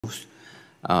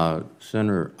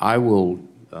Senator, I will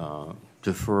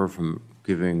defer from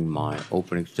giving my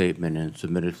opening statement and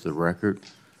submit it to the record.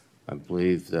 I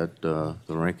believe that the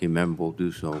ranking member will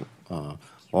do so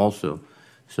also,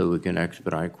 so we can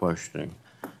expedite questioning.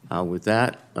 With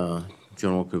that,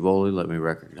 General Cavoli, let me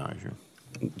recognize you.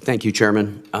 Thank you,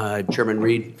 Chairman. Chairman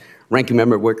Reed, Ranking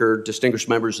Member Wicker, distinguished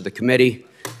members of the committee,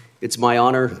 it's my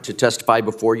honor to testify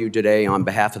before you today on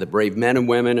behalf of the brave men and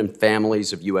women and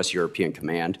families of U.S. European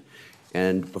Command.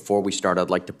 And before we start,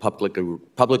 I'd like to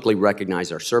publicly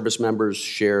recognize our service members,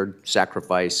 shared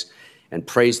sacrifice, and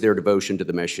praise their devotion to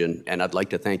the mission. And I'd like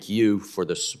to thank you for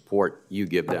the support you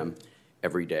give them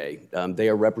every day. They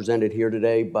are represented here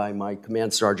today by my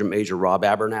Command Sergeant Major Rob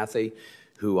Abernathy,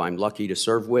 who I'm lucky to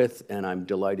serve with, and I'm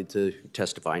delighted to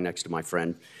testify next to my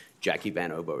friend Jackie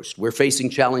Van Ovost. We're facing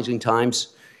challenging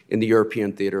times in the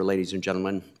European theater, ladies and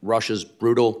gentlemen. Russia's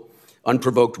brutal,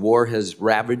 unprovoked war has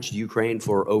ravaged Ukraine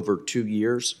for over 2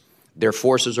 years. Their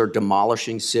forces are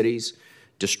demolishing cities,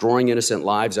 destroying innocent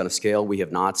lives on a scale we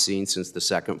have not seen since the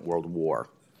Second World War.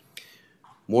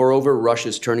 Moreover, Russia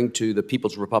is turning to the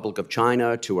People's Republic of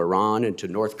China, to Iran, and to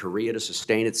North Korea to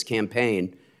sustain its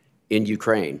campaign in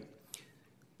Ukraine.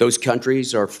 Those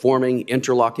countries are forming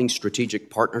interlocking strategic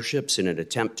partnerships in an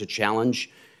attempt to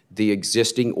challenge the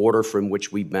existing order from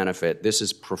which we benefit. This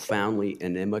is profoundly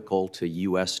inimical to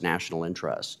U.S. national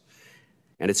interest.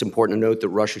 And it's important to note that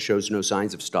Russia shows no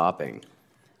signs of stopping,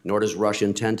 nor does Russia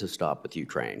intend to stop with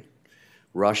Ukraine.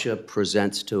 Russia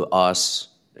presents to us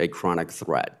a chronic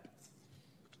threat.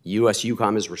 U.S.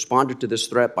 Eucom has responded to this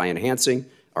threat by enhancing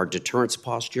our deterrence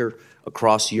posture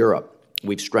across Europe.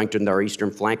 We've strengthened our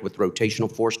eastern flank with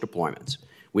rotational force deployments.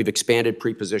 We've expanded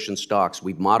pre-positioned stocks.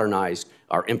 We've modernized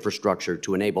our infrastructure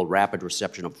to enable rapid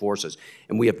reception of forces.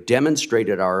 And we have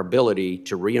demonstrated our ability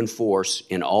to reinforce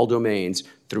in all domains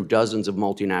through dozens of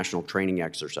multinational training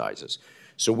exercises.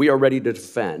 So we are ready to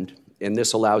defend, and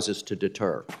this allows us to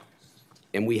deter.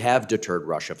 And we have deterred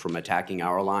Russia from attacking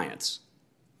our alliance.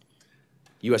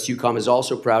 U.S. Eucom is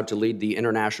also proud to lead the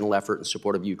international effort in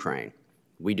support of Ukraine.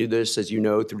 We do this, as you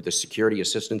know, through the Security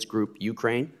Assistance Group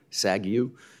Ukraine,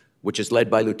 SAGU, which is led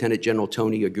by Lieutenant General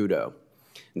Tony Agudo.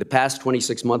 In the past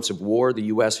 26 months of war, the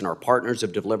U.S. and our partners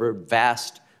have delivered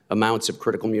vast amounts of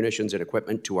critical munitions and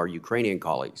equipment to our Ukrainian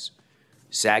colleagues.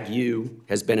 SAGU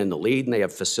has been in the lead, and they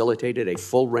have facilitated a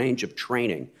full range of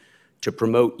training to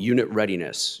promote unit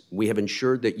readiness. We have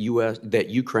ensured that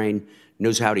Ukraine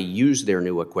knows how to use their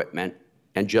new equipment,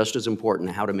 and just as important,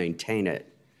 how to maintain it.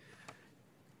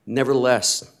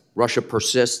 Nevertheless, Russia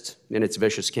persists in its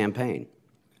vicious campaign.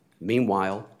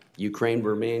 Meanwhile, Ukraine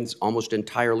remains almost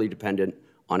entirely dependent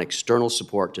on external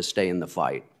support to stay in the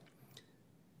fight.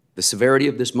 The severity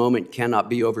of this moment cannot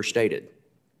be overstated.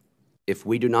 If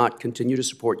we do not continue to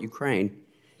support Ukraine,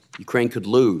 Ukraine could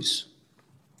lose.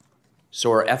 So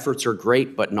our efforts are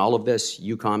great, but in all of this,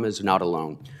 Eucom is not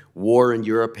alone. War in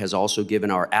Europe has also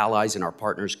given our allies and our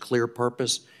partners clear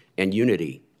purpose and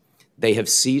unity. They have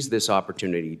seized this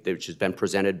opportunity which has been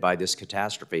presented by this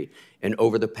catastrophe. And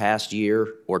over the past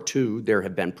year or two, there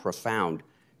have been profound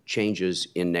changes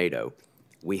in NATO.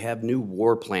 We have new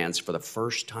war plans for the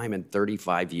first time in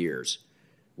 35 years.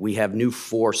 We have new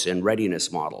force and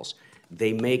readiness models.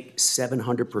 They make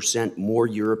 700% more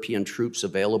European troops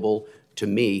available to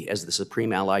me as the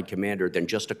Supreme Allied Commander than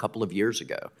just a couple of years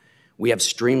ago. We have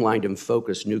streamlined and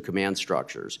focused new command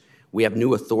structures. We have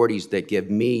new authorities that give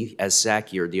me, as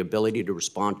SACEUR, the ability to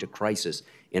respond to crisis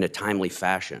in a timely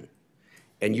fashion.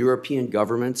 And European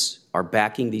governments are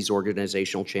backing these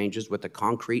organizational changes with a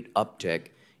concrete uptick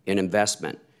in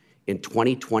investment. In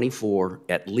 2024,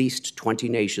 at least 20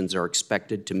 nations are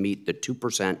expected to meet the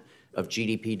 2% of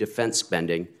GDP defense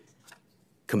spending,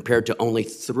 compared to only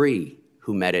 3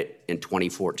 who met it in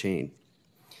 2014.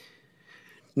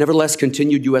 Nevertheless,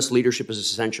 continued U.S. leadership is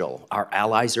essential. Our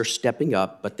allies are stepping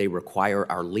up, but they require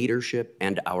our leadership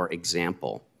and our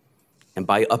example. And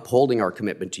by upholding our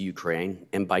commitment to Ukraine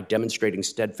and by demonstrating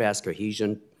steadfast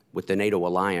cohesion with the NATO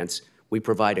alliance, we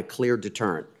provide a clear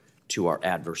deterrent to our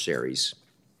adversaries.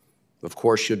 Of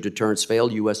course, should deterrence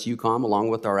fail, U.S. Eucom, along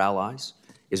with our allies,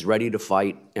 is ready to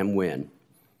fight and win.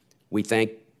 We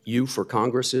thank you for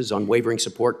Congress's unwavering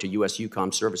support to U.S.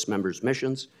 Eucom service members'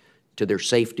 missions, to their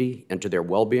safety and to their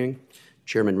well-being.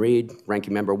 Chairman Reed,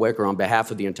 Ranking Member Wicker, on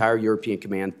behalf of the entire European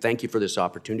Command, thank you for this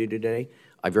opportunity today.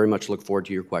 I very much look forward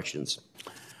to your questions.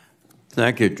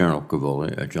 Thank you, General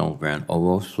Cavoli. General Grant,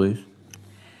 Ovost, please.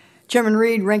 Chairman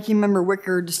Reed, Ranking Member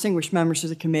Wicker, distinguished members of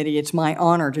the committee, it's my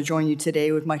honor to join you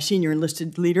today with my senior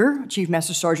enlisted leader, Chief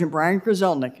Master Sergeant Brian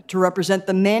Grzelnik, to represent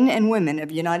the men and women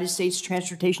of United States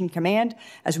Transportation Command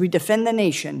as we defend the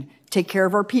nation, take care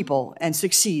of our people, and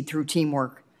succeed through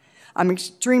teamwork. I'm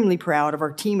extremely proud of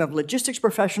our team of logistics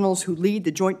professionals who lead the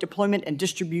Joint Deployment and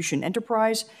Distribution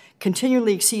Enterprise,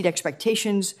 continually exceed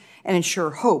expectations, and ensure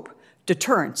hope,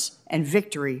 deterrence, and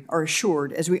victory are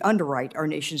assured as we underwrite our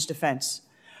nation's defense.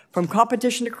 From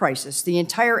competition to crisis, the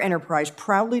entire enterprise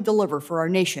proudly deliver for our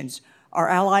nations, our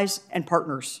allies, and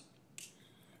partners.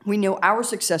 We know our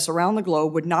success around the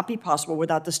globe would not be possible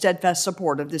without the steadfast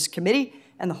support of this committee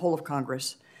and the whole of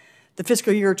Congress. The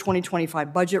fiscal year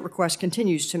 2025 budget request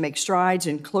continues to make strides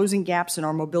in closing gaps in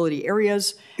our mobility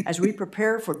areas as we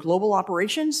prepare for global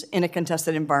operations in a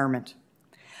contested environment.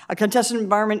 A contested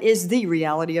environment is the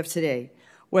reality of today.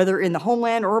 Whether in the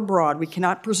homeland or abroad, we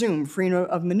cannot presume freedom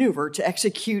of maneuver to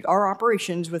execute our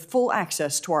operations with full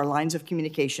access to our lines of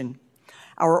communication.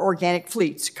 Our organic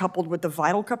fleets, coupled with the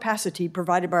vital capacity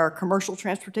provided by our commercial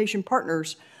transportation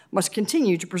partners, must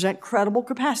continue to present credible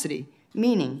capacity,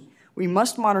 meaning we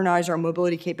must modernize our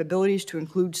mobility capabilities to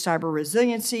include cyber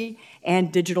resiliency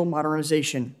and digital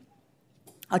modernization.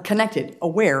 A connected,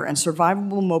 aware, and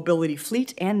survivable mobility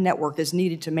fleet and network is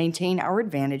needed to maintain our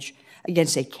advantage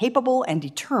against a capable and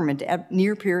determined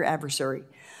near-peer adversary.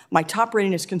 My top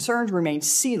readiness concerns remain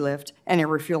sea lift and air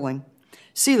refueling.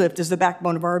 Sea lift is the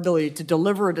backbone of our ability to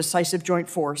deliver a decisive joint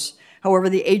force. However,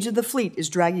 the age of the fleet is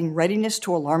dragging readiness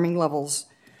to alarming levels.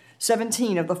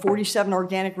 17 of the 47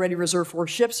 organic ready reserve force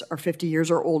ships are 50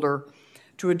 years or older.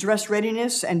 To address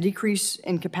readiness and decrease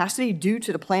in capacity due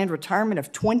to the planned retirement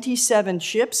of 27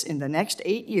 ships in the next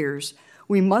 8 years,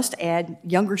 we must add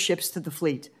younger ships to the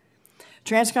fleet.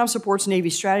 Transcom supports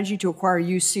Navy's strategy to acquire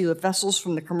used sea lift vessels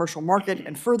from the commercial market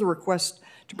and further requests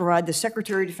to provide the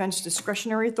Secretary of Defense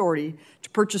discretionary authority to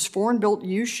purchase foreign-built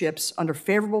used ships under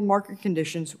favorable market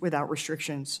conditions without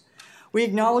restrictions. We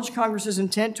acknowledge Congress's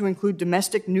intent to include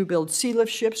domestic new-build sea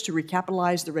lift ships to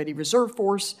recapitalize the ready reserve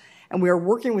force, and we are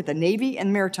working with the Navy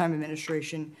and Maritime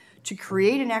Administration to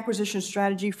create an acquisition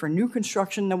strategy for new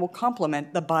construction that will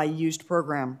complement the Buy Used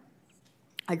program.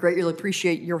 I greatly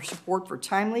appreciate your support for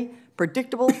timely,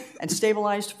 predictable, and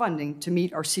stabilized funding to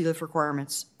meet our sea lift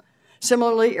requirements.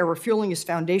 Similarly, air refueling is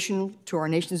foundational to our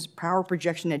nation's power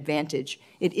projection advantage.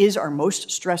 It is our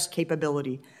most stressed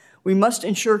capability. We must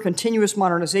ensure continuous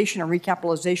modernization and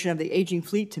recapitalization of the aging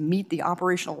fleet to meet the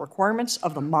operational requirements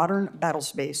of the modern battle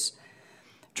space.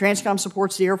 Transcom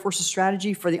supports the Air Force's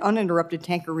strategy for the uninterrupted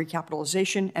tanker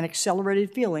recapitalization and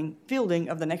accelerated fielding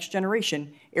of the next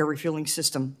generation air refueling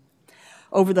system.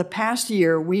 Over the past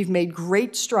year, we've made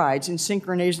great strides in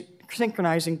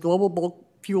synchronizing global bulk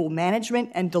fuel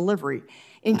management and delivery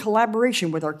in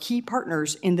collaboration with our key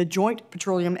partners in the Joint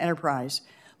Petroleum Enterprise,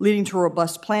 leading to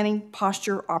robust planning,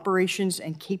 posture, operations,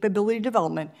 and capability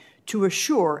development to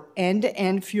assure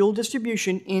end-to-end fuel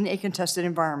distribution in a contested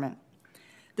environment.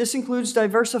 This includes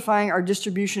diversifying our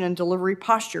distribution and delivery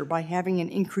posture by having an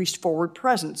increased forward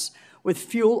presence with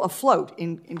fuel afloat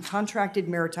in contracted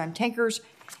maritime tankers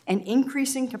and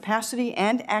increasing capacity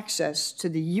and access to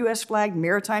the U.S.-flagged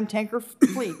maritime tanker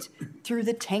fleet through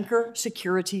the Tanker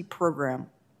Security Program.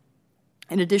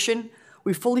 In addition,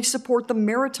 we fully support the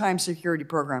Maritime Security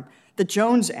Program, the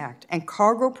Jones Act, and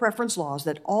cargo preference laws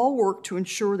that all work to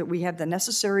ensure that we have the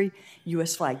necessary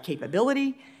U.S.-flagged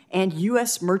capability and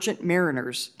U.S. merchant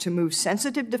mariners to move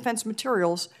sensitive defense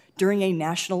materials during a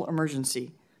national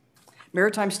emergency.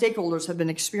 Maritime stakeholders have been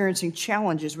experiencing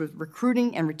challenges with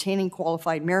recruiting and retaining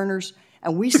qualified mariners,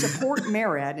 and we support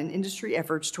MARAD in industry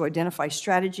efforts to identify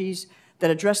strategies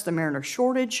that address the mariner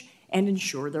shortage and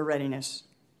ensure their readiness.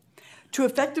 To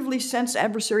effectively sense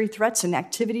adversary threats and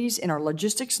activities in our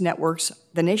logistics networks,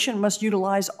 the nation must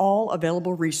utilize all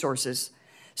available resources.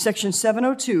 Section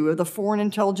 702 of the Foreign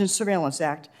Intelligence Surveillance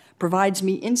Act provides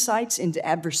me insights into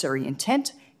adversary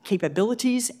intent,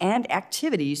 capabilities, and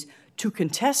activities to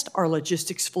contest our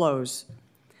logistics flows.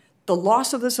 The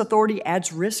loss of this authority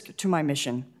adds risk to my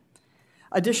mission.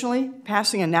 Additionally,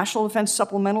 passing a National Defense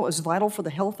Supplemental is vital for the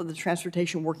health of the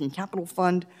Transportation Working Capital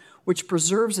Fund, which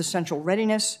preserves essential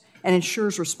readiness and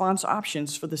ensures response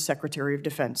options for the Secretary of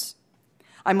Defense.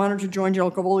 I'm honored to join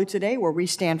General Cavoli today, where we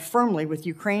stand firmly with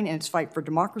Ukraine in its fight for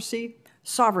democracy,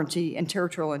 sovereignty, and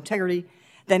territorial integrity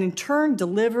that in turn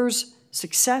delivers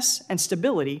success and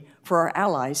stability for our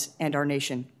allies and our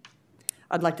nation.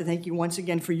 I'd like to thank you once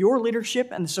again for your leadership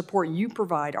and the support you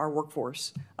provide our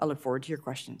workforce. I look forward to your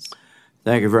questions.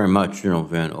 Thank you very much, General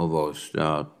Van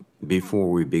Ovost. Before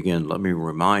we begin, let me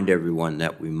remind everyone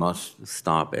that we must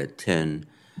stop at 10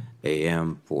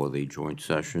 AM for the joint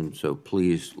session, so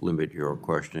please limit your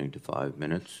questioning to 5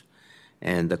 minutes.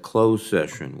 And the closed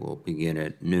session will begin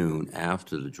at noon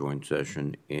after the joint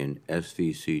session in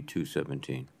SVC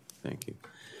 217. Thank you.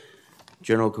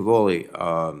 General Cavoli,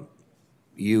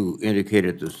 you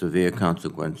indicated the severe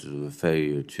consequences of a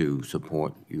failure to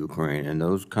support Ukraine, and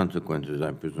those consequences,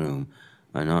 I presume,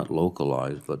 are not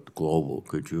localized but global.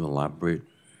 Could you elaborate?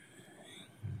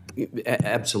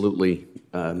 Absolutely,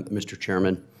 Mr.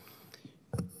 Chairman.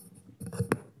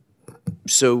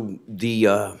 So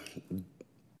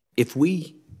if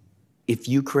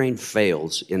Ukraine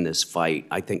fails in this fight,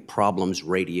 I think problems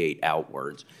radiate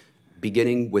outwards,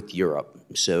 beginning with Europe.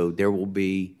 So there will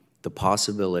be the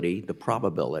possibility, the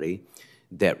probability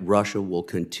that Russia will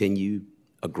continue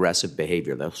aggressive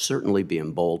behavior. They'll certainly be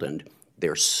emboldened.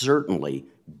 They're certainly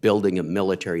building a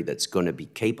military that's going to be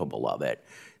capable of it.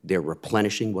 They're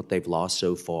replenishing what they've lost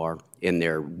so far, and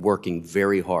they're working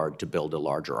very hard to build a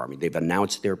larger army. They've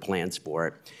announced their plans for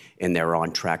it, and they're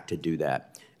on track to do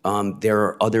that. There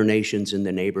are other nations in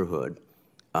the neighborhood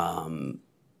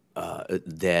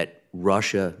that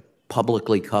Russia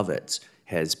publicly covets,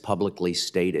 has publicly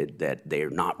stated that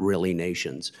they're not really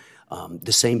nations.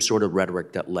 The same sort of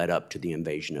rhetoric that led up to the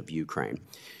invasion of Ukraine.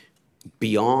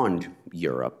 Beyond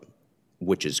Europe,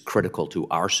 which is critical to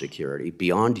our security,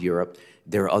 beyond Europe,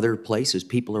 there are other places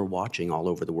people are watching all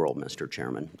over the world, Mr.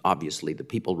 Chairman. Obviously, the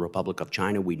People's Republic of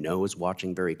China, we know, is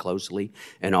watching very closely,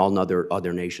 and all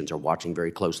other nations are watching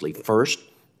very closely. First,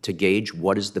 to gauge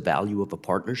what is the value of a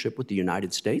partnership with the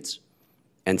United States,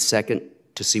 and second,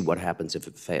 to see what happens if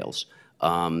it fails.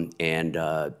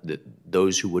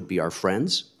 Those who would be our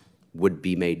friends would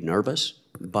be made nervous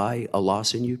by a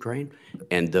loss in Ukraine,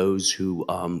 and those who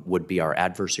would be our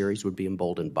adversaries would be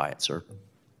emboldened by it, sir.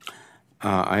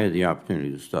 I had the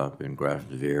opportunity to stop in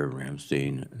Graf-de-Vere,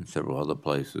 Ramstein, and several other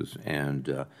places,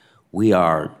 and we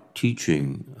are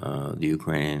teaching the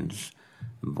Ukrainians,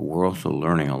 but we're also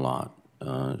learning a lot.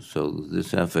 So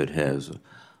this effort has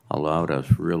allowed us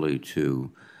really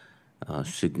to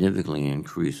significantly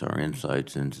increase our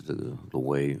insights into the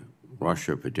way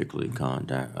Russia particularly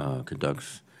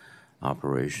conducts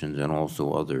operations, and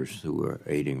also others who are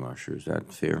aiding Russia. Is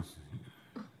that fair?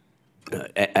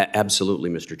 Absolutely,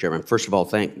 Mr. Chairman. First of all,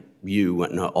 thank you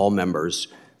and all members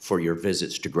for your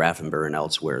visits to Grafenberg and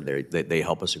elsewhere. They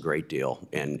help us a great deal,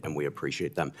 and we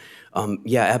appreciate them.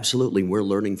 Yeah, absolutely. We're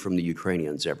learning from the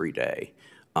Ukrainians every day.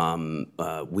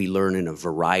 We learn in a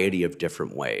variety of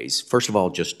different ways. First of all,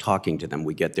 just talking to them,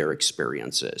 we get their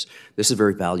experiences. This is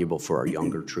very valuable for our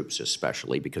younger troops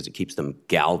especially because it keeps them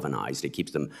galvanized. It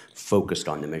keeps them focused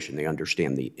on the mission. They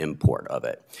understand the import of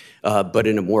it. But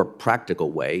in a more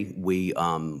practical way, we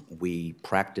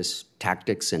practice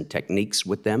tactics and techniques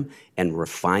with them and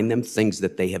refine them, things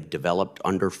that they have developed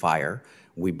under fire.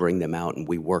 We bring them out and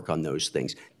we work on those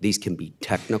things. These can be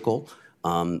technical,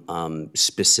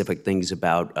 specific things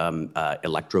about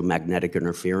electromagnetic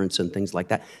interference and things like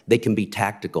that. They can be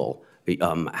tactical,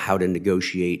 how to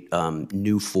negotiate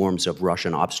new forms of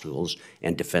Russian obstacles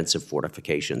and defensive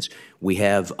fortifications. We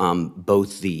have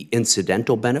both the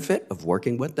incidental benefit of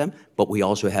working with them, but we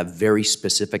also have very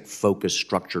specific, focused,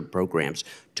 structured programs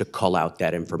to cull out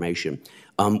that information.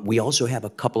 We also have a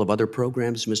couple of other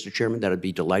programs, Mr. Chairman, that I'd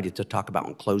be delighted to talk about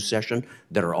in closed session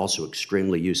that are also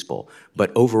extremely useful.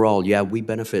 But overall, yeah, we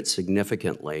benefit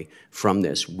significantly from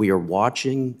this. We are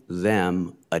watching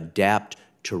them adapt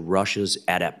to Russia's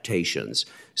adaptations.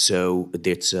 So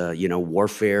it's,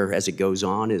 warfare as it goes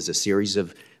on is a series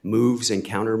of moves and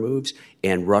counter moves,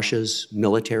 and Russia's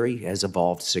military has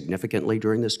evolved significantly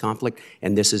during this conflict,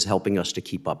 and this is helping us to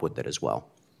keep up with it as well.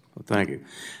 Well, thank you.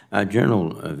 General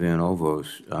Van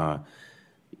Ovost,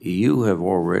 you have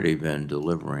already been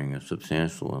delivering a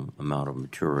substantial amount of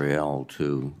material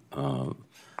to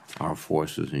our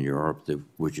forces in Europe,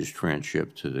 which is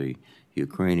transshipped to the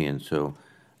Ukrainians. So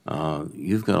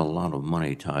you've got a lot of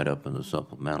money tied up in the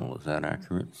supplemental. Is that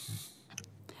accurate?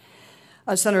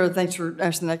 Senator, thanks for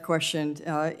asking that question.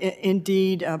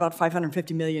 Indeed, about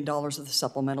 $550 million of the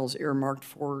supplemental is earmarked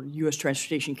for U.S.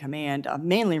 Transportation Command,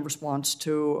 mainly in response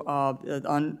to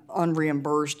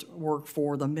unreimbursed work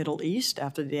for the Middle East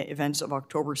after the events of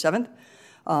October 7th.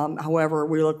 However,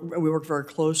 we work very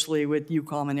closely with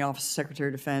Eucom and the Office of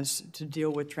Secretary of Defense to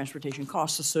deal with transportation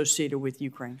costs associated with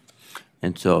Ukraine.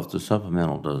 And so if the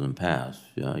supplemental doesn't pass,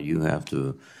 you have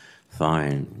to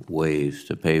find ways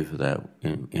to pay for that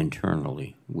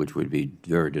internally, which would be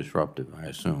very disruptive, I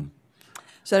assume.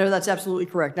 Senator, that's absolutely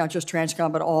correct. Not just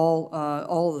Transcom, but all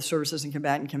of the services and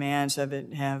combatant commands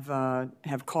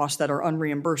have costs that are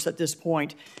unreimbursed at this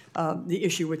point. The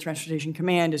issue with Transportation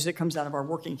Command is it comes out of our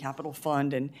working capital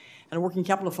fund, and a working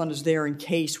capital fund is there in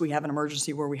case we have an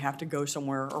emergency where we have to go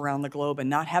somewhere around the globe, and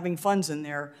not having funds in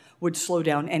there would slow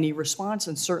down any response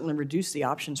and certainly reduce the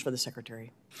options for the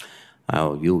Secretary.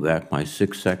 I'll yield back my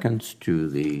 6 seconds to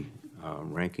the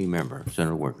ranking member,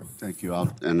 Senator Wicker. Thank you,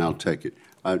 I'll take it.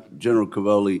 General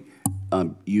Cavoli,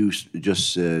 you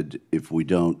just said if we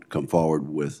don't come forward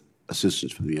with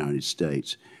assistance from the United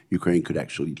States, Ukraine could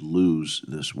actually lose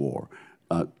this war.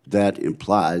 That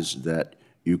implies that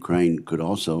Ukraine could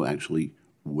also actually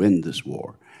win this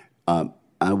war.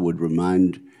 I would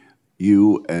remind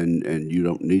you, and you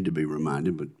don't need to be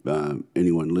reminded, but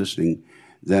anyone listening,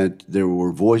 that there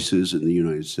were voices in the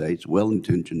United States,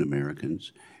 well-intentioned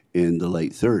Americans, in the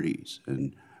late 30s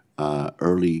and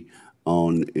early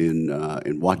on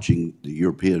in watching the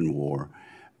European war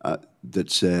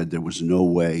that said there was no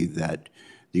way that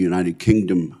the United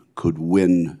Kingdom could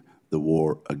win the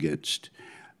war against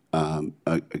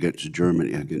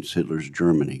Germany, against Hitler's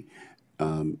Germany.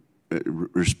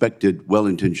 Respected,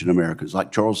 well-intentioned Americans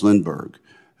like Charles Lindbergh,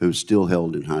 who's still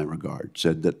held in high regard,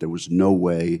 said that there was no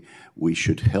way we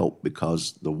should help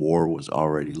because the war was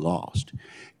already lost.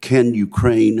 Can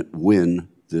Ukraine win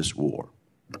this war?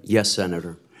 Yes,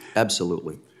 Senator,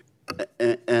 absolutely.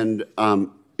 And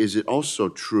is it also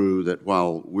true that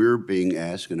while we're being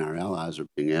asked and our allies are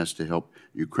being asked to help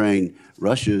Ukraine,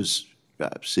 Russia's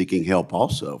seeking help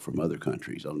also from other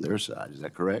countries on their side? Is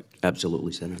that correct?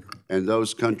 Absolutely, Senator. And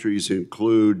those countries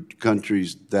include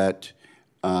countries that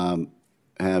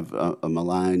have a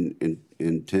malign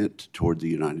intent toward the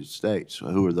United States. So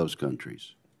who are those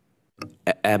countries?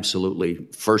 Absolutely.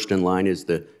 First in line is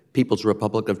the People's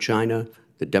Republic of China,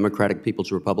 the Democratic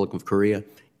People's Republic of Korea,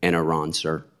 and Iran,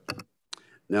 sir.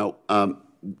 Now,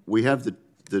 we have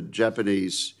the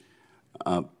Japanese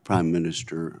Prime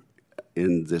Minister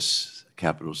in this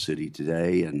capital city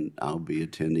today, and I'll be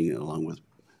attending, along with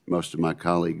most of my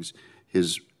colleagues,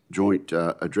 his joint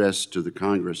address to the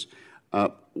Congress.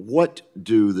 What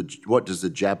does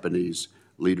the Japanese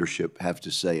leadership have to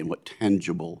say, and what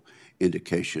tangible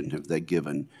indication have they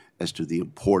given as to the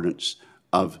importance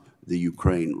of the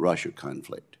Ukraine-Russia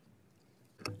conflict?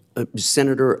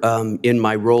 Senator, in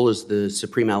my role as the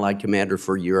Supreme Allied Commander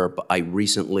for Europe, I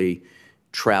recently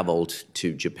traveled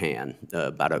to Japan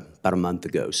about a month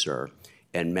ago, sir,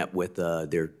 and met with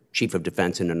their Chief of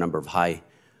Defense and a number of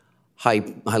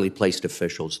highly placed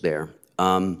officials there.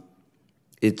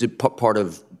 It's a part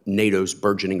of NATO's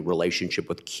burgeoning relationship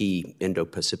with key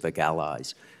Indo-Pacific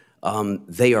allies.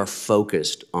 They are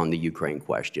focused on the Ukraine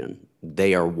question.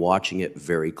 They are watching it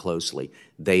very closely.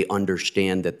 They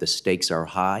understand that the stakes are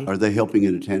high. Are they helping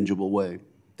in a tangible way?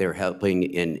 They're helping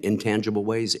in intangible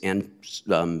ways and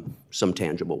some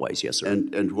tangible ways, yes, sir.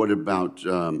 And what about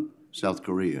South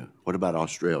Korea? What about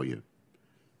Australia?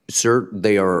 Sir,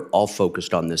 they are all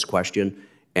focused on this question,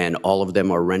 and all of them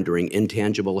are rendering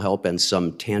intangible help and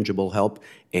some tangible help,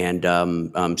 and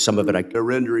some of it They're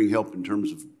rendering help in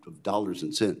terms of dollars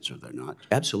and cents, are they not?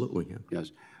 Absolutely, yeah.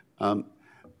 Yes.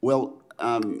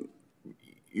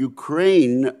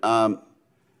 Ukraine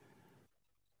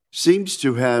seems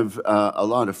to have a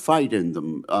lot of fight in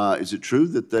them. Is it true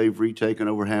that they've retaken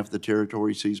over half the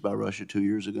territory seized by Russia 2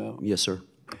 years ago? Yes, sir.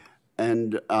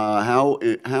 And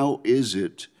how is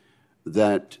it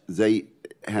that they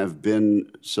have been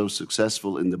so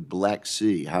successful in the Black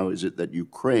Sea? How is it that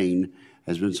Ukraine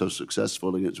has been so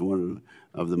successful against one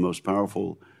of the most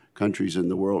powerful countries in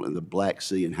the world in the Black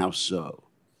Sea, and how so?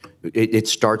 It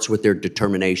starts with their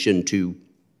determination to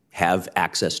have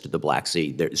access to the Black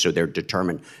Sea, so they're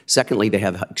determined. Secondly, they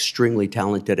have extremely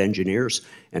talented engineers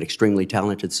and extremely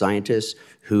talented scientists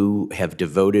who have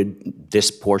devoted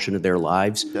this portion of their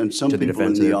lives to the defense of their country. And some people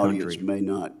in the audience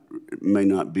may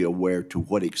not be aware to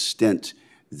what extent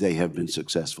they have been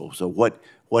successful. So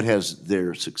what has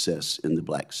their success in the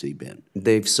Black Sea been?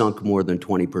 They've sunk more than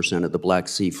 20% of the Black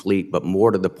Sea fleet, but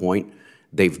more to the point,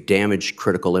 they've damaged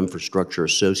critical infrastructure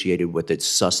associated with its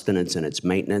sustenance and its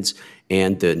maintenance,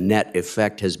 and the net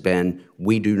effect has been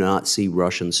we do not see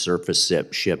Russian surface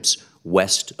ships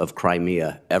west of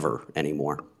Crimea ever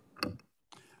anymore.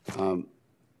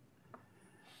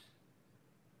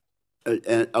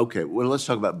 Okay, well, let's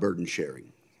talk about burden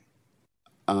sharing.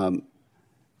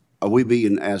 Are we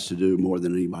being asked to do more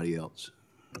than anybody else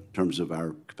in terms of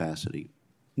our capacity?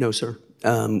 No, sir.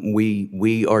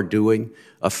 We are doing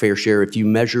a fair share. If you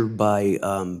measure by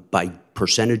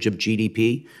percentage of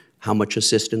GDP, how much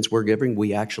assistance we're giving,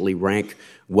 we actually rank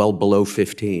well below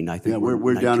 15. I think Yeah,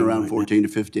 we're down 19 around right 14 to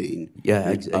 15. Yeah,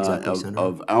 exactly, Senator.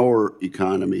 Of our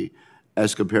economy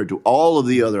as compared to all of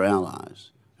the other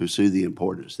allies who see the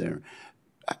importance there.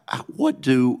 What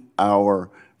do our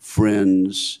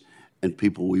friends and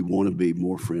people we want to be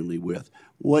more friendly with,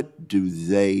 what do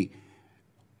they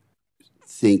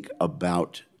think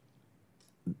about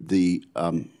the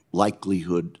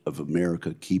likelihood of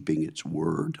America keeping its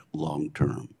word long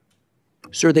term?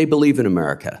 Sir, they believe in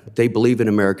America. They believe in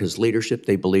America's leadership.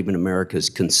 They believe in America's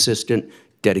consistent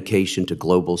dedication to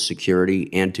global security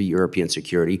and to European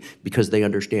security because they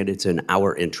understand it's in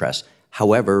our interest.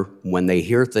 However, when they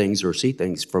hear things or see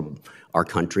things from our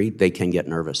country, they can get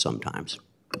nervous sometimes.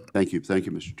 Thank you. Thank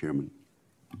you, Mr. Chairman.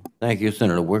 Thank you,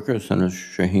 Senator Wicker. Senator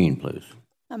Shaheen, please.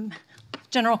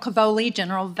 General Cavoli,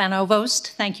 General Van Ovost,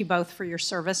 thank you both for your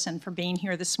service and for being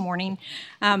here this morning.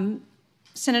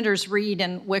 Senators Reid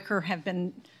and Wicker have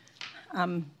been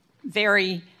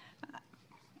very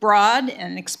broad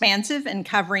and expansive in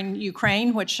covering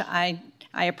Ukraine, which I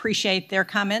appreciate their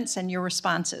comments and your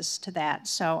responses to that.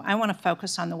 So I want to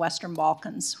focus on the Western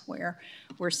Balkans, where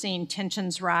we're seeing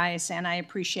tensions rise, and I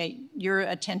appreciate your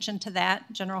attention to that,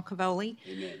 General Cavoli.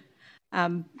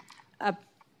 Amen. A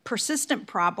persistent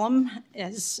problem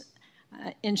is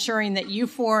ensuring that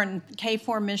U4 and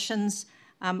K4 missions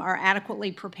are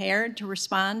adequately prepared to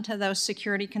respond to those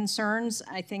security concerns.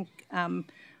 I think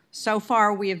so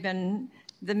far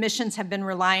the missions have been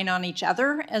relying on each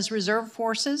other as reserve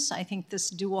forces. I think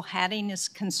this dual hatting is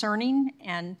concerning,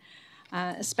 and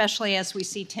especially as we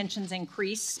see tensions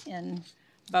increase in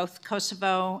both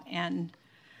Kosovo and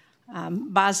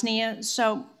Bosnia.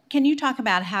 So can you talk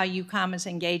about how Eucom is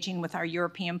engaging with our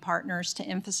European partners to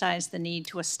emphasize the need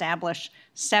to establish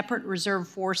separate reserve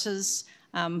forces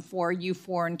for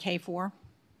U4 and K4?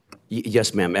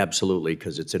 Yes, ma'am, absolutely,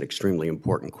 because it's an extremely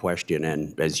important question.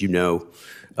 And as you know,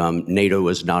 NATO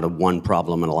is not a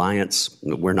one-problem alliance.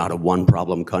 We're not a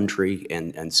one-problem country.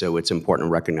 And so it's important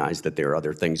to recognize that there are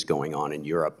other things going on in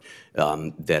Europe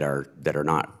that are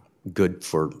not good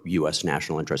for U.S.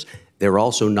 national interests. They're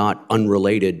also not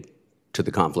unrelated to the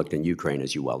conflict in Ukraine,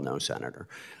 as you well know, Senator.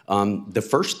 The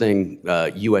first thing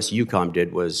U.S. Eucom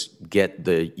did was get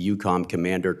the Eucom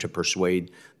commander to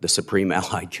persuade the Supreme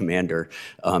Allied Commander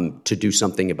to do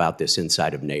something about this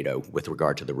inside of NATO with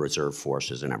regard to the reserve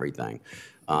forces and everything.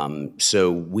 So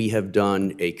we have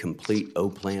done a complete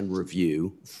O-plan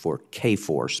review for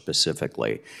K4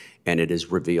 specifically, and it is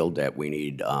revealed that we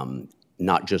need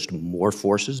not just more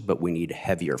forces, but we need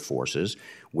heavier forces.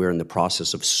 We're in the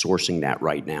process of sourcing that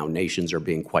right now. Nations are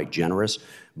being quite generous,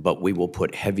 but we will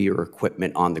put heavier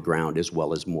equipment on the ground as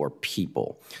well as more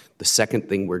people. The second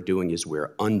thing we're doing is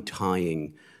we're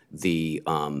untying the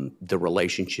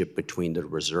relationship between the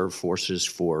reserve forces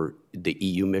for the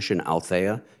EU mission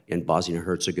Althea in Bosnia and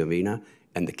Herzegovina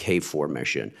and the K4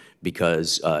 mission,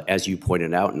 because as you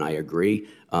pointed out, and I agree,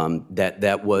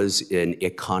 that was an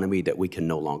economy that we can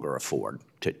no longer afford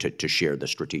to share the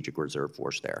strategic reserve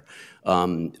force there.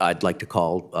 I'd like to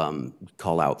call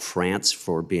out France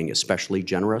for being especially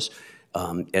generous.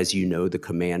 As you know, the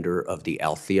commander of the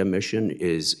Althea mission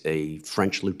is a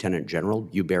French Lieutenant General,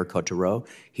 Hubert Cottereau.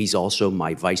 He's also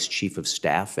my Vice Chief of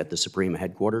Staff at the Supreme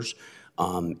Headquarters.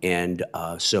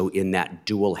 So in that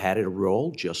dual-hatted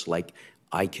role, just like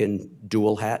I can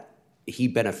dual hat, he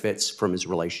benefits from his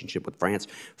relationship with France.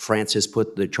 France has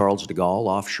put the Charles de Gaulle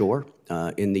offshore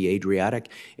in the Adriatic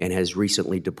and has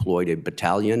recently deployed a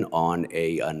battalion on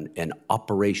an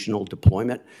operational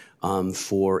deployment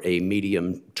for a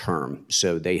medium term.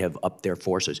 So they have upped their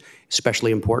forces.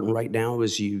 Especially important right now,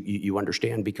 as you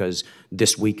understand, because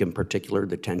this week in particular,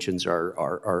 the tensions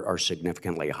are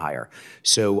significantly higher.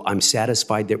 So I'm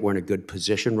satisfied that we're in a good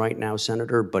position right now,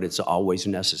 Senator, but it's always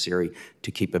necessary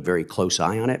to keep a very close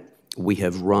eye on it. We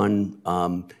have run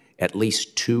at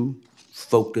least 2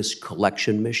 focused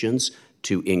collection missions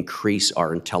to increase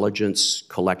our intelligence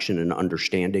collection and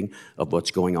understanding of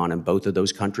what's going on in both of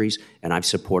those countries. And I've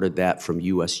supported that from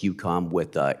U.S. Eucom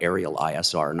with aerial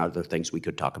ISR and other things we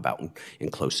could talk about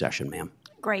in closed session, ma'am.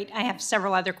 Great. I have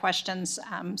several other questions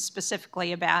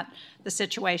specifically about the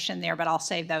situation there, but I'll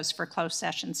save those for closed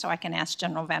session so I can ask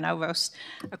General Van Ovost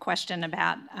a question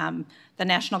about the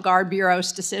National Guard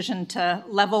Bureau's decision to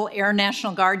level Air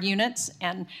National Guard units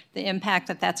and the impact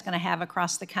that that's going to have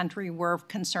across the country. We're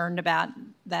concerned about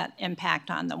that impact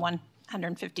on the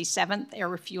 157th Air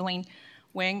Refueling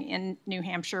Wing in New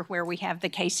Hampshire, where we have the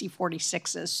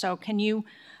KC-46s. So can you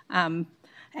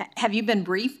have you been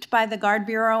briefed by the Guard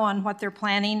Bureau on what they're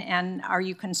planning, and are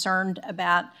you concerned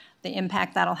about the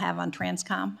impact that'll have on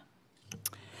Transcom?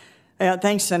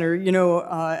 Thanks, Senator. You know,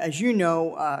 as you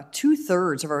know,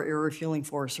 2/3 of our air refueling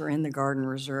force are in the Guard and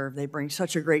Reserve. They bring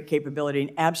such a great capability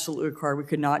and absolutely required. We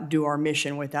could not do our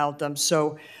mission without them.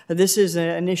 So this is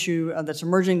an issue that's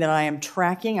emerging that I am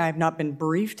tracking. I have not been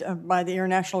briefed by the Air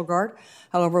National Guard.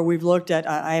 However, we've looked at,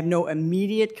 I have no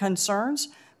immediate concerns,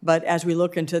 but as we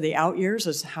look into the out years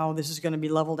as how this is going to be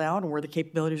leveled out and where the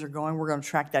capabilities are going, we're going to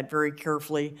track that very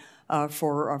carefully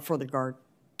for the Guard.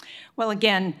 Well,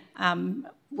 again,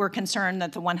 we're concerned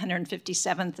that the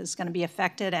 157th is going to be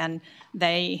affected, and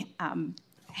they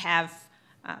have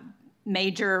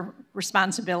major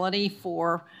responsibility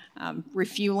for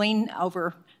refueling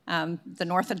over the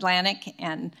North Atlantic,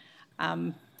 and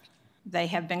they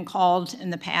have been called in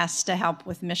the past to help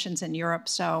with missions in Europe,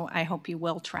 so I hope you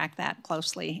will track that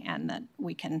closely and that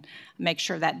we can make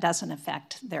sure that doesn't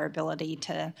affect their ability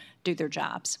to do their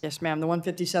jobs. Yes, ma'am. The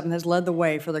 157th has led the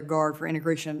way for the Guard for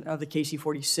integration of the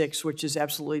KC-46, which is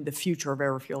absolutely the future of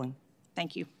air refueling.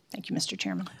 Thank you. Thank you, Mr.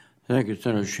 Chairman. Thank you,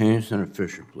 Senator Shane. Senator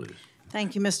Fisher, please.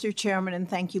 Thank you, Mr. Chairman, and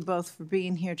thank you both for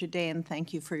being here today, and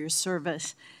thank you for your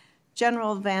service.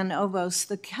 General Van Ovost,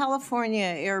 the California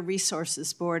Air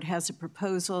Resources Board has a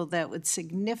proposal that would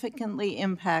significantly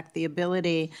impact the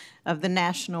ability of the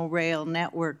National Rail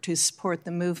Network to support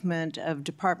the movement of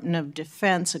Department of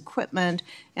Defense equipment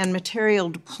and material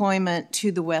deployment to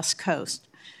the West Coast.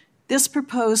 This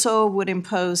proposal would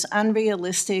impose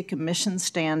unrealistic emission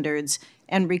standards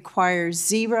and require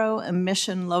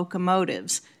zero-emission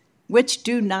locomotives, which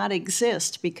do not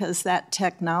exist because that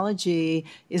technology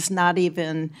is not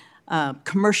even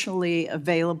commercially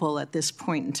available at this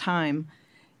point in time.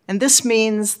 And this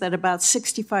means that about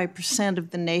 65% of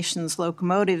the nation's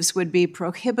locomotives would be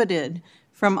prohibited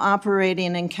from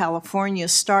operating in California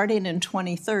starting in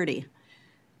 2030.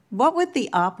 What would the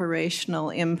operational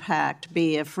impact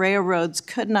be if railroads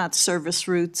could not service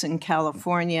routes in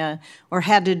California or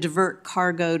had to divert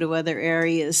cargo to other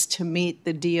areas to meet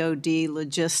the DoD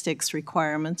logistics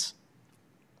requirements?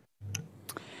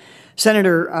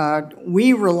 Senator,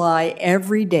 we rely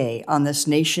every day on this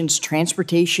nation's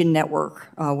transportation network,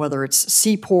 whether it's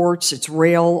seaports, it's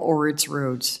rail, or it's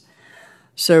roads.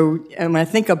 So when I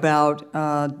think about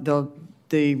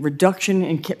the reduction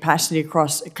in capacity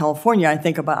across California,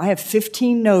 I have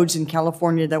 15 nodes in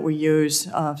California that we use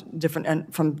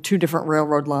from 2 different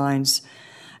railroad lines,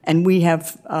 and we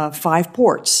have 5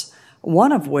 ports,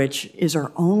 one of which is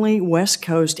our only West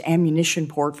Coast ammunition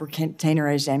port for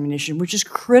containerized ammunition, which is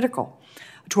critical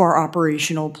to our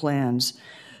operational plans.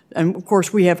 And of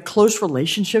course, we have close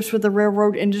relationships with the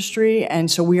railroad industry,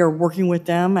 and so we are working with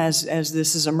them as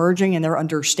this is emerging, and they're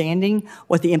understanding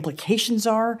what the implications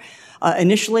are.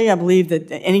 Initially, I believe that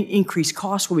any increased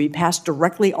costs will be passed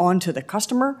directly on to the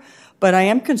customer, but I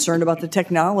am concerned about the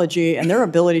technology and their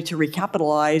ability to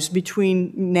recapitalize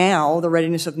between now, the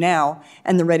readiness of now,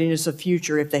 and the readiness of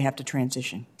future if they have to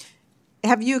transition.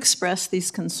 Have you expressed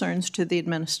these concerns to the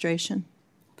administration?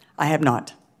 I have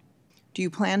not. Do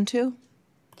you plan to?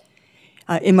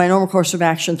 In my normal course of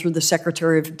action through the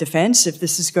Secretary of Defense, if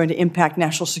this is going to impact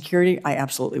national security, I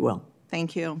absolutely will.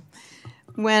 Thank you.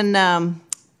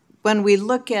 When we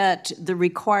look at the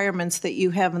requirements that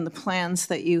you have and the plans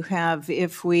that you have,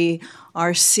 if we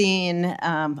are seeing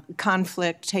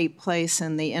conflict take place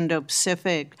in the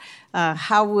Indo-Pacific,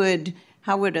 how would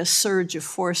a surge of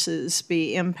forces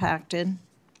be impacted?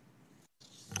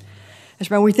 Yes,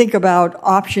 ma'am, we think about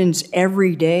options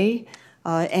every day,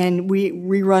 and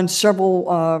we run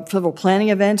several planning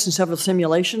events and several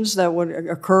simulations that would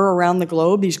occur around the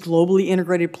globe, these globally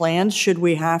integrated plans, should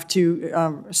we have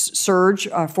to surge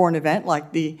for an event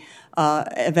like the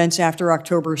events after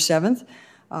October 7th.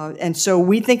 And so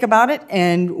we think about it,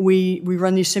 and we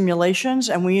run these simulations,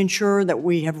 and we ensure that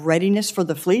we have readiness for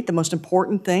the fleet. The most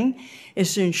important thing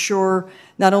is to ensure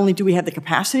not only do we have the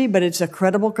capacity, but it's a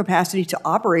credible capacity to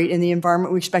operate in the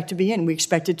environment we expect to be in. We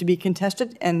expect it to be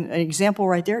contested, and an example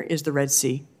right there is the Red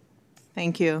Sea.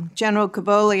 Thank you. General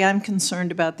Cavoli, I'm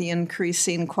concerned about the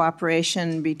increasing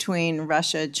cooperation between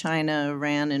Russia, China,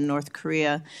 Iran, and North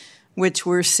Korea, which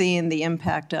we're seeing the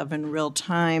impact of in real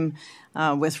time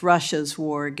with Russia's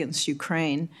war against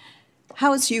Ukraine.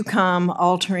 How is Eucom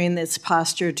altering its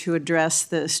posture to address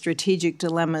the strategic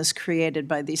dilemmas created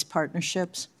by these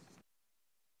partnerships?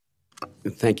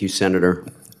 Thank you, Senator.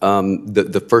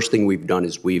 The first thing we've done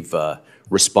is we've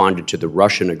responded to the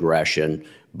Russian aggression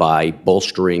by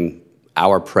bolstering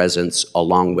our presence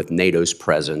along with NATO's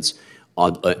presence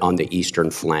on the eastern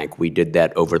flank. We did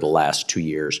that over the last 2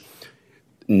 years.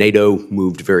 NATO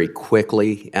moved very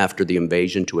quickly after the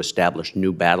invasion to establish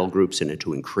new battle groups and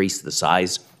to increase the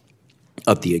size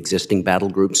of the existing battle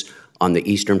groups on the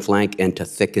eastern flank and to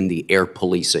thicken the air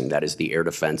policing, that is the air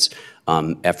defense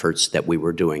efforts that we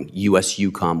were doing. U.S.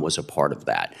 Eucom was a part of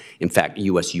that. In fact,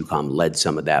 U.S. Eucom led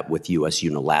some of that with U.S.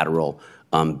 unilateral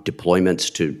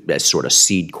deployments as sort of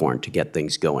seed corn to get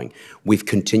things going. We've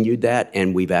continued that,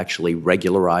 and we've actually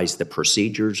regularized the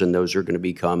procedures, and those are going to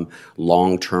become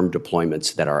long-term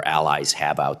deployments that our allies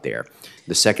have out there.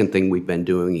 The second thing we've been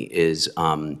doing is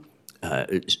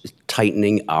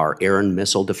tightening our air and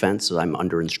missile defense. I'm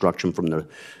under instruction from the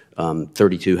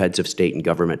 32 heads of state and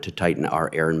government to tighten our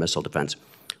air and missile defense.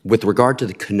 With regard to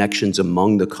the connections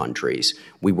among the countries,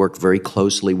 we work very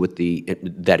closely with these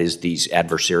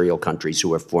adversarial countries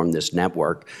who have formed this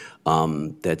network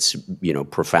that's,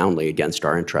 profoundly against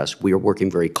our interests. We are working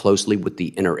very closely with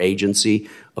the interagency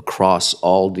across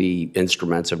all the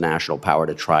instruments of national power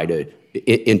to try to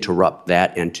interrupt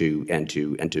that and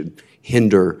to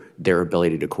hinder their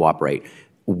ability to cooperate.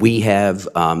 We have,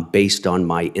 based on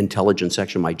my intelligence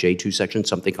section, my J2 section,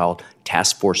 something called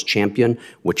Task Force Champion,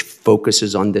 which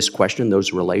focuses on this question,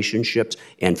 those relationships,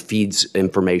 and feeds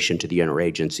information to the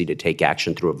interagency to take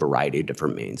action through a variety of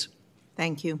different means.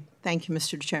 Thank you. Thank you,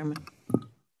 Mr. Chairman.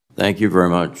 Thank you very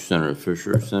much, Senator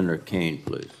Fisher. Senator Kane,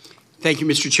 please. Thank you,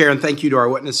 Mr. Chair, and thank you to our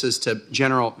witnesses, to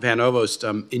General Van Ovost.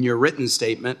 In your written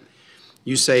statement,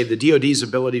 you say the DoD's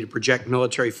ability to project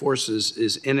military forces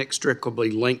is inextricably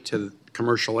linked to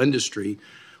commercial industry,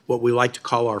 what we like to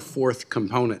call our fourth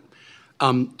component.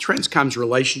 Transcom's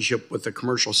relationship with the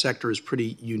commercial sector is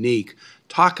pretty unique.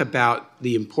 Talk about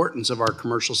the importance of our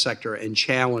commercial sector and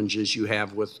challenges you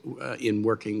have in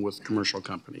working with commercial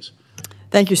companies.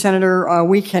 Thank you, Senator.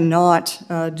 We cannot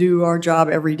do our job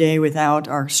every day without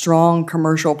our strong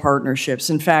commercial partnerships.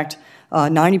 In fact,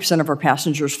 90% of our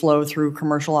passengers flow through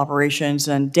commercial operations,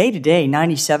 and day-to-day,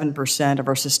 97% of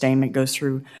our sustainment goes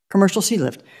through commercial sea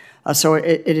lift. So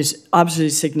it is obviously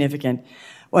significant.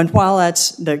 And while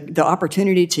that's the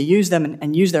opportunity to use them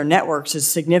and use their networks is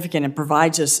significant and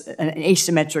provides us an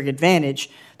asymmetric advantage,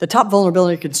 the top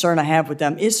vulnerability concern I have with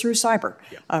them is through cyber,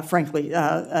 frankly.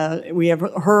 We have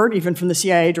heard, even from the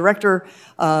CIA director,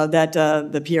 that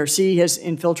the PRC has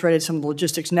infiltrated some of the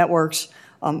logistics networks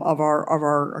of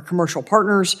our commercial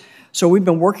partners. So we've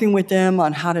been working with them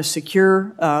on how to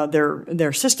secure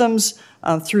their systems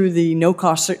through the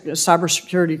no-cost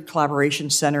cybersecurity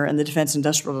collaboration center and the Defense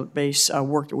Industrial Base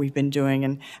work that we've been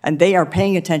doing, and they are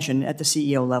paying attention at the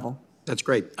CEO level. That's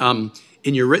great.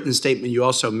 In your written statement, you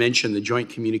also mentioned the Joint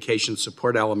Communications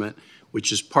Support Element,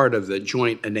 which is part of the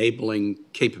Joint Enabling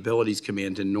Capabilities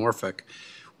Command in Norfolk.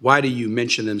 Why do you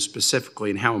mention them specifically,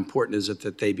 and how important is it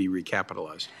that they be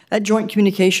recapitalized? That Joint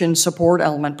Communications Support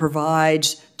Element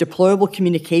provides deployable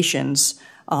communications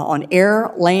on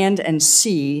air, land, and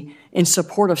sea in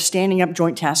support of standing up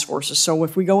joint task forces. So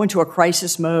if we go into a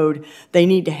crisis mode, they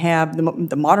need to have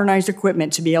the modernized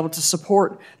equipment to be able to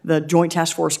support the Joint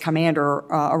Task Force commander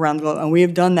around the globe. And we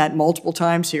have done that multiple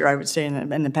times here, I would say,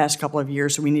 in the past couple of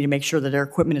years. So we need to make sure that their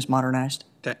equipment is modernized.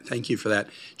 Thank you for that.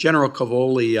 General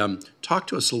Cavoli, talk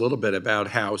to us a little bit about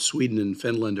how Sweden and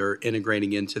Finland are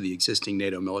integrating into the existing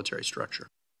NATO military structure.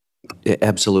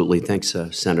 Absolutely. Thanks,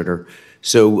 Senator.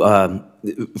 So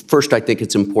first, I think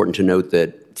it's important to note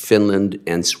that Finland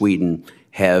and Sweden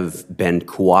have been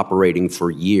cooperating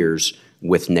for years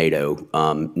with NATO,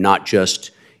 not just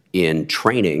in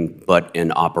training, but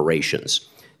in operations.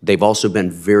 They've also been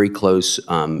very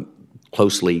closely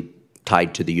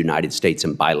tied to the United States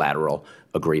in bilateral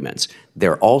agreements.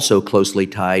 They're also closely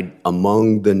tied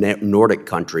among the Nordic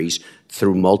countries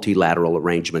through multilateral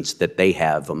arrangements that they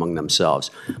have among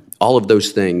themselves. All of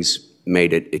those things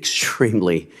made it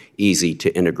extremely easy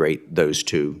to integrate those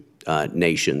two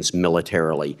nations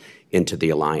militarily into the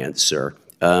alliance, sir.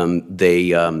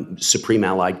 The Supreme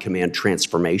Allied Command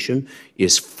Transformation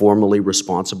is formally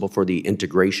responsible for the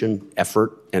integration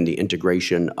effort and the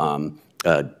integration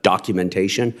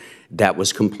documentation. That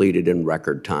was completed in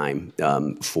record time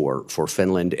for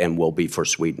Finland and will be for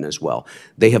Sweden as well.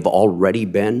 They have already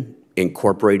been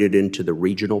incorporated into the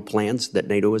regional plans that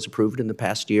NATO has approved in the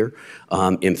past year.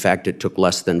 In fact, it took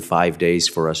less than 5 days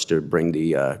for us to bring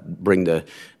the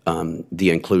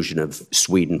inclusion of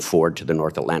Sweden forward to the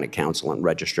North Atlantic Council and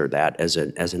register that as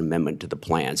an amendment to the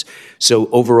plans. So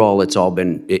overall, it's all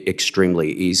been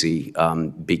extremely easy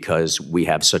because we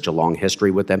have such a long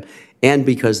history with them and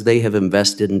because they have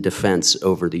invested in defense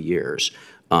over the years.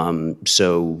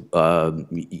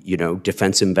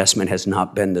 Defense investment has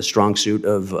not been the strong suit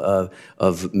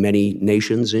of many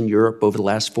nations in Europe over the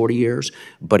last 40 years,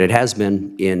 but it has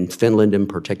been in Finland in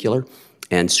particular.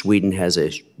 And Sweden has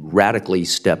a radically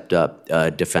stepped up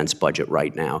defense budget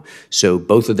right now. So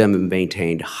both of them have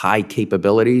maintained high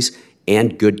capabilities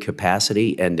and good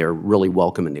capacity, and they're really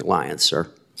welcome in the alliance, sir.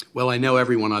 Well, I know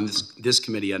everyone on this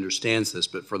committee understands this,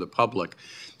 but for the public,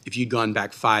 if you'd gone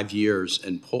back 5 years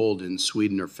and polled in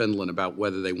Sweden or Finland about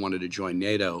whether they wanted to join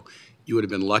NATO, you would have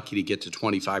been lucky to get to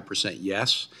 25%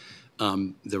 yes.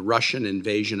 The Russian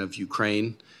invasion of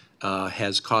Ukraine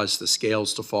has caused the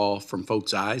scales to fall from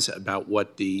folks' eyes about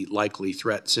what the likely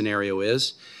threat scenario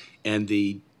is, and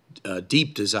the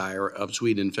deep desire of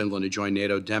Sweden and Finland to join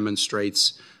NATO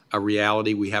demonstrates a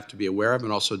reality we have to be aware of,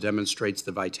 and also demonstrates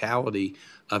the vitality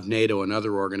of NATO and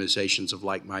other organizations of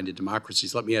like-minded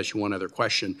democracies. Let me ask you one other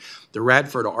question. The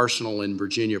Radford Arsenal in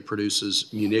Virginia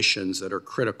produces munitions that are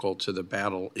critical to the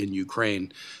battle in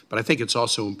Ukraine, but I think it's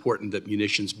also important that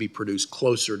munitions be produced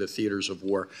closer to theaters of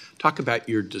war. Talk about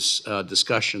your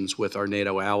discussions with our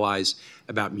NATO allies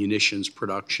about munitions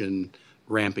production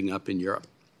ramping up in Europe.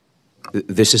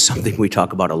 This is something we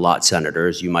talk about a lot, Senator,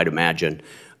 as you might imagine.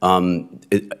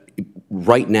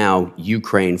 Right now,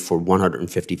 Ukraine for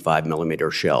 155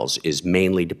 millimeter shells is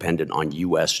mainly dependent on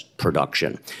U.S.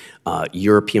 production.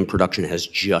 European production has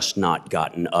just not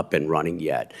gotten up and running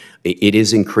yet. It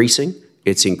is increasing.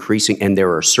 It's increasing, and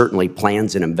there are certainly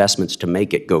plans and investments to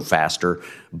make it go faster,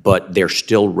 but they're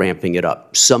still ramping it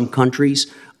up. Some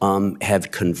countries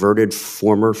have converted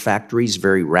former factories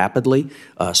very rapidly.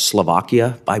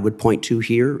 Slovakia, I would point to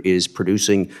here, is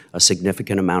producing a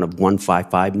significant amount of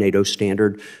 155 NATO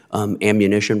standard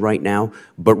ammunition right now,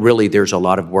 but really there's a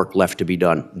lot of work left to be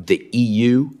done. The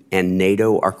EU and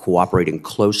NATO are cooperating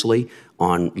closely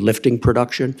on lifting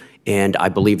production, and I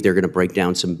believe they're going to break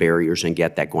down some barriers and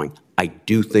get that going. I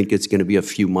do think it's going to be a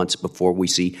few months before we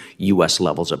see U.S.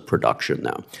 levels of production,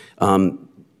 though.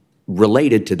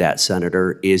 Related to that,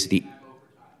 Senator, is the...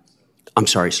 I'm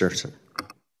sorry, sir.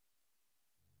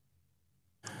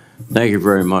 Thank you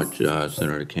very much,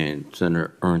 Senator Kane.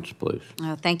 Senator Ernst, please.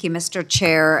 Thank you, Mr.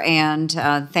 Chair, and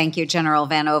thank you, General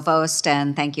Van Ovost,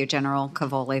 and thank you, General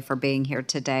Cavoli, for being here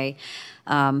today.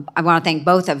 I want to thank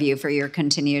both of you for your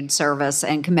continued service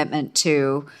and commitment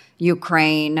to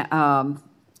Ukraine.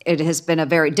 It has been a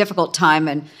very difficult time,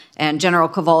 and General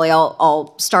Cavoli,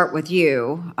 I'll start with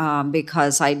you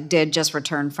because I did just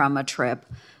return from a trip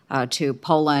to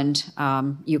Poland,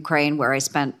 Ukraine, where I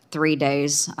spent 3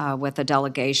 days with a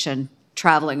delegation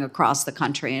traveling across the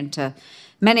country into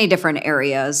many different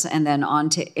areas, and then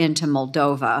into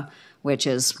Moldova, which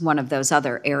is one of those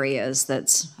other areas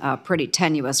that's pretty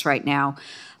tenuous right now.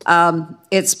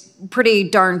 It's pretty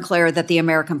darn clear that the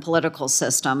American political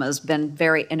system has been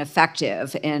very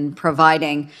ineffective in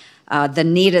providing the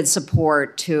needed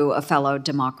support to a fellow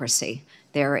democracy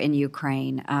there in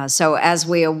Ukraine. So as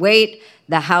we await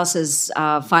the House's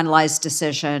finalized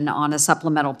decision on a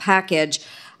supplemental package,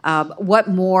 what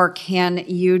more can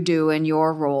you do in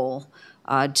your role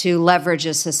to leverage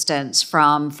assistance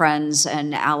from friends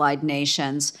and allied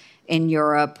nations in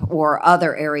Europe or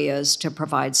other areas to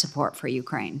provide support for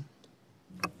Ukraine?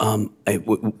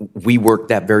 We work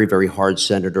that very, very hard,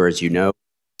 Senator, as you know.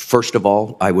 First of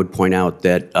all, I would point out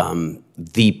that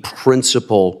the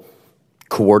principal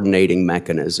coordinating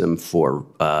mechanism for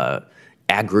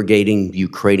aggregating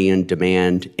Ukrainian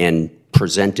demand and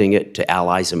presenting it to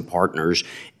allies and partners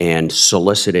and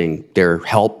soliciting their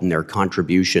help and their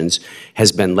contributions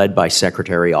has been led by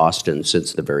Secretary Austin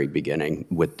since the very beginning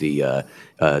with the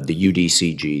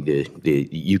UDCG, the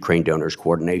Ukraine Donors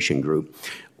Coordination Group,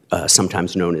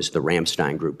 sometimes known as the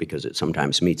Ramstein Group because it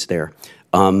sometimes meets there.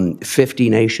 50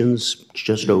 nations,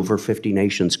 just over 50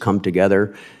 nations come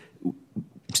together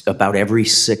about every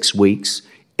 6 weeks,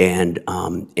 and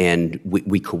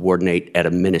we coordinate at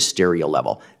a ministerial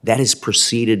level. That is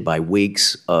preceded by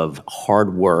weeks of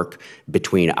hard work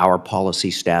between our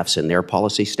policy staffs and their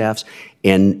policy staffs,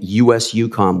 and U.S.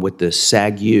 Eucom with the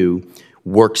SAG-U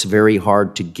works very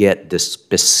hard to get the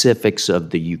specifics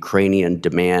of the Ukrainian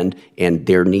demand and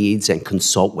their needs and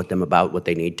consult with them about what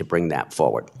they need to bring that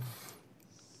forward.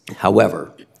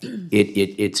 However,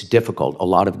 it's difficult. A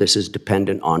lot of this is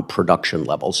dependent on production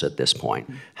levels at this point,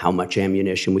 how much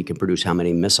ammunition we can produce, how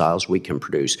many missiles we can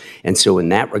produce. And so in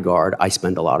that regard, I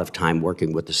spend a lot of time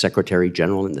working with the Secretary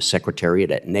General and the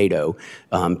Secretariat at NATO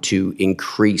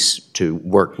to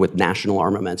work with national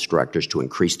armaments directors to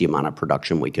increase the amount of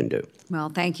production we can do. Well,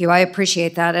 thank you. I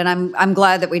appreciate that. And I'm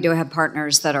glad that we do have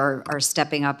partners that are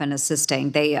stepping up and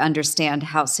assisting. They understand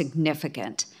how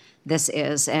significant this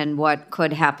is and what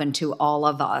could happen to all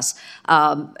of us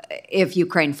if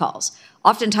Ukraine falls.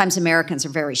 Oftentimes, Americans are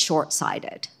very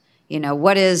short-sighted. You know,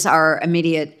 what is our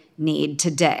immediate need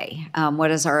today?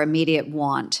 What is our immediate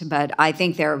want? But I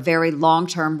think there are very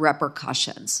long-term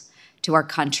repercussions to our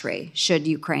country should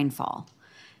Ukraine fall.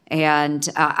 And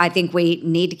I think we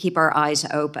need to keep our eyes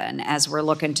open as we're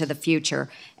looking to the future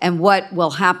and what will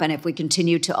happen if we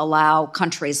continue to allow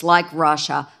countries like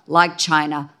Russia, like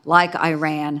China, like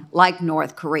Iran, like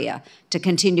North Korea to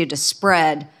continue to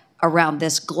spread around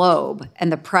this globe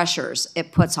and the pressures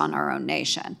it puts on our own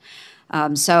nation.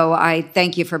 So I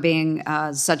thank you for being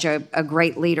such a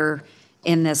great leader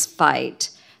in this fight.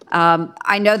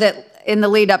 I know that in the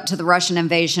lead up to the Russian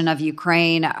invasion of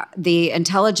Ukraine, the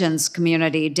intelligence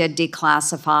community did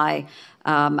declassify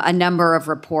a number of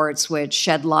reports which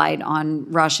shed light on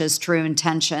Russia's true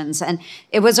intentions. And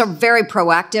it was a very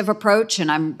proactive approach, and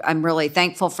I'm really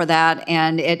thankful for that.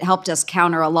 And it helped us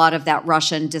counter a lot of that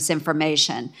Russian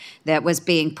disinformation that was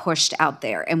being pushed out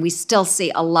there. And we still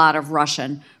see a lot of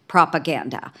Russian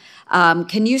propaganda.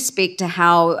 Can you speak to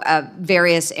how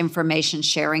various information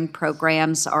sharing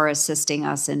programs are assisting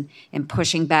us in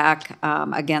pushing back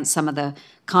against some of the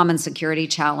common security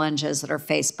challenges that are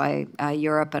faced by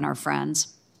Europe and our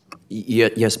friends?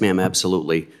 Yes, ma'am,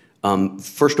 absolutely.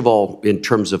 First of all, in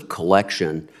terms of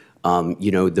collection,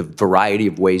 the variety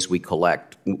of ways we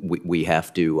collect, we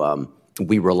have to,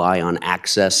 we rely on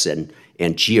access and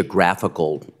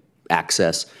geographical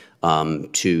access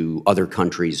to other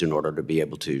countries in order to be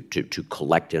able to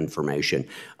collect information.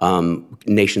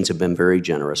 Nations have been very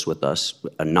generous with us,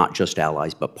 not just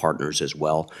allies, but partners as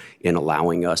well, in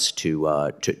allowing us to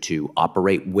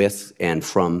operate with and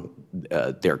from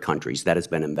their countries. That has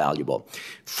been invaluable.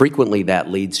 Frequently,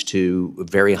 that leads to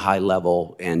very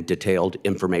high-level and detailed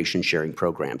information sharing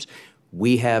programs.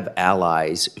 We have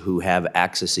allies who have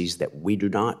accesses that we do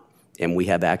not, and we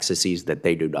have accesses that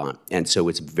they do not. And so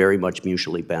it's very much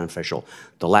mutually beneficial.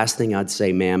 The last thing I'd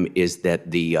say, ma'am, is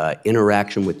that the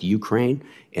interaction with Ukraine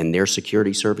and their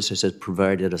security services has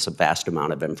provided us a vast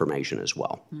amount of information as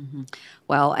well. Mm-hmm.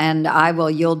 Well, and I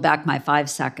will yield back my 5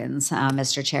 seconds,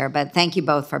 Mr. Chair, but thank you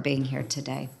both for being here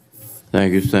today.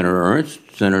 Thank you, Senator Ernst.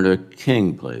 Senator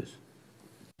King, please.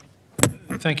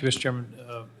 Thank you, Mr. Chairman.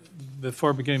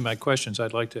 Before beginning my questions,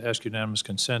 I'd like to ask unanimous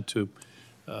consent to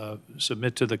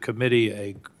submit to the committee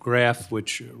a graph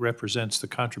which represents the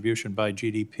contribution by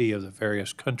GDP of the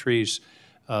various countries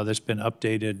that's been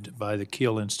updated by the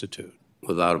Kiel Institute.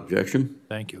 Without objection.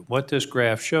 Thank you. What this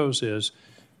graph shows is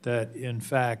that, in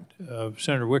fact,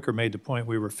 Senator Wicker made the point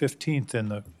we were 15th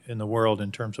in the world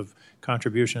in terms of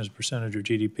contribution as a percentage of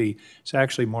GDP. It's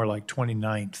actually more like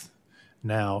 29th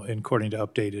now, according to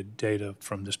updated data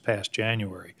from this past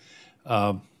January.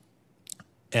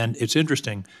 And it's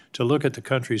interesting to look at the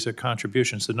countries, their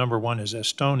contributions. The number one is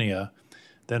Estonia,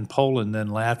 then Poland, then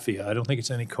Latvia. I don't think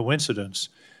it's any coincidence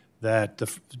that the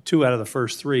two out of the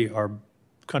first three are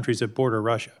countries that border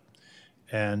Russia,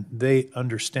 and they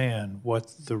understand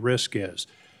what the risk is.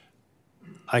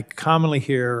 I commonly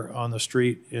hear on the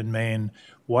street in Maine,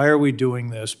 why are we doing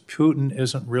this? Putin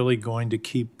isn't really going to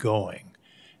keep going.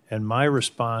 And my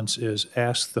response is,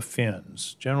 ask the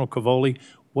Finns. General Cavoli,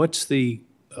 what's the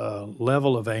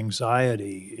level of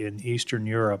anxiety in Eastern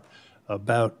Europe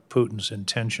about Putin's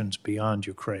intentions beyond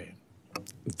Ukraine?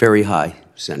 Very high,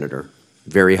 Senator.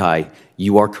 Very high.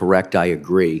 You are correct. I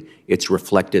agree. It's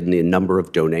reflected in the number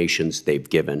of donations they've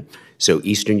given. So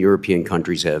Eastern European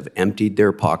countries have emptied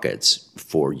their pockets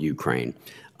for Ukraine.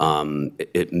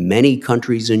 Many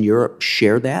countries in Europe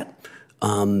share that,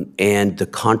 and the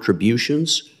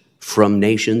contributions from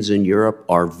nations in Europe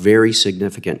are very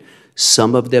significant.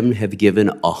 Some of them have given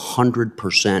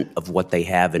 100% of what they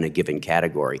have in a given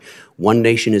category. One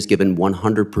nation has given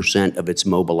 100% of its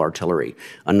mobile artillery.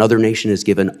 Another nation has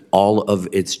given all of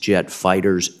its jet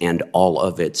fighters and all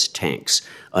of its tanks.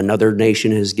 Another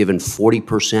nation has given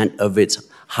 40% of its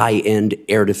high-end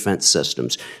air defense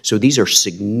systems. So these are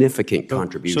significant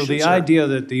contributions. So the idea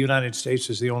that the United States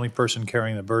is the only person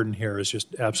carrying the burden here is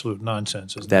just absolute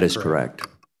nonsense, isn't it? That is correct.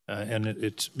 And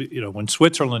it's, when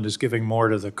Switzerland is giving more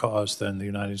to the cause than the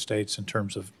United States in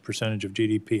terms of percentage of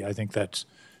GDP, I think that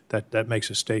makes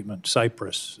a statement.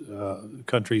 Cyprus,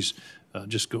 countries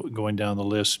just going down the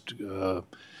list,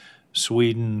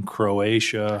 Sweden,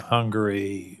 Croatia,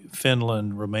 Hungary,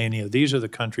 Finland, Romania, these are the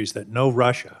countries that know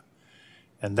Russia,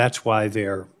 and that's why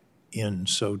they're in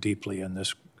so deeply in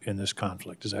this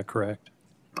conflict. Is that correct?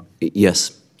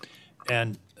 Yes.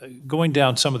 And going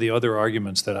down some of the other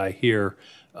arguments that I hear,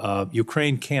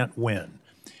 Ukraine can't win.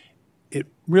 It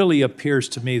really appears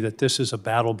to me that this is a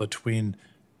battle between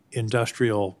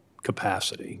industrial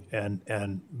capacity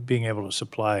and being able to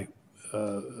supply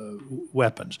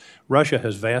weapons. Russia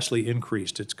has vastly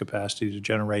increased its capacity to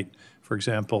generate, for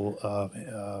example,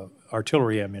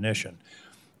 artillery ammunition.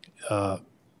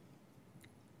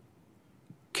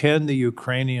 Can the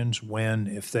Ukrainians win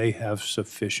if they have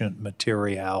sufficient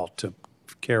material to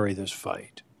carry this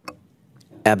fight?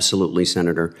 Absolutely,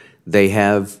 Senator. They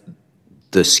have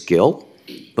the skill,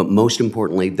 but most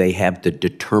importantly, they have the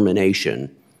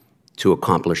determination to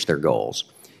accomplish their goals.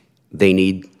 They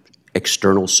need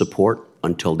external support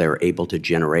until they're able to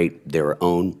generate their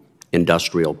own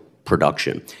industrial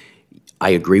production. I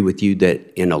agree with you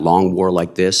that in a long war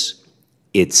like this,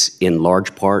 it's in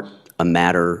large part a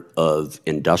matter of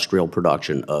industrial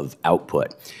production, of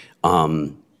output.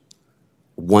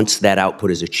 Once that output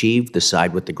is achieved, the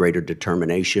side with the greater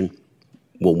determination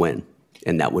will win,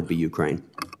 and that would be Ukraine.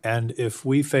 And if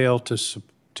we fail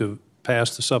to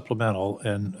pass the supplemental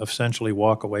and essentially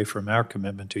walk away from our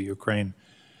commitment to Ukraine,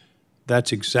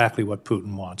 that's exactly what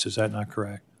Putin wants. Is that not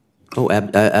correct? Oh,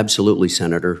 absolutely,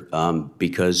 Senator,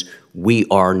 because we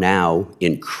are now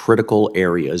in critical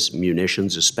areas,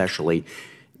 munitions especially,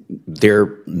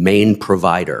 their main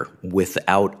provider.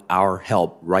 Without our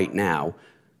help right now,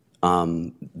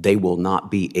 they will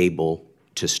not be able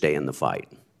to stay in the fight.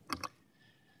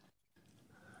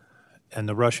 And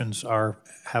the Russians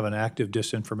have an active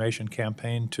disinformation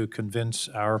campaign to convince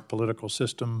our political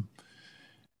system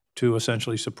to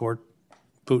essentially support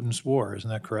Putin's war. Isn't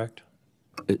that correct?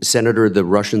 Senator, the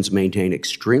Russians maintain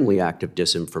extremely active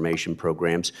disinformation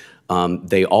programs.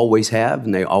 They always have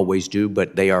and they always do,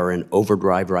 but they are in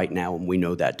overdrive right now, and we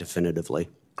know that definitively.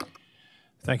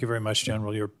 Thank you very much,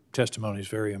 General. Your testimony is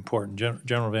very important.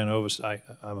 General Van Ovost,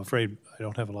 I'm afraid I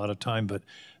don't have a lot of time, but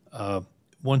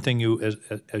one thing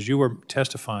as you were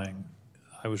testifying,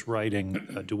 I was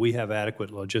writing, do we have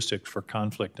adequate logistics for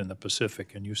conflict in the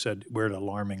Pacific? And you said we're at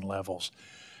alarming levels.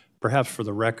 Perhaps for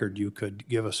the record, you could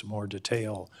give us more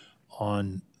detail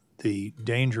on the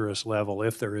dangerous level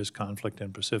if there is conflict in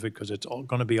the Pacific, because it's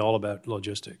going to be all about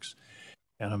logistics.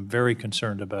 And I'm very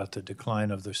concerned about the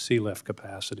decline of the sea lift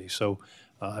capacity. So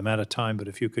I'm out of time, but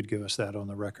if you could give us that on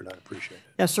the record, I'd appreciate it.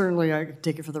 Yes, certainly. I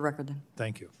take it for the record then.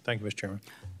 Thank you. Thank you, Mr. Chairman.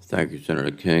 Thank you, Senator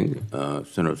King.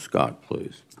 Senator Scott,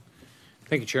 please.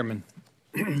 Thank you, Chairman.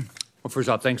 Well, first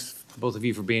off, thanks to both of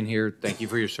you for being here. Thank you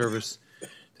for your service.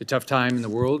 It's a tough time in the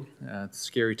world. It's a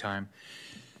scary time.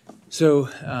 So,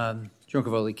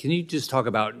 General Cavoli, can you just talk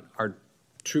about our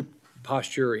troop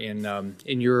posture in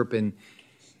Europe? And,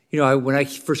 you know, when I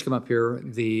first came up here,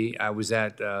 I was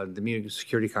at the Munich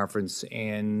Security Conference,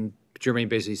 and Germany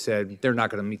basically said they're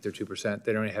not going to meet their 2%.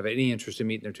 They don't have any interest in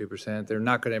meeting their 2%. They're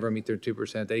not going to ever meet their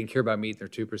 2%. They didn't care about meeting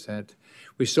their 2%.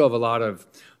 We still have a lot of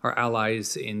our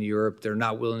allies in Europe. They're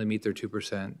not willing to meet their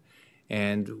 2%.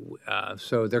 And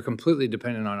so they're completely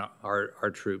dependent on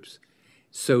our troops.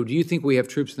 So do you think we have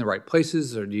troops in the right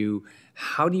places, or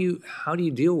how do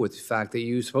you deal with the fact that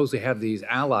you supposedly have these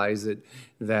allies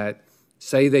that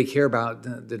say they care about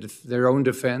their own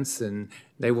defense, and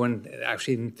they wouldn't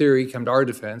actually, in theory, come to our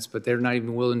defense, but they're not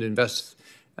even willing to invest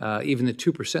even the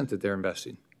 2% that they're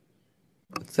investing?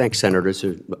 Thanks, Senator. It's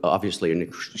obviously an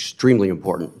extremely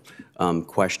important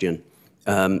question.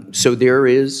 So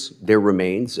there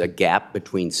remains a gap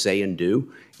between say and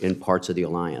do in parts of the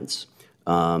alliance.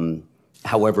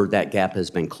 However, that gap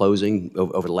has been closing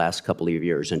over the last couple of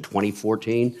years. In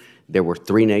 2014, there were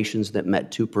 3 nations that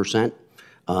met 2%.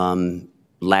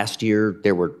 Last year,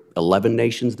 there were 11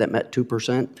 nations that met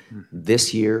 2%.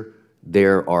 This year,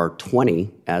 there are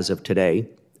 20, as of today,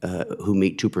 who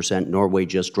meet 2%. Norway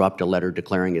just dropped a letter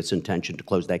declaring its intention to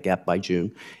close that gap by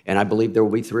June. And I believe there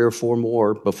will be 3 or 4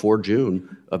 more before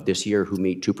June of this year who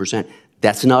meet 2%.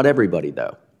 That's not everybody,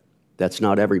 though. That's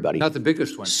not everybody. Not the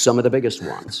biggest ones. Some of the biggest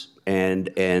ones.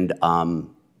 And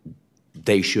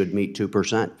they should meet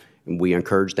 2%. And we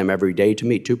encourage them every day to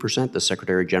meet 2%. The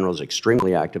Secretary General is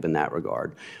extremely active in that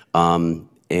regard.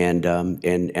 And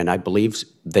I believe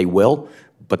they will,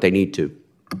 but they need to.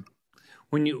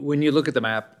 When you look at the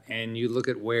map and you look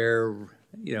at where,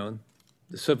 you know,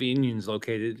 the Soviet Union is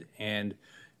located, and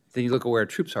then you look at where our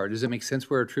troops are, does it make sense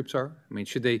where our troops are? I mean,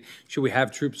 should we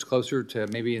have troops closer to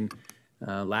maybe in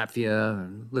Latvia, or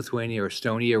Lithuania, or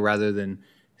Estonia, rather than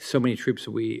so many troops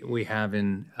that we have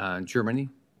in Germany?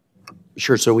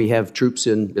 Sure. So we have troops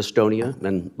in Estonia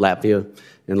and Latvia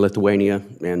and Lithuania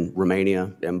and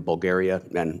Romania and Bulgaria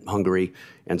and Hungary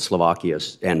and Slovakia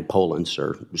and Poland,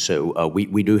 sir. So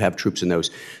we do have troops in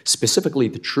those. Specifically,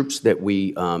 the troops that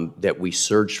we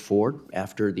surged for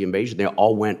after the invasion, they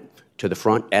all went to the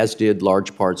front, as did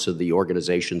large parts of the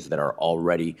organizations that are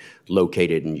already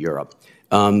located in Europe.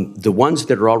 The ones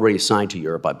that are already assigned to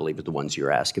Europe, I believe, are the ones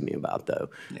you're asking me about, though.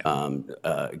 Yeah.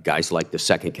 Guys like the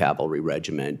 2nd Cavalry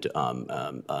Regiment,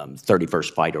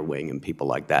 31st Fighter Wing, and people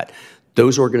like that.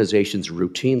 Those organizations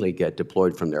routinely get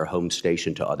deployed from their home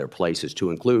station to other places, to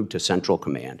include to Central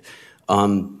Command.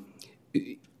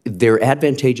 They're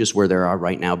advantageous where they are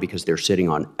right now because they're sitting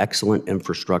on excellent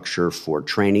infrastructure for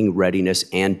training, readiness,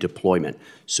 and deployment.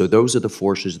 So those are the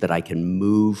forces that I can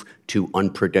move to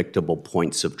unpredictable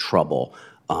points of trouble.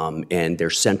 And they're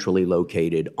centrally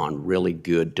located on really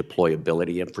good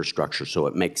deployability infrastructure, so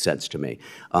it makes sense to me.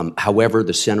 However,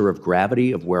 the center of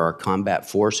gravity of where our combat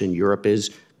force in Europe is,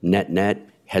 net,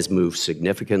 has moved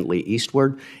significantly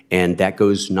eastward, and that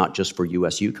goes not just for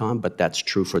U.S. Eucom, but that's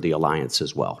true for the alliance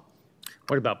as well.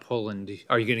 What about Poland?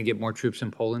 Are you going to get more troops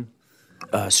in Poland?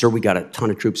 Sir, we got a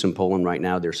ton of troops in Poland right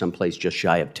now. They're someplace just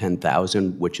shy of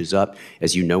 10,000, which is up.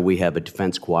 As you know, we have a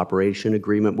defense cooperation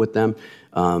agreement with them.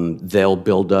 They'll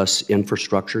build us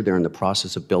infrastructure. They're in the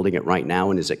process of building it right now,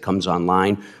 and as it comes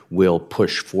online, we'll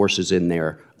push forces in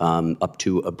there up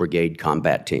to a brigade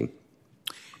combat team.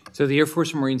 So the Air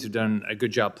Force and Marines have done a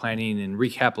good job planning and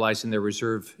recapitalizing their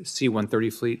reserve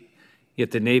C-130 fleet,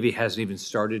 yet the Navy hasn't even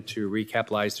started to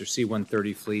recapitalize their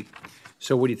C-130 fleet.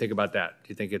 So what do you think about that? Do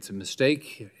you think it's a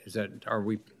mistake?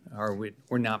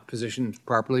 We're not positioned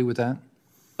properly with that?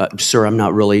 Sir, I'm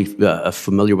not really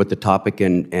familiar with the topic,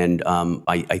 and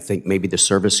I think maybe the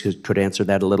service could answer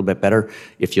that a little bit better.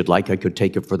 If you'd like, I could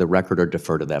take it for the record or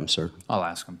defer to them, sir. I'll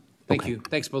ask them. Thank Okay. you.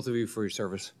 Thanks, both of you, for your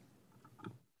service.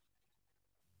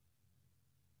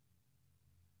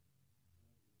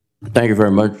 Thank you very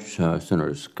much,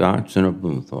 Senator Scott. Senator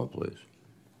Blumenthal, please.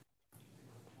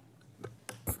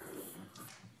 Good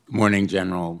morning,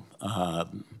 Generals.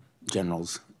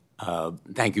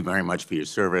 Thank you very much for your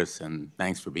service, and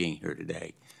thanks for being here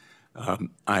today.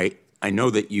 I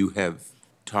know that you have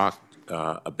talked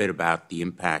a bit about the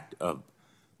impact of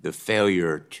the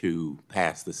failure to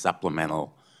pass the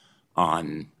supplemental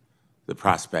on the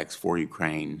prospects for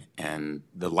Ukraine and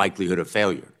the likelihood of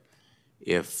failure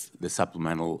if the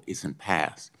supplemental isn't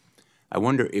passed. I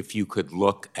wonder if you could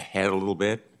look ahead a little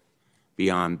bit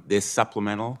beyond this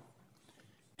supplemental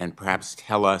and perhaps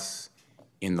tell us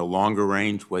in the longer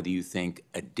range whether you think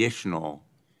additional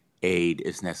aid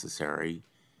is necessary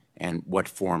and what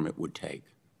form it would take.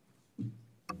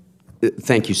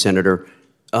 Thank you, Senator.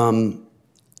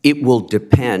 It will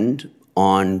depend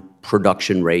on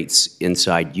production rates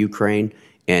inside Ukraine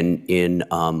and in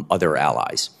other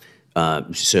allies.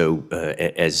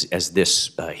 As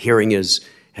this hearing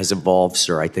has evolved,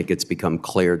 sir, I think it's become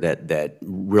clear that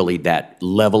really that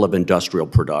level of industrial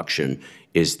production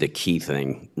is the key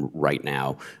thing right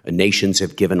now. Nations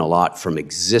have given a lot from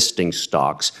existing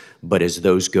stocks, but as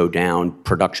those go down,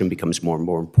 production becomes more and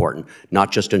more important,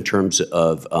 not just in terms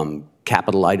of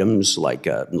capital items like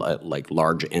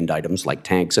large end items like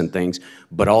tanks and things,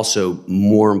 but also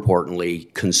more importantly,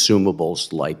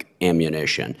 consumables like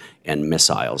ammunition and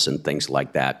missiles and things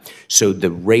like that. So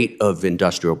the rate of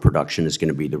industrial production is going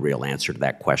to be the real answer to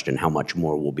that question. How much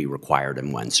more will be required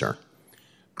and when, sir?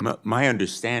 My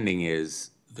understanding is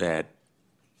that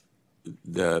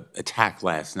the attack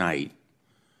last night,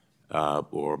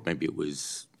 or maybe it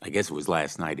was, I guess it was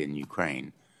last night in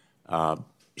Ukraine,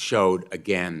 showed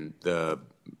again the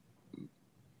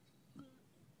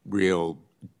real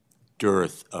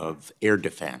dearth of air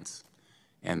defense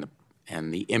and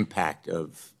the impact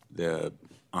of the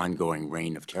ongoing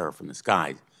reign of terror from the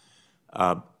skies.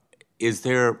 Is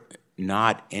there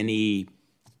not any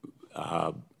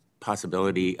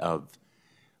possibility of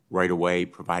right away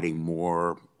providing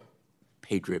more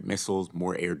Patriot missiles,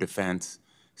 more air defense,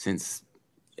 since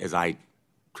as I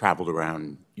traveled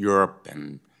around Europe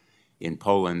and in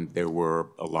Poland, there were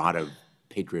a lot of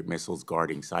Patriot missiles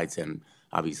guarding sites, and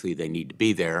obviously they need to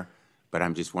be there, but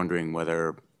I'm just wondering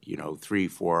whether, 3,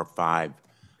 4, or 5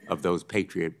 of those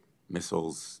Patriot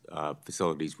missiles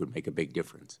facilities would make a big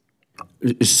difference.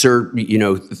 Sir,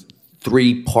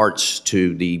 3 parts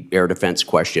to the air defense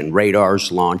question: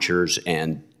 radars, launchers,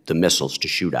 and the missiles to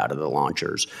shoot out of the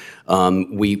launchers.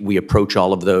 We approach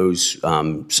all of those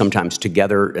sometimes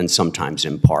together and sometimes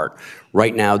in part.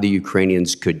 Right now, the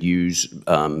Ukrainians could use,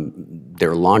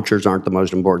 their launchers aren't the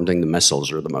most important thing, the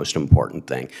missiles are the most important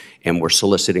thing. And we're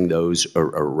soliciting those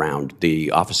around. The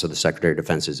Office of the Secretary of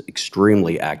Defense is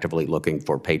extremely actively looking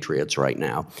for Patriots right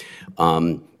now.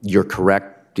 You're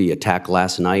correct, the attack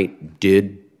last night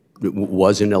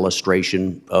was an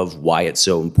illustration of why it's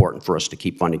so important for us to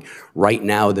keep funding. Right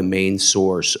now, the main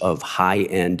source of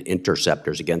high-end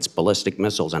interceptors against ballistic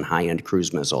missiles and high-end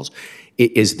cruise missiles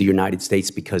is the United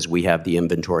States, because we have the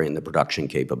inventory and the production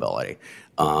capability.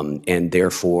 And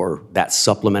therefore, that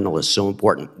supplemental is so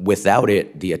important. Without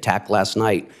it, the attack last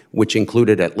night, which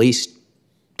included at least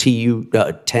 10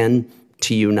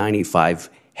 Tu-95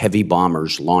 heavy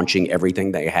bombers launching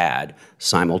everything they had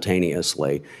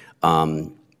simultaneously,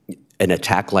 an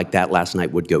attack like that last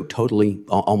night would go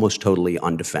almost totally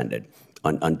undefended.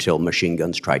 until machine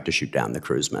guns tried to shoot down the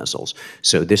cruise missiles.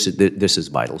 So this is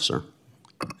vital, sir.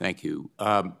 Thank you.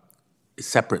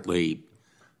 Separately,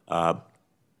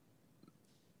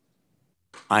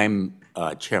 I'm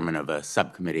chairman of a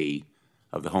subcommittee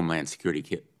of the Homeland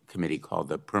Security Committee called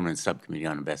the Permanent Subcommittee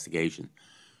on Investigation,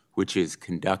 which is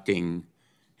conducting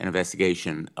an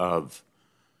investigation of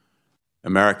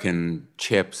American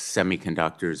chips,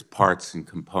 semiconductors, parts, and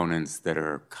components that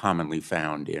are commonly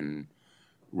found in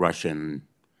Russian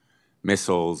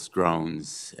missiles,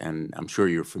 drones, and I'm sure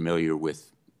you're familiar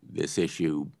with this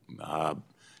issue.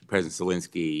 President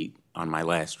Zelensky, on my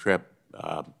last trip,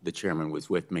 the chairman was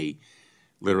with me,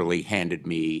 literally handed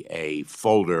me a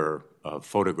folder of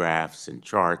photographs and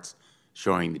charts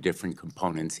showing the different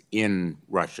components in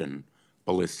Russian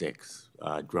ballistics,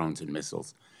 drones and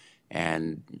missiles.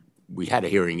 And we had a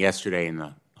hearing yesterday in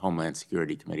the Homeland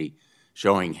Security Committee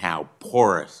showing how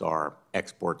porous our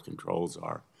export controls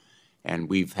are. And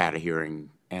we've had a hearing,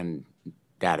 and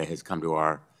data has come to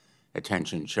our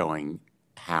attention showing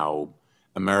how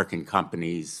American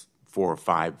companies, 4 or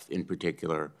 5 in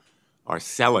particular, are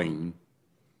selling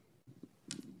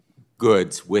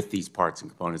goods with these parts and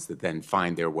components that then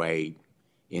find their way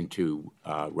into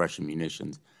Russian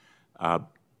munitions.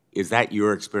 Is that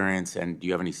your experience, and do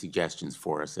you have any suggestions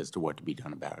for us as to what to be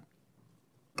done about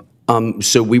it?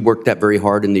 So we worked that very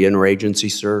hard in the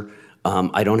interagency, sir.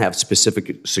 I don't have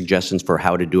specific suggestions for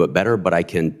how to do it better, but I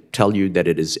can tell you that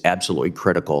it is absolutely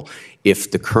critical.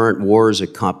 If the current war is a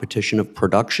competition of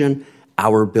production,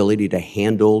 our ability to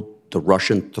handle the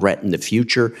Russian threat in the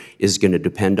future is going to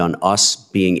depend on us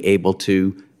being able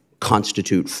to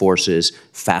constitute forces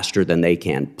faster than they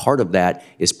can. Part of that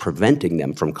is preventing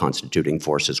them from constituting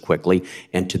forces quickly,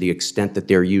 and to the extent that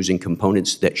they're using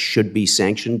components that should be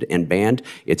sanctioned and banned,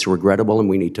 it's regrettable and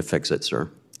we need to fix it, sir.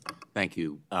 Thank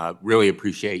you. Really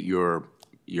appreciate your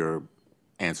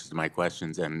answers to my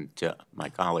questions and to my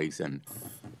colleagues, and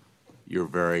your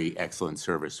very excellent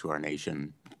service to our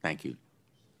nation. Thank you.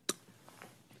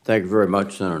 Thank you very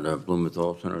much, Senator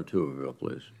Blumenthal. Senator Tuberville,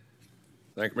 please.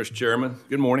 Thank you, Mr. Chairman.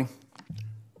 Good morning.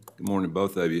 Good morning,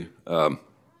 both of you.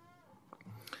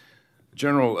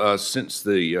 General, since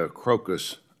the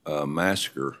Crocus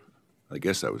massacre, I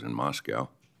guess that was in Moscow,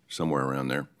 somewhere around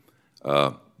there,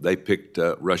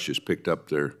 Russia's picked up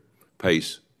their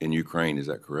pace in Ukraine. Is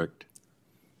that correct?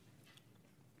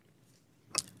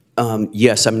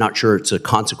 Yes, I'm not sure it's a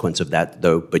consequence of that,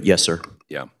 though, but yes, sir.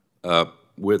 Yeah.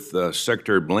 With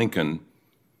Secretary Blinken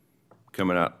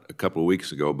coming out a couple of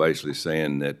weeks ago basically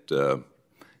saying that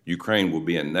Ukraine will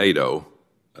be in NATO,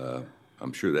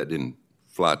 I'm sure that didn't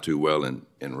fly too well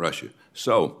in Russia.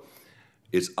 So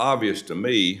it's obvious to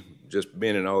me, just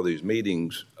being in all these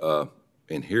meetings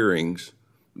and hearings,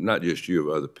 not just you,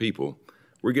 of other people,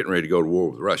 we're getting ready to go to war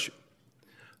with Russia.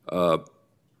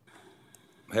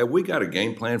 Have we got a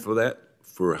game plan for that,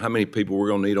 for how many people we're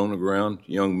going to need on the ground,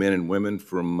 young men and women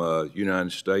from the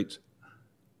United States,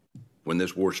 when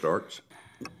this war starts?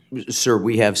 Sir,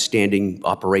 we have standing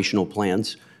operational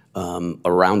plans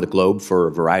around the globe for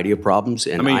a variety of problems.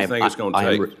 And how many you think it's going to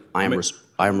take? How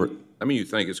many you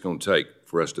think it's going to take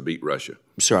for us to beat Russia?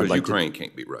 Sir, I'd because like Ukraine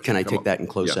can't beat Russia. Can I take that in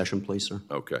closed session, please, sir?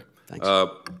 Okay. Thanks.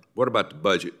 What about the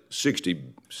budget? 60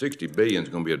 billion is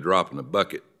going to be a drop in the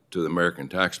bucket to the American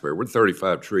taxpayer. We're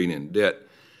 35 trillion in debt.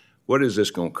 What is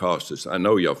this going to cost us? I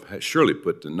know y'all surely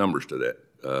put the numbers to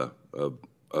that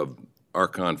of our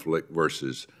conflict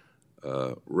versus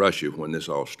Russia when this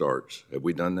all starts. Have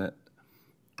we done that?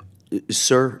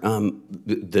 Sir,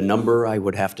 the number I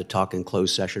would have to talk in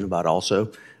closed session about also,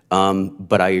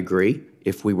 but I agree.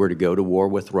 If we were to go to war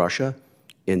with Russia,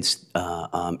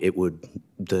 it would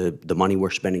the money we're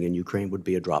spending in Ukraine would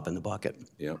be a drop in the bucket.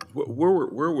 Yeah. Where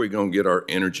are we going to get our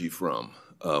energy from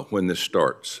when this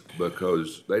starts?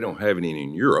 Because they don't have any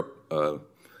in Europe. The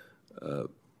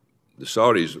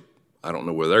Saudis, I don't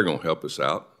know whether they're going to help us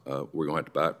out. We're going to have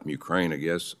to buy it from Ukraine, I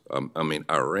guess. I mean,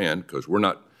 Iran, because we're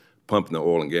not pumping the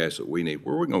oil and gas that we need.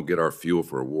 Where are we going to get our fuel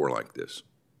for a war like this?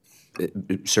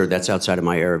 Sir, that's outside of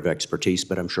my area of expertise,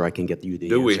 but I'm sure I can get you the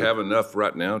answer. Do we have enough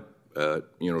right now, to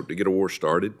get a war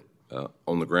started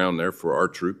on the ground there for our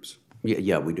troops?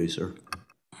 Yeah, we do, sir.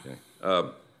 Okay.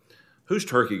 Who's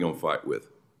Turkey going to fight with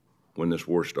when this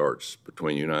war starts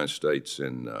between the United States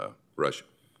and Russia?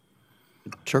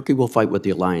 Turkey will fight with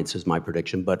the alliance, is my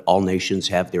prediction, but all nations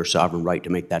have their sovereign right to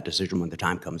make that decision when the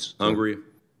time comes. Hungary?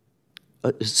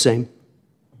 Same.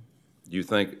 Do you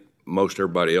think most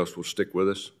everybody else will stick with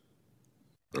us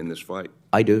in this fight?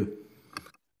 I do.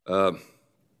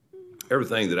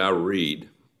 Everything that I read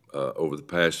over the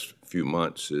past few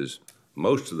months is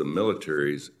most of the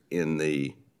militaries in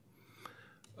the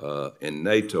in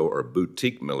NATO are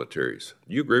boutique militaries.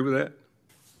 Do you agree with that?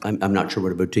 I'm not sure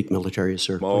what a boutique military is,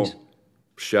 sir, Small, please.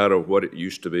 shadow of what it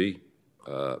used to be,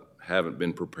 haven't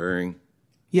been preparing.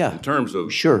 Yeah. In terms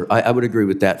of... Sure, I would agree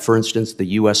with that. For instance, the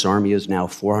U.S. Army is now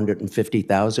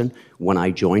 450,000. When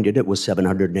I joined it, it was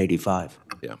 785.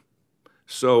 Yeah.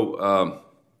 So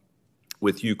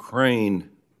with Ukraine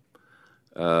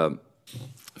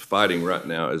fighting right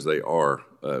now as they are,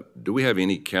 do we have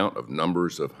any count of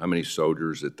numbers of how many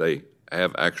soldiers that they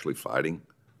have actually fighting,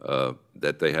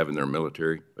 that they have in their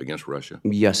military against Russia?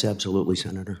 Yes, absolutely,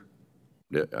 Senator.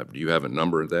 Do you have a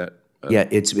number of that? Yeah,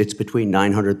 it's between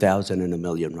 900,000 and 1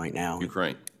 million right now.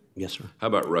 Ukraine? Yes, sir. How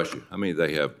about Russia? How many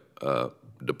they have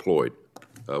deployed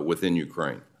within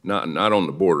Ukraine? Not on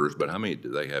the borders, but how many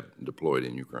do they have deployed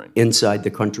in Ukraine? Inside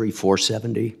the country,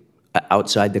 470.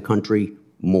 Outside the country,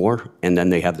 more, and then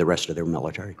they have the rest of their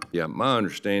military. Yeah, my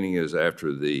understanding is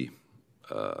after the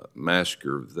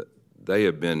massacre, they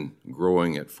have been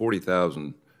growing at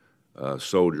 40,000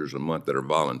 soldiers a month that are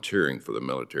volunteering for the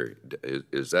military.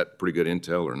 Is that pretty good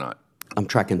intel or not? I'm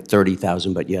tracking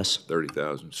 30,000, but yes.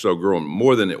 30,000. So growing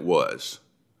more than it was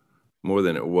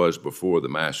before the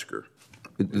massacre.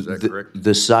 Is that correct?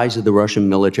 The size of the Russian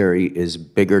military is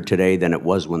bigger today than it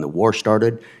was when the war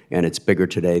started, and it's bigger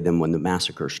today than when the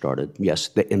massacre started. Yes,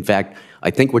 in fact, I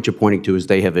think what you're pointing to is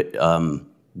they have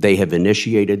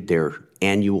initiated their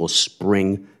annual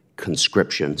spring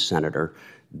conscription, Senator.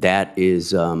 That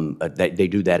is, they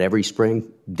do that every spring.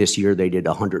 This year they did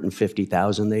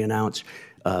 150,000, they announced,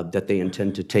 that they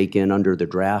intend to take in under the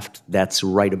draft. That's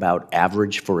right about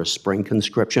average for a spring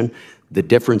conscription. The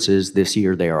difference is this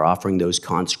year they are offering those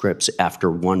conscripts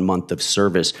after 1 month of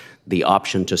service the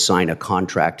option to sign a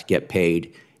contract, get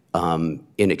paid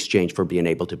in exchange for being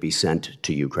able to be sent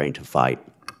to Ukraine to fight.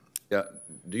 Yeah.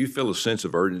 Do you feel a sense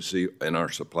of urgency in our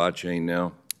supply chain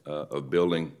now of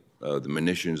building the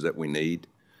munitions that we need?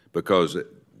 Because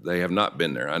they have not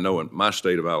been there. I know in my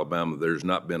state of Alabama, there's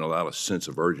not been a lot of sense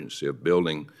of urgency of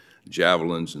building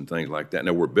javelins and things like that.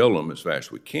 Now, we're building them as fast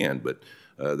as we can, but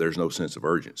there's no sense of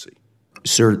urgency.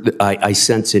 Sir, I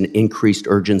sense an increased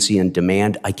urgency and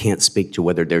demand. I can't speak to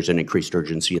whether there's an increased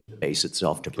urgency in the base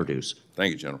itself to produce.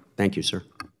 Thank you, General. Thank you, sir.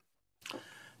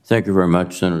 Thank you very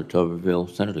much, Senator Tuberville.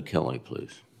 Senator Kelly,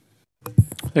 please.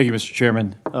 Thank you, Mr.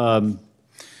 Chairman.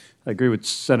 I agree with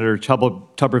Senator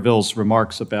Tuberville's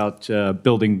remarks about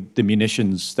building the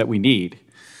munitions that we need.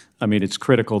 I mean, it's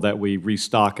critical that we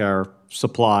restock our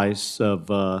supplies of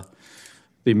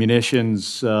the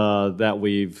munitions that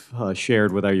we've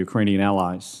shared with our Ukrainian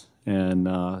allies. And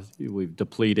we've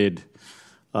depleted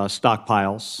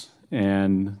stockpiles.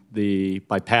 And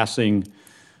by passing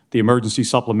the emergency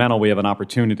supplemental, we have an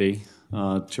opportunity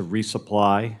to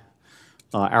resupply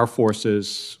our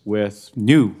forces with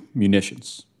new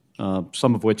munitions,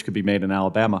 some of which could be made in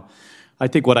Alabama. I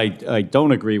think what I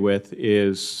don't agree with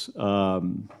is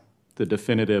the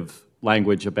definitive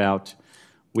language about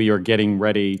we are getting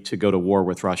ready to go to war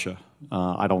with Russia.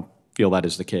 I don't feel that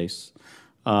is the case.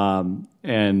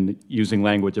 And using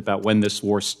language about when this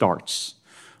war starts.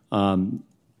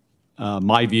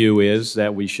 My view is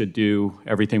that we should do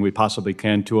everything we possibly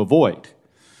can to avoid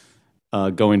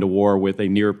going to war with a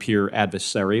near-peer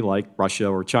adversary like Russia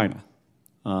or China.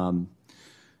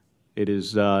 It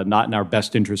is not in our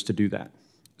best interest to do that.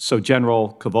 So,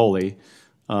 General Cavoli,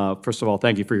 first of all,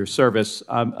 thank you for your service.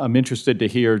 I'm interested to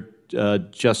hear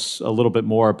just a little bit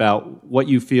more about what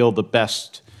you feel the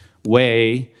best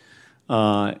way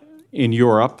in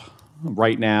Europe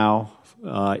right now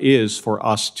is for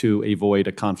us to avoid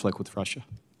a conflict with Russia.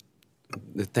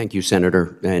 Thank you,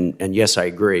 Senator. And yes, I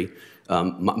agree.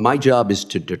 My job is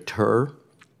to deter,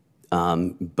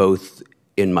 both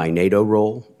in my NATO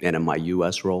role and in my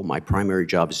U.S. role. My primary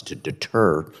job is to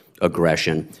deter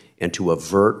aggression and to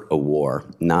avert a war,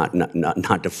 not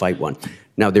to fight one.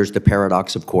 Now, there's the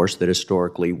paradox, of course, that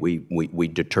historically we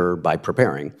deter by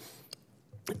preparing.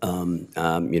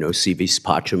 Si vis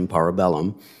pacem para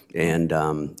bellum,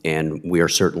 and we are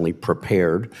certainly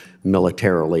prepared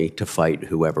militarily to fight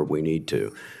whoever we need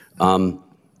to.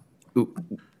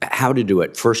 How to do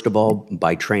it? First of all,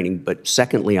 by training, but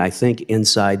secondly, I think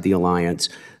inside the alliance,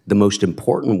 the most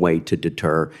important way to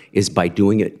deter is by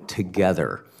doing it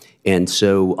together. And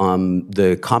so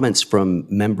the comments from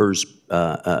members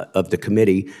of the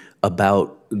committee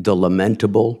about the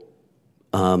lamentable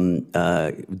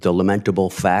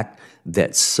fact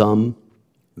that some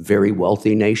very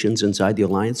wealthy nations inside the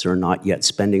alliance are not yet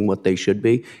spending what they should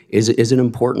be is an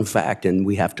important fact, and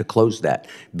we have to close that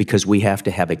because we have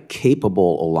to have a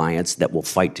capable alliance that will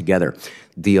fight together.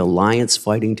 The alliance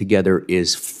fighting together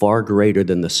is far greater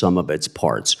than the sum of its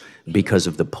parts because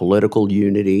of the political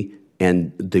unity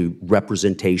and the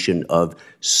representation of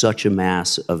such a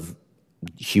mass of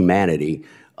humanity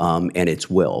and its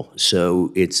will.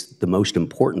 So it's the most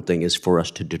important thing is for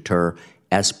us to deter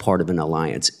as part of an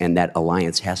alliance, and that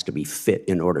alliance has to be fit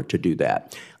in order to do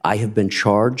that. I have been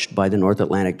charged by the North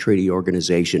Atlantic Treaty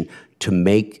Organization to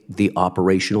make the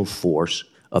operational force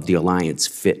of the alliance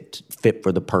fit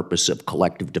for the purpose of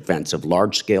collective defense, of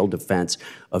large-scale defense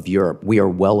of Europe. We are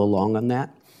well along on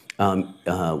that.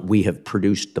 We have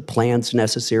produced the plans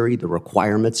necessary, the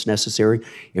requirements necessary,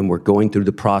 and we're going through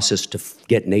the process to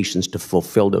get nations to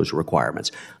fulfill those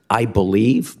requirements. I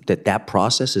believe that that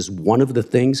process is one of the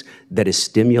things that has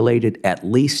stimulated at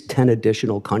least 10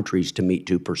 additional countries to meet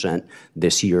 2%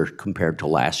 this year compared to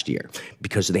last year,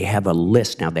 because they have a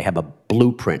list now, they have a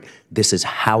blueprint. This is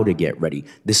how to get ready.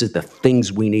 This is the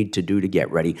things we need to do to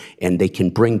get ready, and they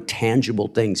can bring tangible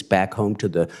things back home to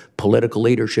the political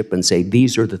leadership and say,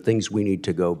 these are the things we need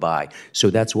to go by. So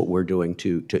that's what we're doing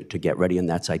to get ready, and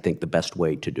that's, I think, the best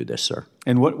way to do this, sir.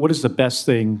 And what is the best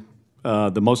thing,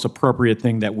 the most appropriate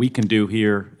thing that we can do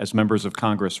here as members of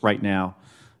Congress right now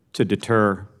to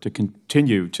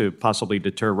continue to possibly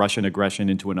deter Russian aggression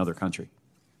into another country?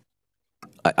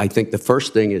 I think the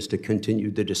first thing is to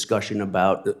continue the discussion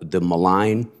about the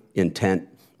malign intent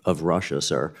of Russia,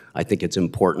 sir. I think it's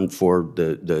important for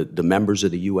the members of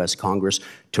the U.S. Congress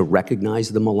to recognize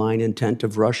the malign intent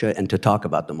of Russia and to talk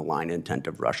about the malign intent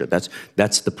of Russia.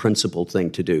 That's the principal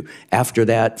thing to do. After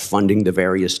that, funding the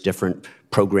various different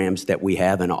programs that we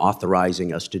have and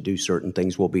authorizing us to do certain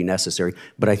things will be necessary.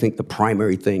 But I think the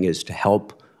primary thing is to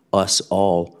help us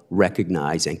all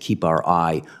recognize and keep our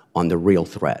eye on the real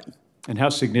threat. And how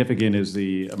significant is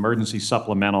the emergency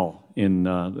supplemental in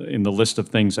the list of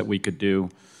things that we could do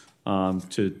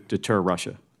to deter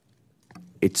Russia?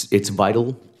 It's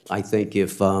vital. I think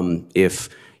if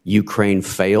Ukraine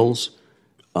fails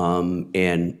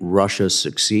and Russia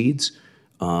succeeds,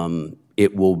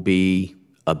 it will be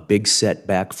a big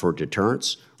setback for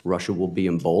deterrence. Russia will be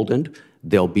emboldened.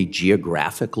 They'll be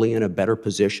geographically in a better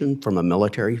position from a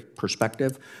military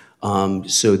perspective.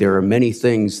 So there are many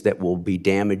things that will be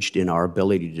damaged in our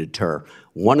ability to deter.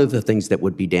 One of the things that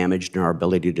would be damaged in our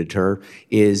ability to deter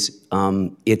is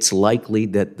it's likely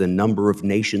that the number of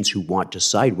nations who want to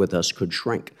side with us could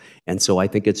shrink. And so I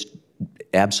think it's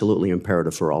absolutely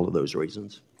imperative for all of those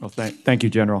reasons. Well, thank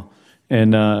you, General.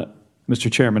 And Mr.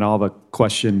 Chairman, I'll have a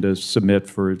question to submit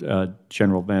for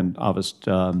General Van Ovost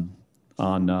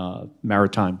on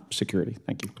maritime security.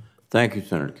 Thank you. Thank you,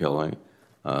 Senator Kelly.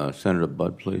 Senator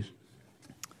Budd, please.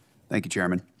 Thank you,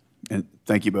 Chairman. And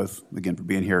thank you both again for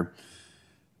being here.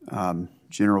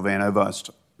 General Van Ovost,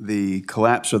 the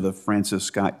collapse of the Francis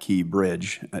Scott Key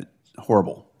Bridge,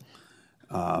 horrible.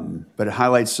 But it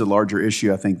highlights the larger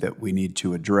issue I think that we need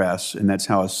to address, and that's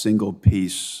how a single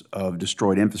piece of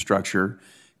destroyed infrastructure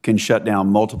can shut down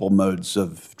multiple modes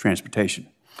of transportation.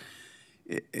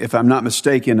 If I'm not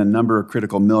mistaken, a number of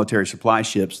critical military supply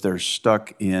ships, they're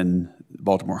stuck in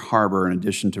Baltimore Harbor in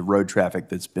addition to road traffic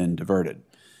that's been diverted.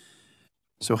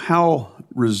 So how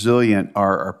resilient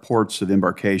are our ports of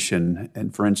embarkation?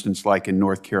 And for instance, like in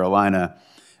North Carolina,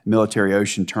 Military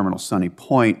Ocean Terminal Sunny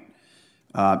Point,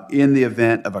 in the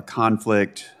event of a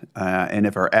conflict, and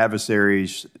if our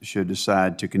adversaries should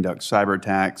decide to conduct cyber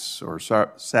attacks or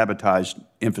sabotage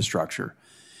infrastructure.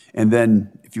 And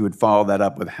then if you would follow that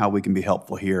up with how we can be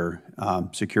helpful here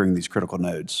securing these critical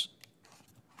nodes.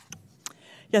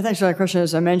 Yeah, thanks for that question.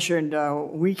 As I mentioned,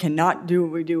 we cannot do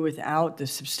what we do without the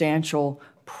substantial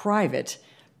private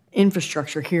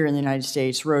infrastructure here in the United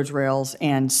States, roads, rails,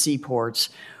 and seaports.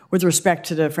 With respect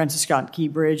to the Francis Scott Key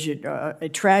Bridge, a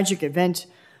tragic event,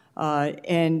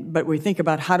 but we think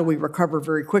about how do we recover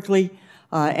very quickly,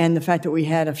 and the fact that we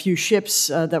had a few ships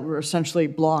that were essentially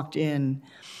blocked in.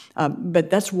 But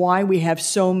that's why we have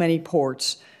so many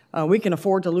ports. We can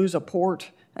afford to lose a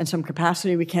port and some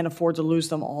capacity. We can't afford to lose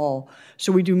them all.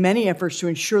 So we do many efforts to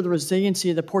ensure the resiliency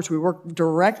of the ports. We work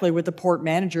directly with the port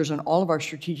managers on all of our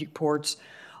strategic ports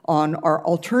on our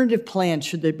alternative plans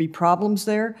should there be problems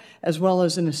there, as well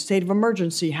as in a state of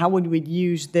emergency, how would we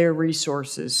use their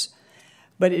resources?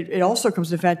 But it also comes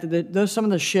to the fact that some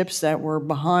of the ships that were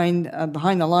behind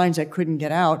the lines that couldn't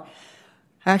get out,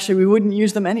 Actually, we wouldn't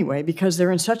use them anyway because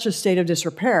they're in such a state of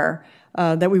disrepair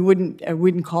that we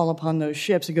wouldn't call upon those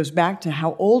ships. It goes back to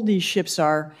how old these ships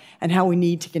are and how we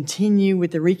need to continue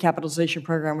with the recapitalization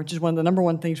program, which is one of the number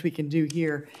one things we can do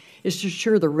here, is to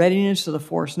ensure the readiness of the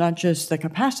force, not just the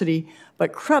capacity,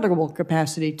 but credible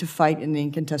capacity to fight in the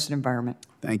uncontested environment.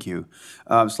 Thank you.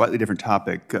 Slightly different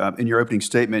topic. In your opening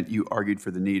statement, you argued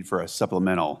for the need for a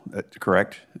supplemental,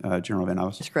 correct, General Van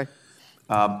Ovost? That's correct.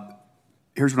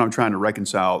 Here's what I'm trying to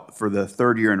reconcile. For the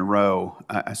third year in a row,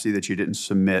 I see that you didn't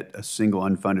submit a single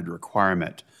unfunded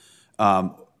requirement.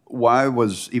 Why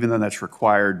was, even though that's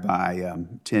required by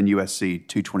 10 U.S.C.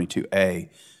 222A,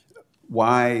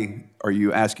 why are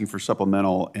you asking for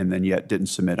supplemental and then yet didn't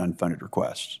submit unfunded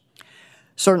requests?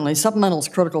 Certainly, supplemental is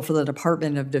critical for the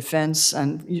Department of Defense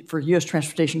and for U.S.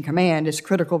 Transportation Command. It's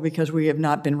critical because we have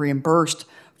not been reimbursed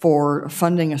for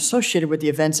funding associated with the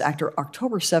events after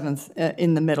October 7th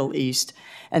in the Middle East.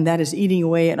 And that is eating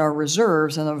away at our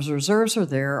reserves, and those reserves are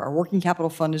there. Our working capital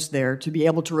fund is there to be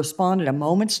able to respond at a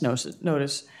moment's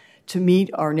notice to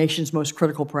meet our nation's most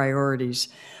critical priorities.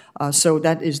 So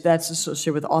that's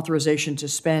associated with authorization to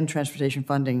spend transportation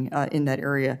funding in that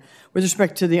area. With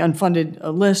respect to the unfunded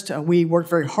list, we worked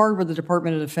very hard with the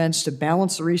Department of Defense to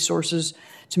balance the resources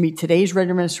to meet today's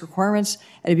readiness requirements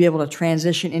and to be able to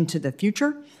transition into the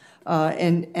future.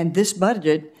 And this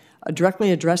budget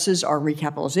directly addresses our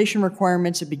recapitalization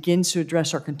requirements. It begins to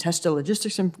address our contested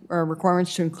logistics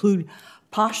requirements to include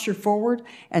posture forward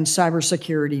and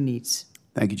cybersecurity needs.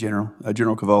 Thank you, General.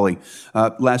 General Cavoli,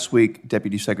 last week,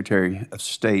 Deputy Secretary of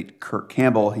State Kirk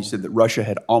Campbell, he said that Russia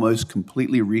had almost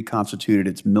completely reconstituted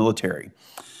its military.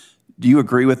 Do you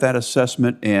agree with that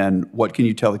assessment, and what can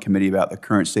you tell the committee about the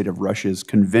current state of Russia's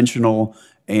conventional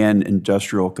and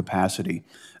industrial capacity?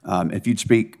 If you'd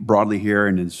speak broadly here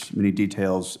in as many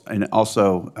details, and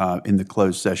also in the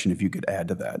closed session, if you could add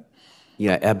to that.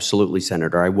 Yeah, absolutely,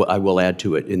 Senator. I will add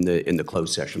to it in the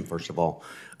closed session, first of all.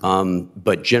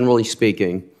 But generally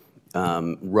speaking,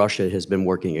 Russia has been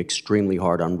working extremely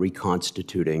hard on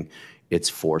reconstituting its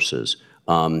forces.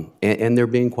 And they're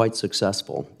being quite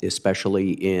successful,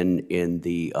 especially in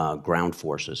the ground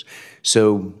forces.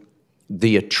 So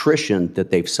the attrition that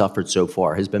they've suffered so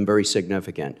far has been very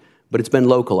significant. But it's been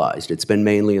localized. It's been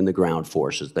mainly in the ground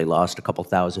forces. They lost a couple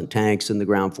thousand tanks in the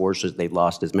ground forces. They've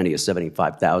lost as many as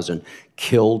 75,000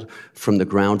 killed from the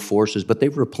ground forces, but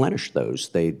they've replenished those.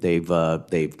 They've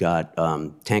got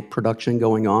tank production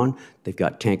going on. They've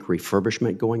got tank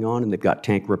refurbishment going on, and they've got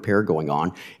tank repair going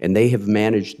on. And they have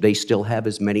managed, they still have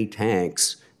as many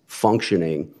tanks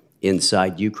functioning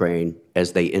inside Ukraine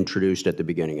as they introduced at the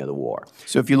beginning of the war.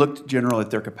 So if you looked, General, at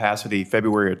their capacity,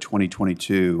 February of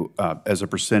 2022, as a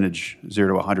percentage, 0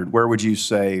 to 100, where would you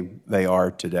say they are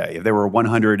today? If they were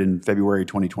 100 in February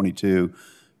 2022,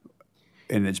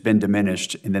 and it's been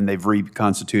diminished, and then they've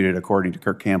reconstituted, according to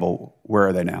Kirk Campbell, where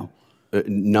are they now?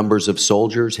 Numbers of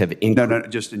soldiers have increased. No,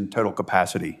 just in total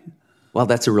capacity. Well,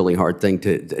 that's a really hard thing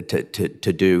to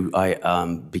do,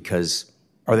 because...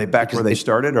 Are they back where they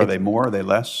started? Are they more? Are they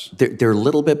less? They're a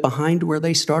little bit behind where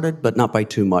they started, but not by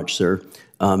too much, sir.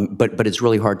 But it's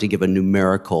really hard to give a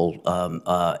numerical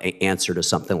answer to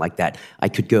something like that. I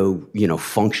could go,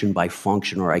 function by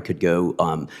function, or I could go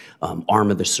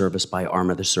arm of the service by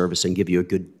arm of the service and give you a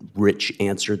good, rich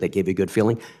answer that gave you a good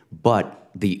feeling.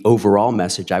 But the overall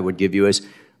message I would give you is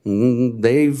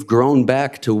they've grown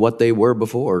back to what they were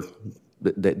before.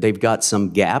 They've got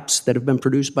some gaps that have been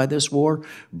produced by this war,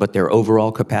 but their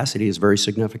overall capacity is very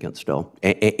significant still.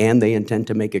 And they intend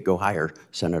to make it go higher,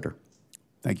 Senator.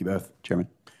 Thank you both, Chairman.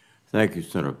 Thank you,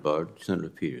 Senator Bud. Senator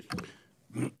Peters.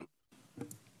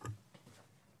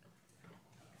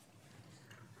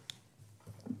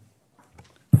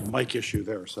 Mic issue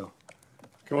there, so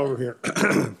come over here.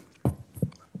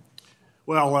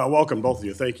 Well, welcome, both of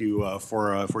you. Thank you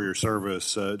for your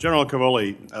service. General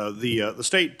Cavoli, the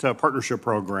state partnership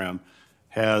program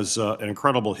has an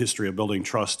incredible history of building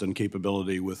trust and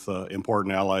capability with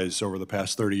important allies over the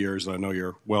past 30 years, and I know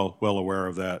you're well aware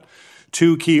of that.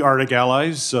 Two key Arctic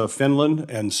allies, Finland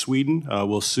and Sweden,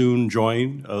 will soon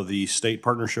join the state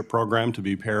partnership program to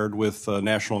be paired with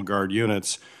National Guard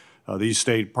units. These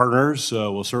state partners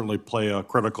will certainly play a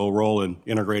critical role in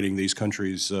integrating these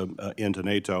countries into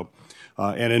NATO.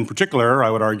 And in particular,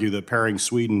 I would argue that pairing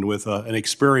Sweden with an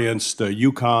experienced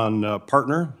Eucom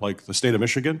partner like the state of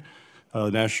Michigan,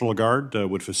 National Guard,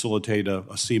 would facilitate a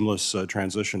seamless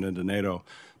transition into NATO.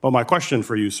 But my question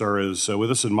for you, sir, is with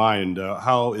this in mind,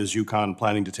 how is Eucom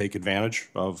planning to take advantage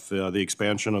of the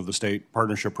expansion of the state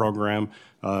partnership program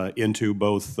into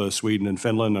both Sweden and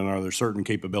Finland? And are there certain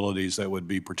capabilities that would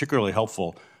be particularly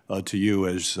helpful to you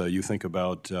as you think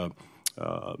about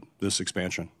this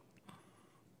expansion.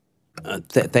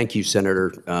 Thank you,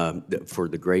 Senator, for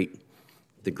the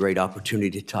great opportunity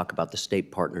to talk about the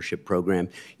state partnership program.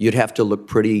 You'd have to look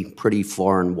pretty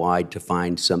far and wide to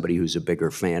find somebody who's a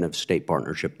bigger fan of state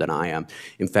partnership than I am.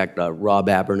 In fact, Rob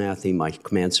Abernathy, my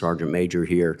command sergeant major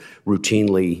here,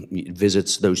 routinely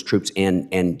visits those troops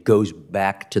and goes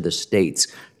back to the states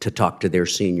to talk to their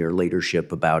senior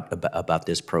leadership about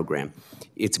this program.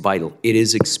 It's vital. It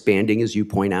is expanding, as you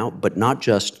point out, but not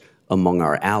just among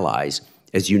our allies.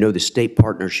 As you know, the state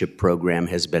partnership program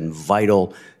has been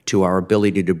vital to our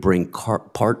ability to bring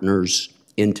partners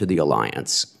into the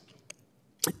alliance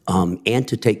and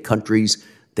to take countries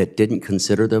that didn't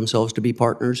consider themselves to be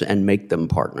partners and make them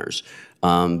partners.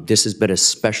 This has been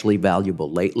especially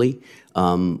valuable lately.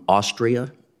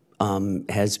 Austria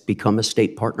has become a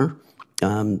state partner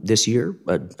this year,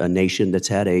 a nation that's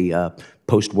had a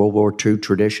post-World War II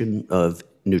tradition of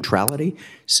neutrality.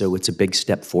 So it's a big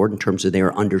step forward in terms of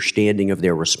their understanding of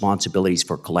their responsibilities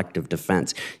for collective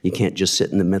defense. You can't just sit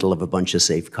in the middle of a bunch of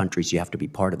safe countries. You have to be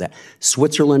part of that.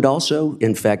 Switzerland also,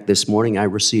 in fact, this morning I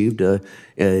received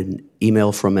an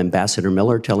email from Ambassador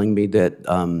Miller telling me that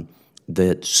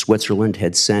that Switzerland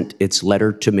had sent its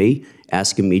letter to me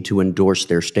asking me to endorse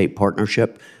their state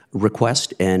partnership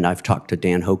request, and I've talked to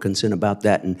Dan Hokanson about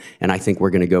that, and I think we're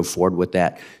going to go forward with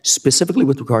that. Specifically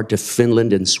with regard to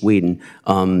Finland and Sweden,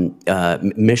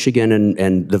 Michigan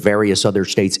and the various other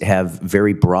states have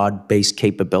very broad-based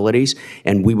capabilities,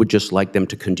 and we would just like them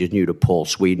to continue to pull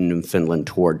Sweden and Finland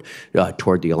toward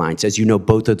the alliance. As you know,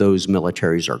 both of those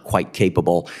militaries are quite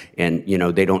capable, and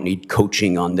they don't need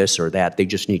coaching on this or that. They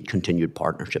just need continued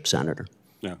partnership, Senator.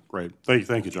 Yeah, great.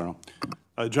 Thank you, General.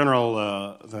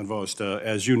 General Van Vost,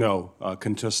 as you know,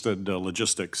 contested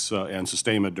logistics and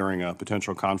sustainment during a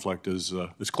potential conflict is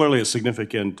clearly a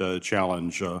significant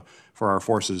challenge for our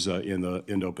forces in the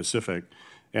Indo-Pacific.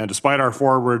 And despite our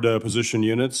forward position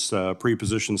units,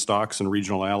 pre-positioned stocks, and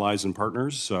regional allies and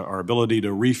partners, our ability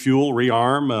to refuel,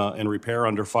 rearm, and repair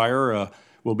under fire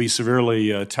will be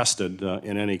severely tested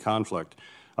in any conflict.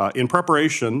 In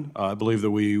preparation, I believe that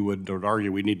we would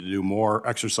argue we need to do more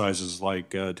exercises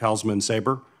like Talisman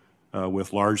Sabre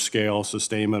with large-scale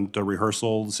sustainment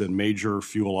rehearsals and major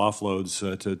fuel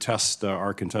offloads to test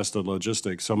our contested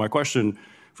logistics. So my question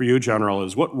for you, General,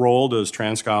 is what role does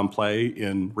Transcom play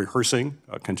in rehearsing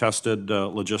contested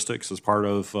logistics as part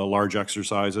of large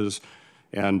exercises?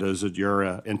 And is it your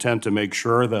intent to make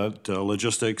sure that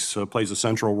logistics plays a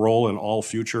central role in all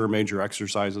future major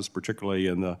exercises, particularly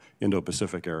in the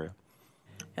Indo-Pacific area?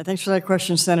 Yeah, thanks for that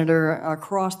question, Senator.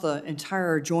 Across the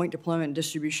entire joint deployment and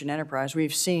distribution enterprise,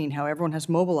 we've seen how everyone has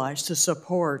mobilized to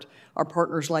support our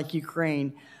partners like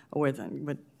Ukraine with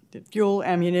fuel,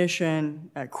 ammunition,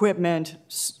 equipment,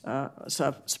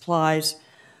 supplies.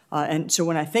 And so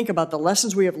when I think about the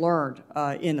lessons we have learned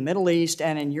in the Middle East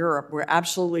and in Europe, we're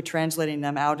absolutely translating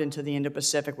them out into the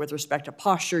Indo-Pacific with respect to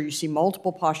posture. You see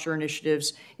multiple posture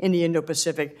initiatives in the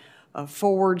Indo-Pacific,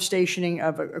 forward stationing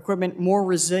of equipment, more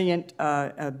resilient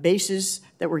bases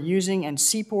that we're using and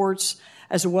seaports,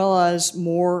 as well as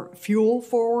more fuel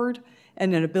forward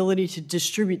and an ability to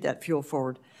distribute that fuel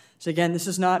forward. So again, this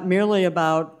is not merely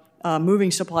about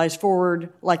moving supplies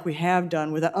forward like we have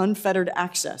done with an unfettered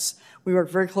access. We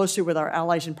work very closely with our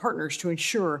allies and partners to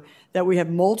ensure that we have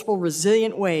multiple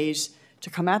resilient ways to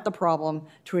come at the problem,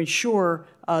 to ensure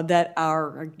that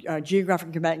our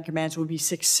geographic combatant commands will be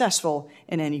successful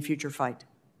in any future fight.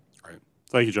 All right.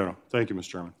 Thank you, General. Thank you, Mr.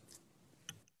 Chairman.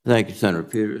 Thank you, Senator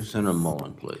Peters. Senator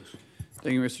Mullen, please.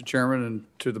 Thank you, Mr. Chairman, and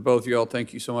to the both of you all,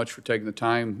 thank you so much for taking the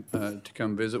time to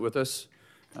come visit with us.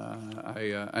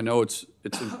 I know it's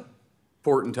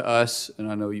important to us,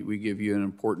 and I know we give you an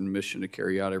important mission to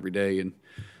carry out every day, and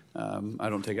I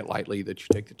don't take it lightly that you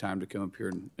take the time to come up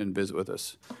here and visit with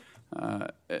us.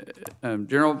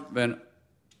 General Van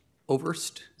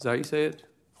Ovost, is that how you say it?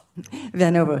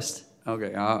 Van Ovost.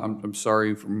 Okay, I'm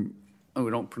sorry,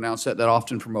 we don't pronounce that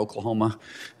often from Oklahoma.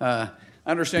 I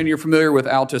understand you're familiar with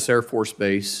Altus Air Force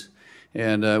Base,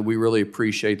 and we really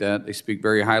appreciate that. They speak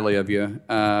very highly of you.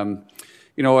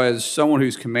 As someone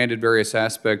who's commanded various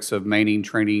aspects of manning,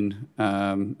 training,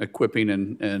 equipping,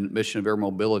 and mission of air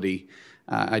mobility,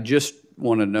 I just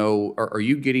want to know, are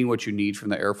you getting what you need from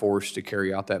the Air Force to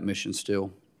carry out that mission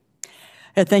still?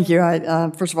 Yeah, thank you.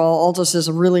 First of all, Altus is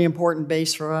a really important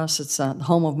base for us. It's the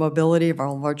home of mobility, of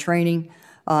all of our training.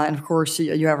 And of course,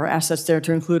 you have our assets there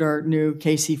to include our new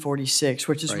KC-46,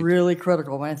 which is really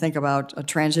critical when I think about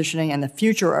transitioning and the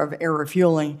future of air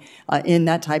refueling in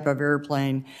that type of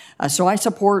airplane. So I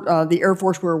support the Air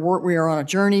Force. We are on a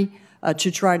journey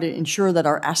to try to ensure that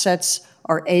our assets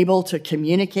are able to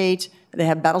communicate they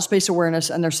have battle space awareness,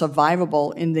 and they're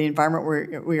survivable in the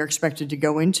environment we are expected to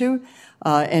go into.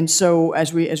 And so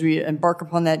as we embark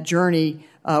upon that journey,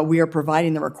 we are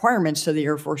providing the requirements to the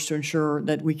Air Force to ensure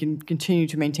that we can continue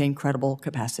to maintain credible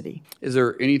capacity. Is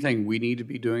there anything we need to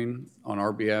be doing on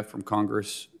our behalf from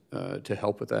Congress to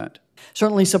help with that?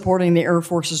 Certainly supporting the Air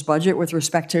Force's budget with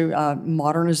respect to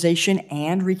modernization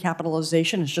and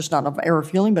recapitalization. It's just not of air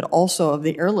refueling, but also of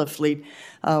the airlift fleet.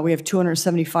 We have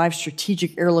 275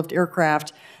 strategic airlift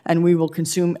aircraft, and we will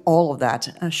consume all of that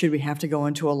should we have to go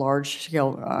into a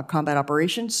large-scale combat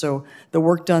operation. So the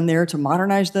work done there to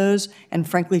modernize those, and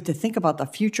frankly, to think about the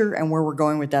future and where we're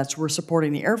going with that. So we're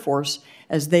supporting the Air Force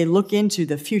as they look into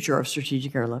the future of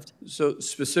strategic airlift. So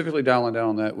specifically dialing down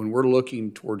on that, when we're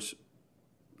looking towards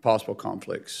possible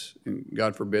conflicts, and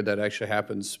God forbid that actually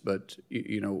happens, but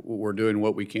we're doing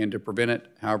what we can to prevent it.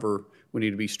 However, we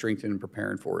need to be strengthened and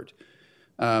preparing for it.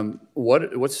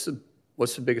 What's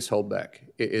the biggest holdback?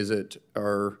 Is it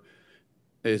the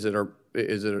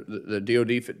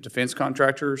DoD defense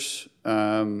contractors?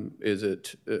 Is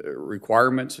it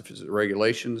requirements? Is it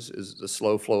regulations? Is it the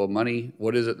slow flow of money?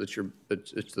 What is it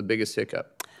it's the biggest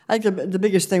hiccup? I think the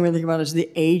biggest thing we think about is the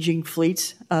aging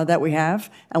fleets that we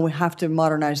have, and we have to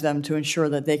modernize them to ensure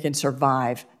that they can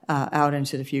survive out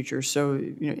into the future. So,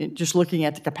 just looking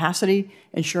at the capacity,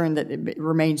 ensuring that it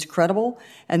remains credible,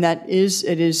 and that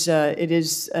it is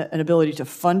an ability to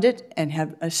fund it and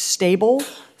have a stable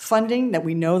funding that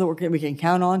we know that we can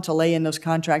count on to lay in those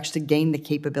contracts to gain the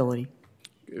capability.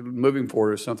 Moving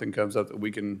forward, if something comes up that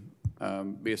we can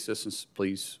be assistance,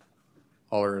 please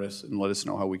holler at us and let us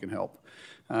know how we can help.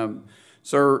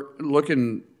 Sir,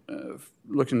 looking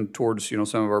towards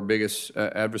some of our biggest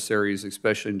adversaries,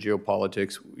 especially in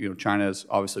geopolitics, China is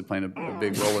obviously playing a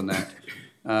big role in that,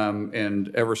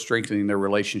 and ever strengthening their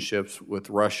relationships with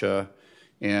Russia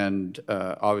and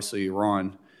obviously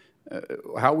Iran.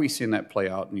 How are we seeing that play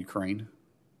out in Ukraine?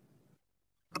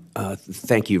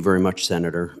 Thank you very much,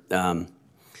 Senator.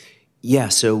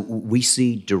 So we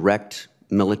see direct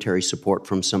military support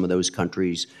from some of those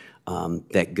countries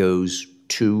that goes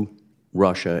to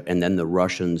Russia, and then the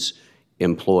Russians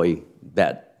employ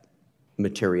that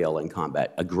material in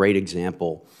combat. A great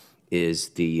example is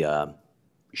the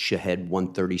Shahed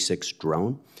 136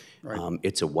 drone. Right.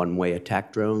 It's a one-way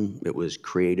attack drone. It was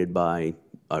created by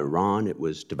Iran. It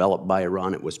was developed by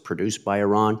Iran. It was produced by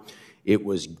Iran. It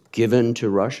was given to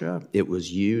Russia. It was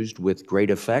used with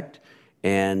great effect,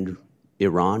 and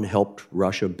Iran helped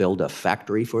Russia build a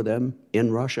factory for them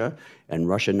in Russia, and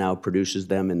Russia now produces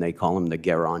them, and they call them the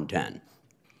Garon 10.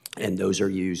 And those are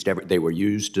used, they were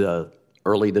used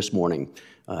early this morning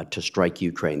to strike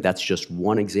Ukraine. That's just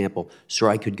one example. Sir,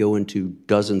 I could go into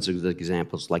dozens of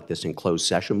examples like this in closed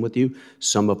session with you.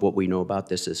 Some of what we know about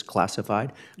this is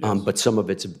classified, yes. But some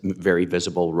of it's very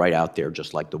visible right out there,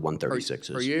 just like the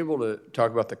 136s. Are you able to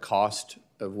talk about the cost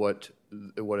of what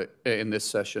in this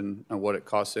session and what it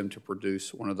costs them to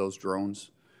produce one of those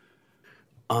drones?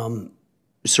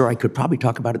 Sir, I could probably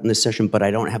talk about it in this session, but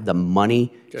I don't have the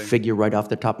money figure right off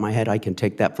the top of my head. I can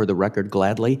take that for the record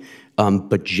gladly.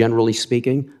 But generally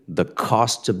speaking, the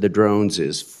cost of the drones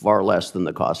is far less than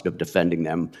the cost of defending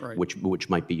them, right. which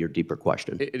might be your deeper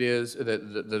question. It is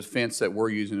the defense that we're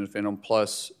using to defend them,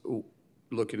 plus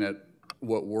looking at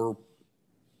what we're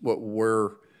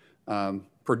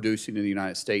producing in the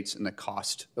United States and the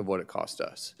cost of what it cost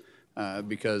us,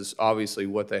 because obviously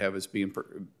what they have is being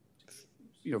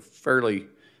fairly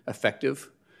effective,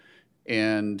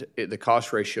 and the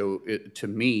cost ratio, to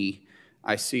me,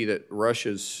 I see that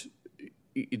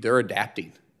they're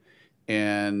adapting,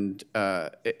 and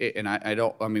I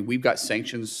mean, we've got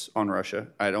sanctions on Russia.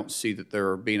 I don't see that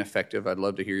they're being effective. I'd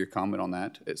love to hear your comment on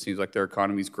that. It seems like their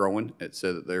economy's growing. It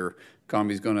said that their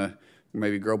economy's going to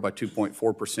maybe grow by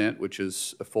 2.4%, which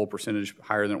is a full percentage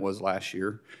higher than it was last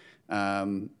year.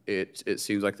 It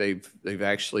seems like they've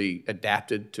actually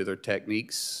adapted to their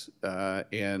techniques,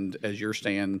 and as you're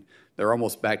saying, they're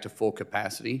almost back to full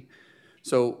capacity.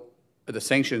 So the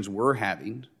sanctions we're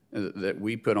having that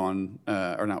we put on,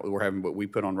 or not we're having, but we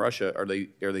put on Russia, are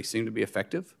they seem to be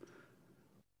effective?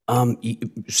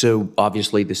 So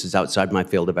obviously this is outside my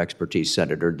field of expertise,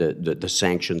 Senator, the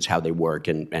sanctions, how they work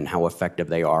and how effective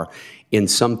they are. In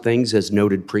some things, as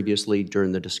noted previously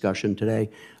during the discussion today,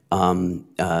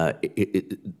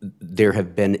 there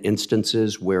have been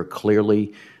instances where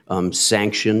clearly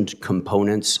sanctioned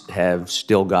components have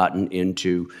still gotten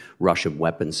into Russian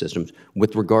weapon systems.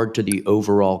 With regard to the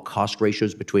overall cost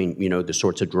ratios between, the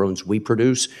sorts of drones we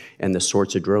produce and the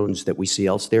sorts of drones that we see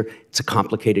elsewhere, it's a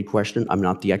complicated question. I'm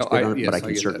not the expert on it, but I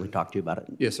can certainly talk to you about it.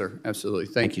 Yes, sir. Absolutely.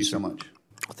 Thank you so much.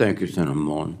 Thank you, Senator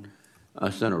Mullen.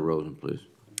 Senator Rosen, please.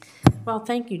 Well,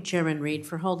 thank you, Chairman Reed,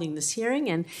 for holding this hearing.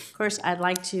 And of course, I'd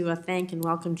like to thank and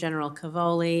welcome General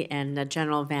Cavoli and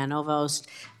General Van Ovost,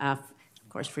 of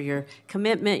course, for your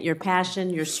commitment, your passion,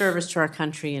 your service to our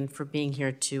country, and for being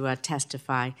here to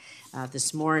testify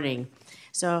this morning.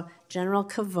 So, General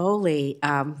Cavoli,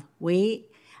 we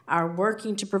are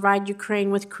working to provide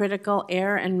Ukraine with critical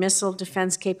air and missile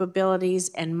defense capabilities,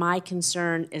 and my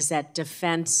concern is that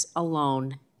defense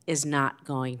alone is not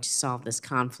going to solve this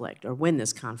conflict or win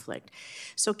this conflict.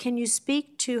 So can you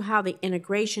speak to how the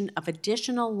integration of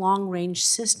additional long-range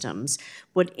systems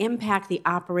would impact the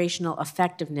operational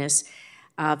effectiveness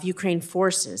of Ukraine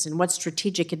forces, and what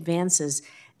strategic advances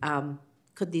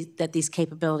that these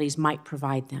capabilities might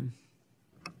provide them?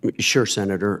 Sure,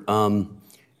 Senator.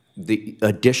 The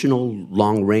additional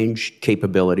long-range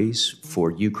capabilities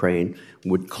for Ukraine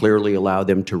would clearly allow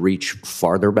them to reach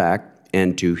farther back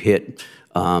and to hit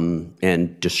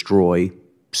and destroy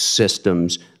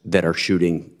systems that are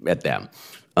shooting at them.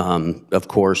 Of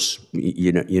course,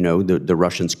 the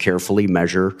Russians carefully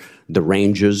measure the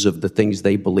ranges of the things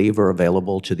they believe are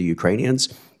available to the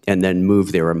Ukrainians, and then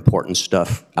move their important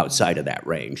stuff outside of that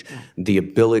range. The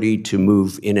ability to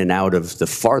move in and out of the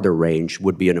farther range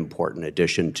would be an important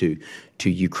addition to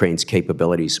Ukraine's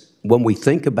capabilities. When we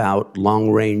think about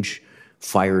long-range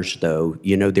fires, though,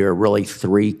 there are really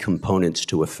three components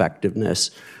to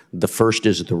effectiveness. The first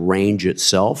is the range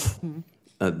itself.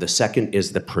 The second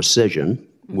is the precision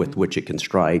with which it can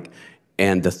strike.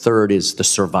 And the third is the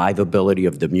survivability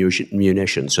of the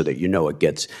munition, so that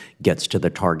it gets to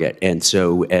the target. And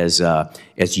so as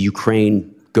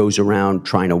Ukraine goes around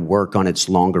trying to work on its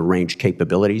longer range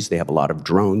capabilities, they have a lot of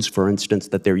drones, for instance,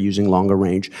 that they're using longer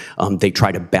range. They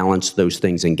try to balance those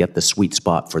things and get the sweet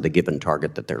spot for the given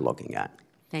target that they're looking at.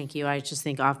 Thank you. I just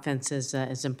think offense is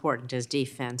as important as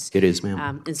defense. It is,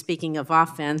 ma'am. And speaking of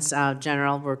offense,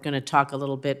 General, we're going to talk a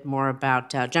little bit more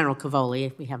about General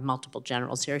Cavoli. We have multiple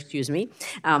generals here, excuse me.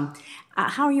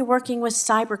 How are you working with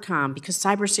Cybercom? Because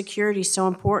cybersecurity is so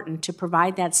important to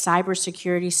provide that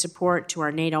cybersecurity support to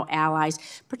our NATO allies.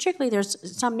 Particularly, there's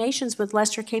some nations with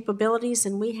lesser capabilities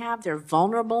than we have. They're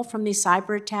vulnerable from these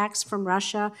cyber attacks from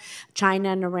Russia,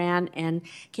 China, and Iran. And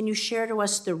can you share to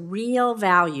us the real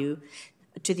value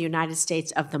to the United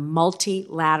States of the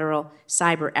multilateral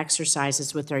cyber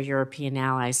exercises with our European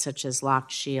allies, such as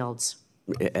locked shields?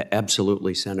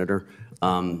 Absolutely, Senator.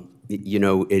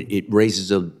 It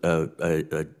raises an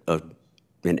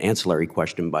ancillary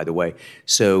question, by the way.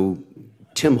 So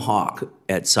Tim Hawk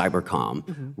at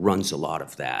Cybercom runs a lot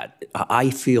of that. I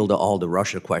field all the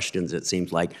Russia questions, it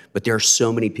seems like, but there are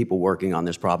so many people working on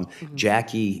this problem.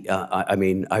 Jackie,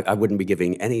 I wouldn't be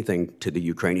giving anything to the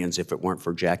Ukrainians if it weren't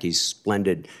for Jackie's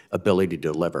splendid ability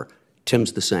to deliver.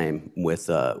 Tim's the same with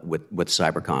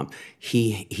Cybercom.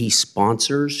 He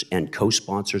sponsors and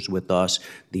co-sponsors with us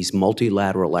these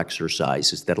multilateral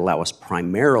exercises that allow us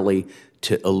primarily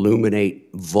to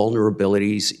illuminate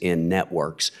vulnerabilities in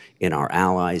networks in our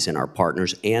allies and our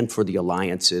partners, and for the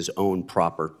alliance's own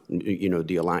proper,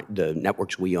 the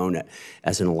networks we own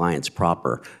as an alliance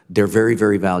proper. They're very,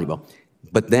 very valuable.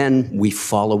 But then we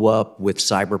follow up with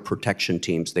cyber protection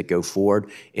teams that go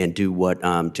forward and do what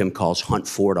Tim calls hunt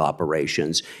forward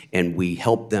operations, and we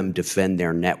help them defend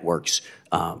their networks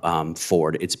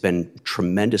forward. It's been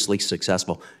tremendously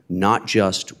successful, not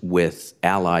just with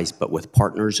allies, but with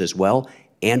partners as well,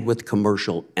 and with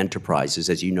commercial enterprises.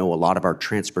 As you know, a lot of our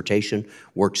transportation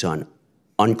works on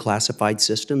unclassified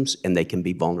systems, and they can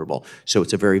be vulnerable. So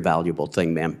it's a very valuable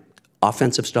thing, ma'am.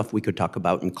 Offensive stuff we could talk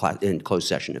about in closed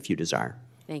session if you desire.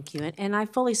 Thank you. And I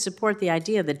fully support the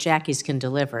idea that Jackies can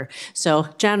deliver. So,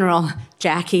 General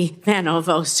Jackie Van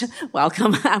Ovost,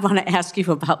 welcome. I want to ask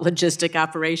you about logistic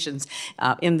operations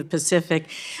in the Pacific,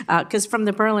 because from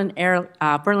the Berlin airlift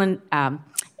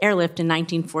in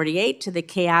 1948 to the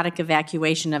chaotic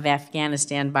evacuation of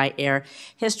Afghanistan by air,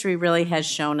 history really has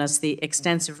shown us the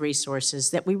extensive resources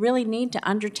that we really need to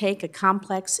undertake a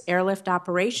complex airlift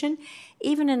operation,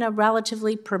 even in a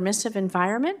relatively permissive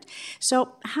environment.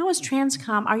 So how is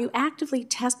Transcom, are you actively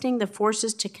testing the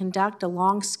forces to conduct a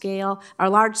large-scale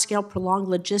prolonged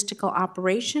logistical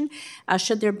operation?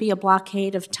 Should there be a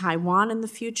blockade of Taiwan in the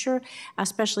future,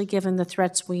 especially given the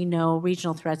threats we know,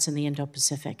 regional threats in the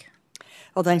Indo-Pacific?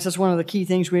 Well, thanks. That's one of the key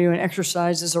things we do in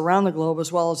exercises around the globe,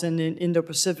 as well as in the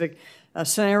Indo-Pacific.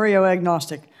 Scenario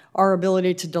agnostic. Our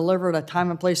ability to deliver at a time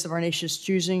and place of our nation's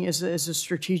choosing is a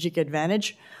strategic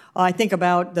advantage. I think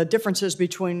about the differences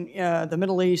between the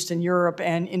Middle East and Europe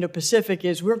and Indo-Pacific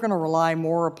is we're going to rely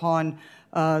more upon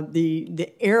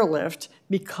the airlift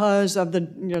because of the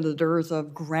dearth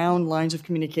of ground lines of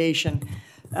communication.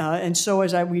 And so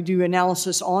as we do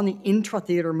analysis on the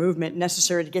intra-theater movement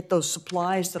necessary to get those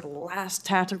supplies to the last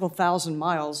tactical 1,000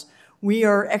 miles, we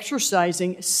are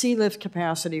exercising sea lift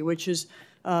capacity, which is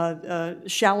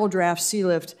shallow draft sea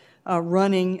lift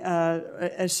running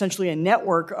essentially a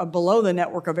network below the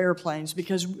network of airplanes,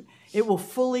 because it will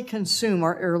fully consume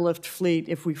our airlift fleet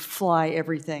if we fly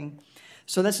everything.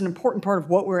 So that's an important part of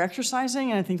what we're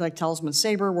exercising, and I think like Talisman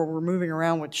Sabre, where we're moving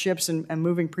around with ships and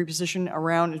moving pre-position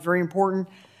around, is very important.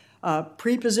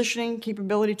 Pre-positioning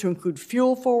capability to include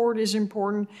fuel forward is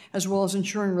important, as well as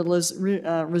ensuring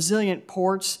resilient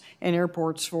ports and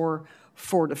airports for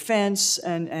defense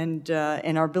and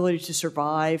our ability to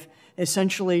survive,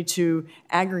 essentially to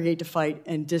aggregate to fight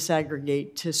and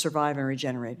disaggregate to survive and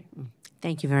regenerate.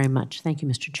 Thank you very much. Thank you,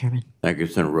 Mr. Chairman. Thank you,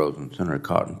 Senator Rosen. Senator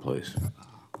Cotton, please.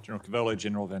 General Cavoli,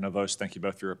 General Van Ovost, thank you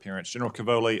both for your appearance. General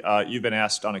Cavoli, you've been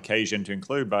asked on occasion to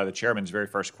include by the chairman's very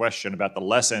first question about the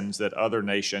lessons that other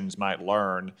nations might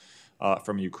learn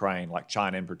from Ukraine, like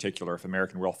China in particular, if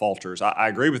American will falters. I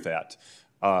agree with that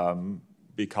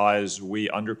because we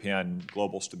underpin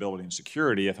global stability and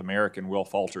security. If American will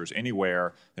falters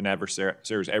anywhere, then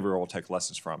adversaries everywhere will take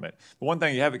lessons from it. But one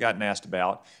thing you haven't gotten asked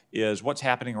about is what's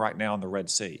happening right now in the Red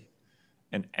Sea.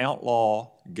 An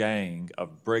outlaw gang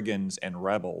of brigands and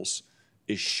rebels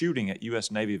is shooting at U.S.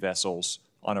 Navy vessels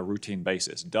on a routine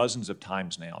basis, dozens of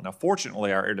times now. Now,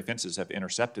 fortunately, our air defenses have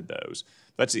intercepted those.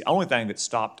 That's the only thing that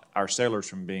stopped our sailors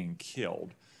from being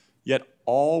killed. Yet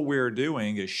all we're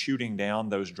doing is shooting down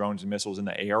those drones and missiles in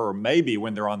the air, or maybe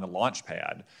when they're on the launch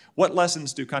pad. What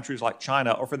lessons do countries like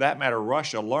China, or for that matter,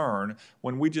 Russia, learn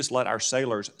when we just let our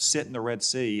sailors sit in the Red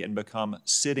Sea and become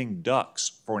sitting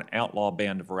ducks for an outlaw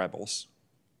band of rebels?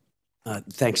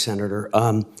 Thanks, Senator.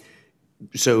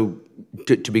 So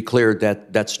to be clear,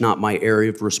 that's not my area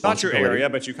of responsibility. Not your area,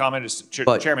 but you commented,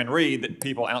 Chairman Reed, that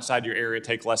people outside your area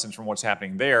take lessons from what's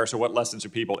happening there. So what lessons do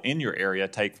people in your area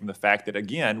take from the fact that,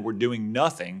 again, we're doing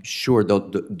nothing? Sure.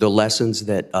 The lessons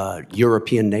that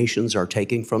European nations are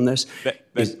taking from this.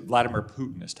 That Vladimir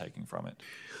Putin is taking from it.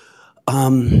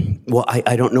 Well,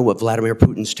 I don't know what Vladimir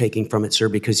Putin's taking from it, sir,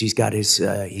 because he's got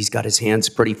his hands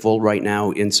pretty full right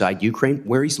now inside Ukraine,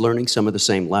 where he's learning some of the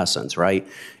same lessons, right?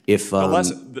 If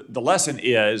the lesson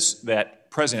is that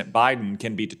President Biden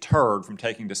can be deterred from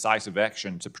taking decisive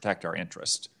action to protect our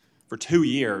interests. For 2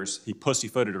 years, he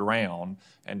pussyfooted around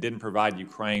and didn't provide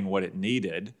Ukraine what it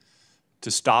needed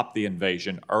to stop the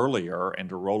invasion earlier and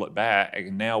to roll it back,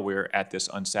 and now we're at this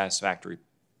unsatisfactory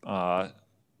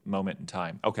moment in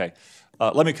time. Okay,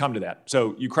 let me come to that.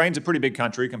 So Ukraine's a pretty big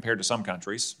country compared to some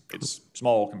countries. It's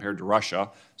small compared to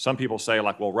Russia. Some people say,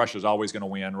 like, well, Russia's always going to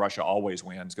win. Russia always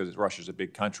wins because Russia's a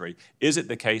big country. Is it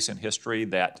the case in history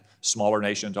that smaller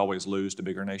nations always lose to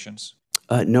bigger nations?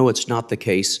 No, it's not the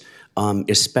case,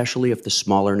 especially if the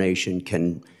smaller nation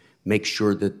can make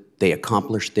sure that they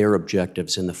accomplish their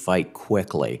objectives in the fight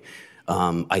quickly.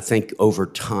 I think over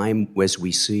time, as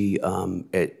we see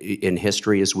in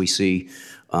history, as we see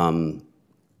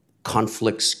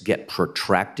conflicts get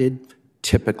protracted,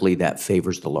 typically that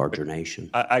favors the larger nation.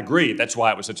 I agree. That's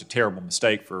why it was such a terrible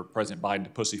mistake for President Biden to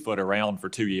pussyfoot around for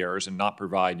 2 years and not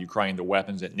provide Ukraine the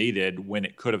weapons it needed when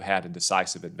it could have had a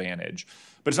decisive advantage.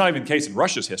 But it's not even the case in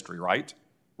Russia's history, right?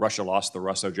 Russia lost the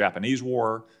Russo-Japanese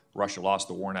War. Russia lost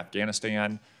the war in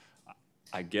Afghanistan.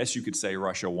 I guess you could say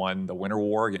Russia won the Winter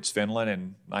War against Finland in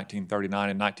 1939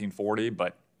 and 1940,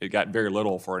 but it got very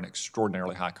little for an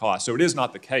extraordinarily high cost. So it is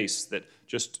not the case that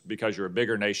just because you're a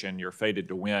bigger nation, you're fated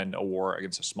to win a war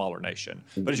against a smaller nation.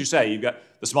 But as you say, you've got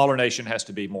the smaller nation has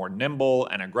to be more nimble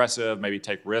and aggressive, maybe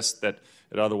take risks that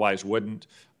it otherwise wouldn't.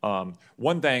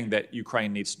 One thing that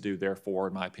Ukraine needs to do, therefore,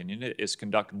 in my opinion, is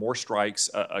conduct more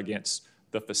strikes against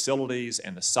the facilities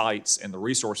and the sites and the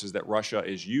resources that Russia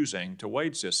is using to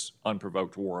wage this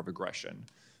unprovoked war of aggression.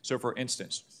 So, for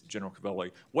instance, General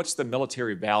Cavoli, what's the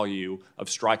military value of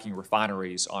striking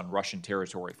refineries on Russian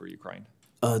territory for Ukraine?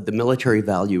 The military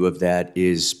value of that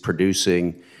is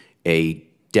producing a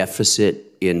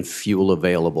deficit in fuel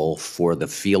available for the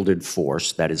fielded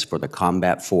force, that is for the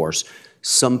combat force,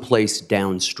 someplace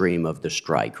downstream of the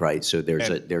strike, right? So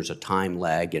there's a time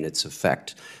lag in its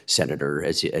effect, Senator,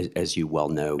 as you well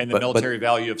know. And the military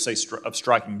value of, say, of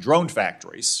striking drone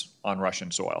factories on Russian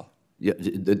soil? Yeah,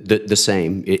 the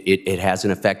same. It has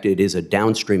an effect. It is a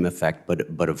downstream effect,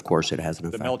 but of course it has an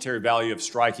effect. The military value of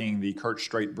striking the Kerch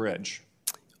Strait Bridge?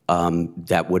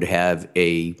 That would have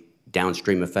a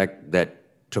downstream effect that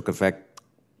took effect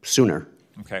sooner.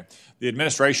 Okay. The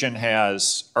administration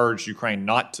has urged Ukraine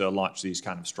not to launch these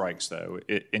kind of strikes, though.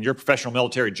 In your professional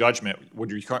military judgment,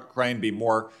 would Ukraine be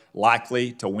more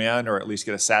likely to win or at least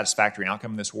get a satisfactory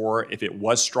outcome in this war if it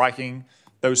was striking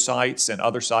those sites and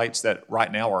other sites that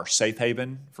right now are safe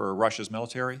haven for Russia's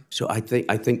military? So I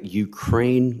think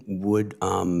Ukraine would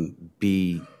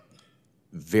be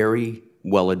very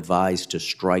well advised to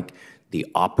strike the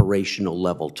operational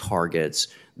level targets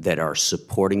that are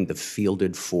supporting the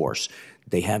fielded force.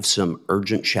 They have some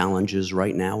urgent challenges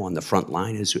right now on the front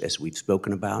line, as we've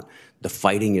spoken about. The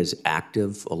fighting is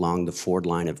active along the forward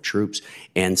line of troops.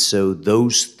 And so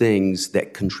those things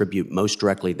that contribute most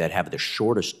directly, that have the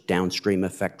shortest downstream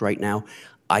effect right now,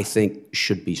 I think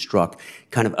should be struck.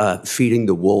 Kind of feeding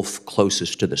the wolf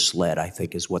closest to the sled, I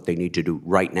think, is what they need to do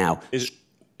right now.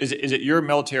 Is it your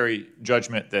military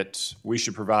judgment that we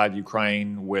should provide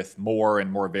Ukraine with more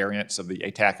and more variants of the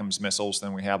ATACMS missiles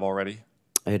than we have already?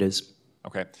 It is.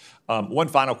 Okay. One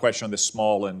final question on this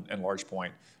small and large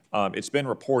point. It's been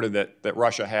reported that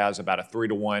Russia has about a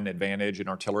 3-to-1 advantage in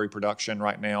artillery production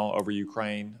right now over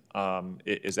Ukraine.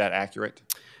 Is that accurate?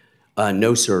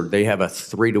 No, sir. They have a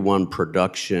 3-to-1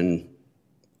 production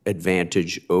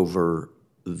advantage over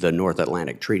the North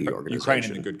Atlantic Treaty Organization. Ukraine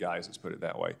and the good guys, let's put it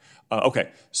that way.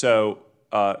 Okay. So,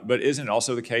 but isn't it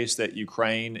also the case that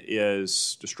Ukraine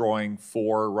is destroying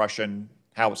 4 Russian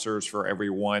howitzers for every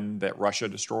 1 that Russia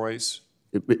destroys?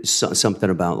 Something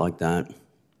about like that.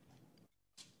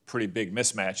 Pretty big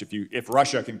mismatch. If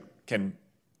Russia can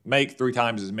make 3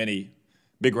 times as many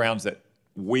big rounds that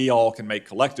we all can make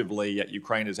collectively, yet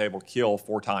Ukraine is able to kill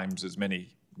 4 times as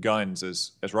many guns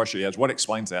as Russia has, what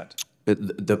explains that?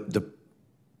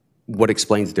 What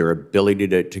explains their ability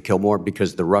to kill more?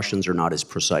 Because the Russians are not as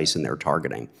precise in their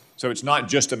targeting. So it's not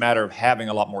just a matter of having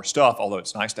a lot more stuff, although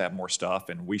it's nice to have more stuff,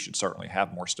 and we should certainly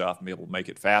have more stuff and be able to make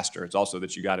it faster. It's also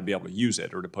that you got to be able to use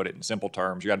it, or to put it in simple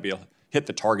terms, you got to be able to hit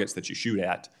the targets that you shoot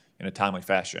at in a timely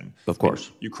fashion. Of course.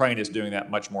 And Ukraine is doing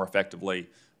that much more effectively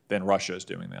than Russia is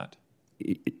doing that.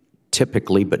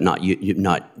 Typically, but not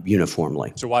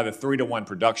uniformly. So while the 3-to-1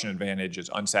 production advantage is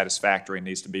unsatisfactory and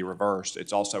needs to be reversed,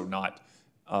 it's also not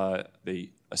a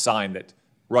sign that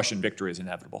Russian victory is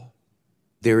inevitable.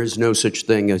 There is no such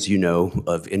thing, as you know,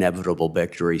 of inevitable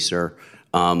victory, sir.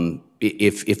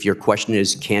 If your question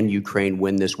is, can Ukraine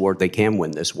win this war? They can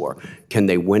win this war. Can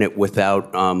they win it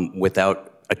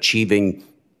without achieving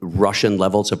Russian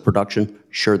levels of production?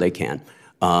 Sure, they can.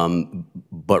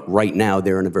 But right now,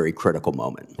 they're in a very critical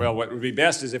moment. Well, what would be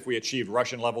best is if we achieved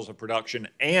Russian levels of production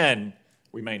and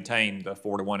we maintain the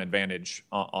 4-to-1 advantage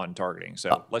on targeting.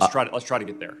 So let's try to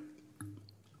get there.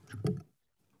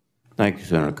 Thank you,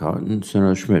 Senator Cotton.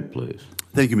 Senator Schmidt, please.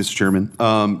 Thank you, Mr. Chairman.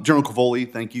 General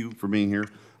Cavoli, thank you for being here.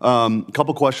 A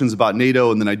couple questions about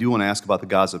NATO, and then I do want to ask about the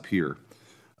Gaza pier.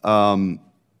 There's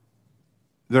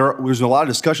a lot of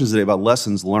discussions today about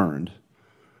lessons learned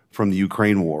from the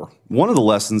Ukraine war. One of the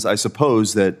lessons, I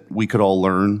suppose, that we could all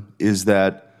learn is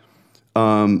that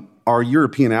our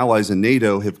European allies in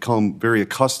NATO have come very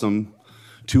accustomed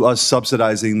to us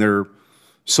subsidizing their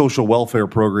social welfare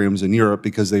programs in Europe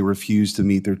because they refuse to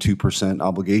meet their 2%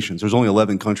 obligations. There's only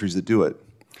 11 countries that do it.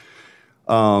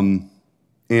 And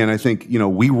I think,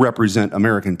 we represent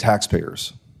American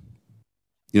taxpayers.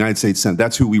 United States Senate,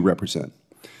 that's who we represent.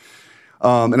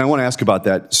 And I want to ask about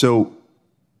that. So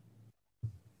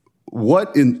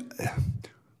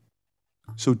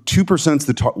 2%'s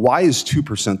the target. Why is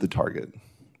 2% the target?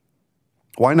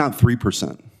 Why not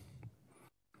 3%?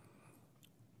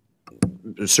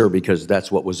 Sir, because that's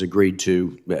what was agreed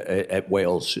to at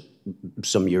Wales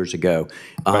some years ago.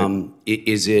 Right.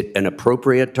 Is it an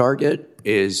appropriate target?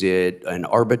 Is it an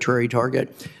arbitrary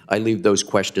target? I leave those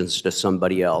questions to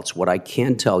somebody else. What I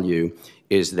can tell you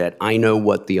is that I know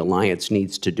what the alliance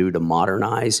needs to do to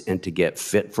modernize and to get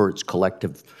fit for its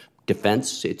collective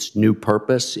defense, its new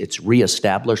purpose, its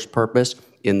reestablished purpose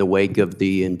in the wake of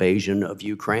the invasion of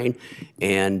Ukraine,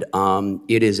 and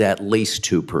it is at least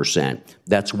 2%.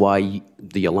 That's why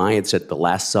the alliance at the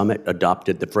last summit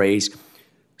adopted the phrase,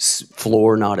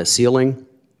 floor, not a ceiling.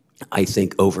 I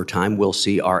think over time we'll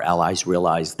see our allies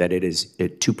realize that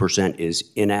 2% is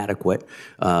inadequate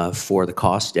for the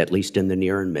cost, at least in the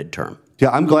near and midterm. Yeah,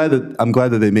 I'm glad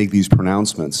that they make these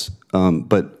pronouncements,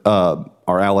 but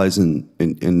our allies and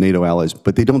NATO allies,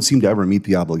 but they don't seem to ever meet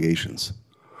the obligations.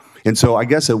 And so I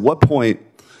guess at what point,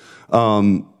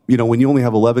 when you only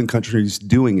have 11 countries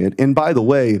doing it, and by the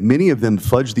way, many of them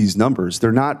fudge these numbers.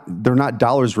 They're not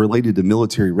dollars related to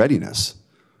military readiness.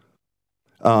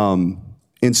 And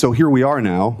so here we are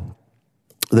now.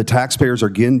 The taxpayers are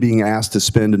again being asked to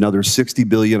spend another $60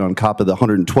 billion on top of the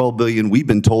 $112 billion. We've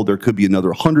been told there could be another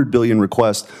 $100 billion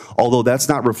request, although that's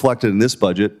not reflected in this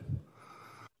budget.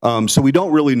 So we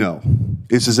don't really know.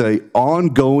 This is an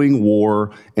ongoing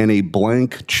war and a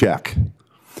blank check.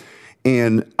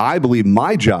 And I believe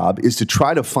my job is to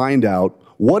try to find out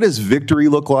what does victory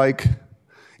look like,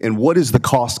 and what is the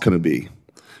cost going to be?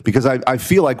 Because I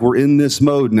feel like we're in this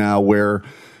mode now where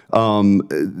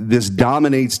this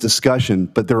dominates discussion,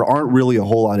 but there aren't really a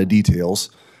whole lot of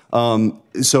details.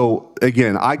 So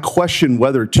again, I question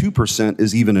whether 2%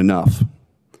 is even enough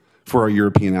for our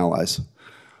European allies.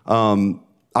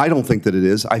 I don't think that it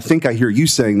is. I think I hear you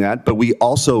saying that, but we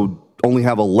also only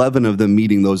have 11 of them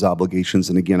meeting those obligations.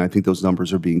 And again, I think those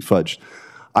numbers are being fudged.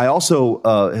 I also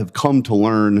have come to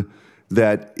learn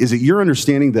that, is it your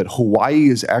understanding that Hawaii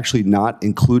is actually not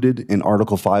included in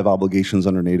Article 5 obligations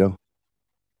under NATO?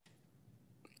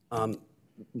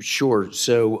 Sure.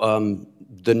 So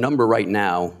the number right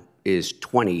now is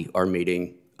 20 are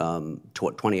meeting,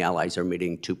 20 allies are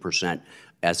meeting 2%.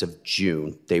 As of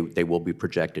June, they will be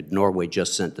projected. Norway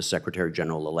just sent the Secretary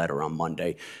General a letter on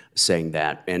Monday saying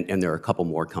that, and there are a couple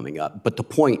more coming up. But the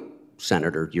point,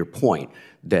 Senator, your point,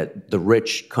 that the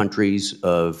rich countries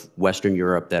of Western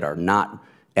Europe that are not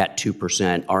at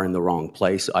 2% are in the wrong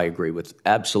place, I agree with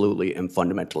absolutely and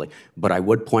fundamentally. But I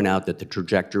would point out that the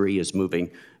trajectory is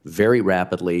moving very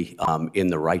rapidly in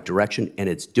the right direction, and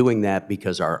it's doing that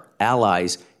because our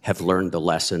allies have learned the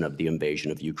lesson of the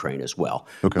invasion of Ukraine as well.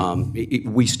 Okay.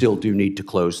 We still do need to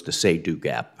close the say-do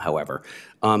gap, however.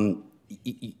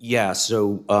 Yeah,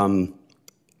 so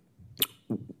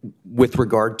with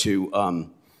regard to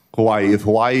Hawaii, if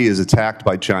Hawaii is attacked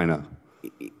by China,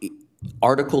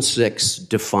 Article 6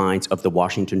 defines, of the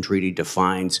Washington Treaty,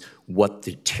 defines what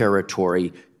the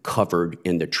territory covered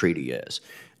in the treaty is.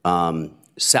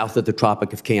 South of the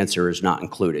Tropic of Cancer is not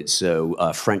included,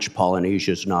 so French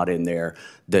Polynesia is not in there.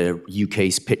 The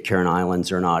UK's Pitcairn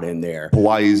Islands are not in there.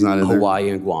 Hawaii's not in there. Hawaii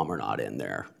and Guam are not in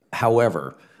there.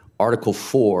 However, Article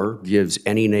 4 gives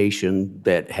any nation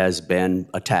that has been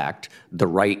attacked the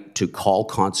right to call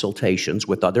consultations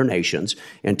with other nations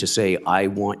and to say, I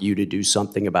want you to do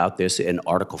something about this. And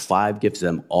Article 5 gives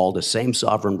them all the same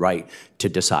sovereign right to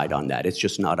decide on that. It's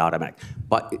just not automatic.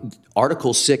 But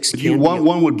Article 6 can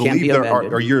one would be believe that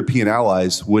amended. our European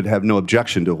allies would have no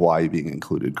objection to Hawaii being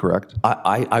included, correct?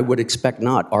 I would expect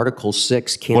not. Article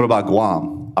 6 can. What about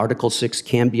Guam? Article 6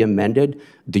 can be amended.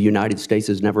 The United States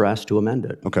has never asked to amend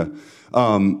it. Okay.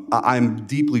 I'm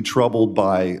deeply troubled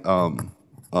by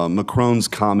Macron's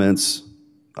comments,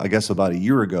 I guess about a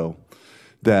year ago,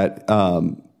 that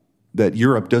that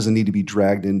Europe doesn't need to be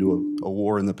dragged into a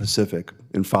war in the Pacific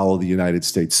and follow the United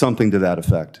States, something to that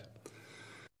effect.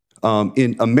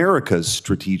 In America's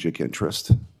strategic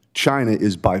interest, China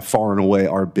is by far and away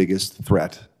our biggest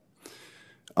threat.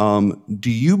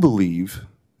 Do you believe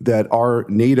that our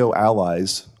NATO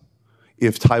allies,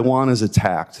 if Taiwan is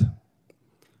attacked,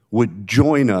 would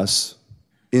join us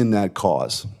in that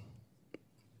cause?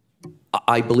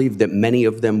 I believe that many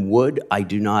of them would. I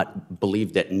do not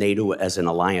believe that NATO as an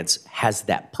alliance has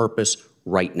that purpose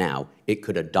right now. It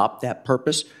could adopt that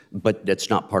purpose, but that's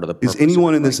not part of the purpose. Is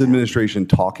anyone in this administration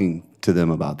talking to them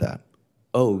about that?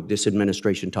 Oh, this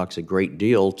administration talks a great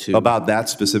deal to... About that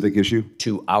specific issue?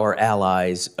 To our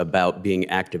allies about being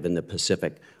active in the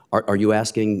Pacific. Are you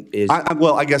asking is...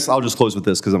 Well, I guess I'll just close with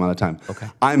this because I'm out of time. Okay.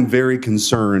 I'm very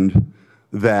concerned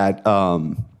that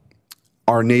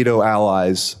our NATO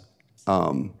allies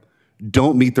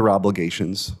don't meet their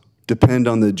obligations, depend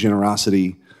on the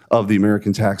generosity of the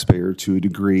American taxpayer to a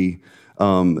degree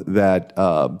that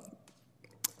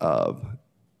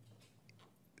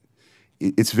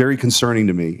it's very concerning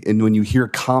to me. And when you hear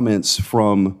comments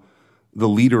from the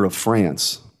leader of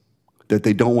France that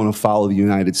they don't want to follow the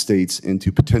United States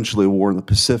into potentially a war in the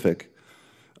Pacific,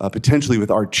 potentially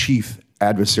with our chief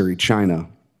adversary, China,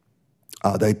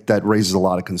 that raises a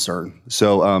lot of concern.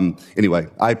 So anyway,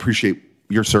 I appreciate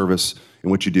your service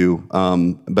and what you do.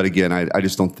 But again, I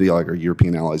just don't feel like our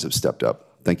European allies have stepped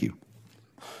up. Thank you.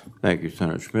 Thank you,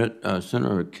 Senator Schmidt.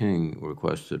 Senator King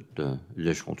requested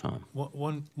additional time.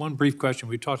 One brief question.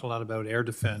 We talked a lot about air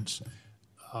defense.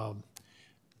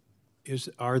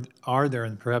 Are there,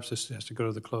 and perhaps this has to go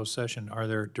to the closed session, are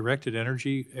there directed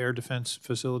energy air defense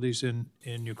facilities in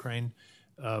Ukraine?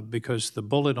 Because the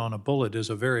bullet on a bullet is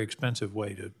a very expensive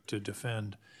way to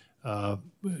defend.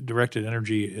 Directed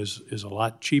energy is a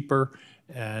lot cheaper,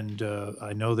 and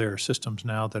I know there are systems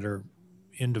now that are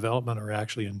in development or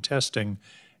actually in testing.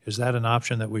 Is that an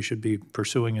option that we should be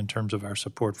pursuing in terms of our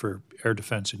support for air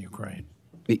defense in Ukraine?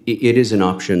 It is an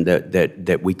option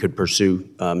that we could pursue,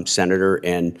 Senator,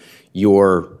 and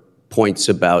your points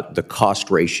about the cost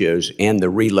ratios and the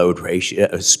reload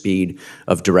ratio speed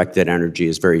of directed energy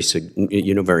is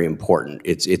very important.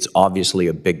 It's obviously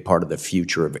a big part of the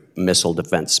future of missile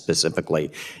defense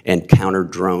specifically and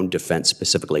counter-drone defense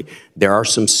specifically. There are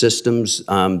some systems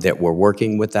that we're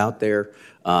working with out there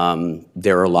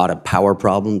There are a lot of power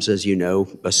problems, as you know,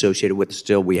 associated with it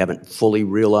still. We haven't fully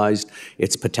realized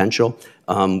its potential.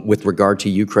 With regard to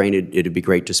Ukraine, it'd be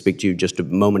great to speak to you just a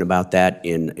moment about that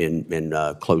in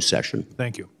closed session.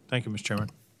 Thank you. Thank you, Mr. Chairman.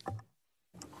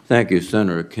 Thank you,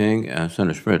 Senator King.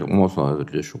 Senator Schmidt also has an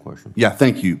additional question. Yeah,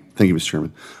 thank you. Thank you, Mr.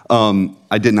 Chairman.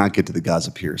 I did not get to the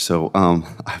Gaza pier, so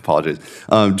I apologize.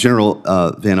 General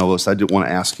Van Ovost, I did want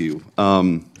to ask you,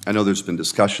 I know there's been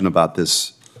discussion about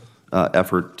this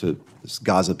effort to this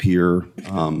Gaza pier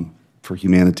for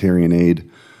humanitarian aid.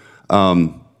 I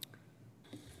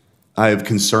have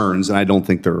concerns, and I don't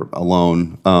think they're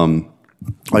alone.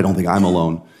 I don't think I'm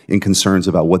alone in concerns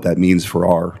about what that means for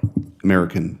our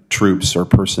American troops or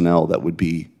personnel that would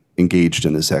be engaged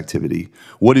in this activity.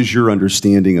 What is your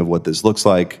understanding of what this looks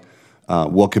like?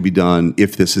 What could be done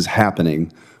if this is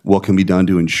happening? What can be done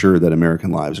to ensure that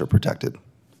American lives are protected?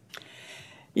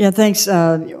 Yeah, thanks.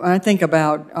 When I think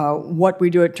about what we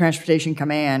do at Transportation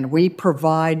Command, we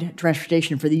provide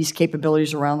transportation for these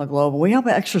capabilities around the globe, and we help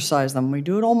exercise them. We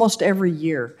do it almost every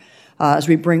year as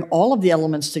we bring all of the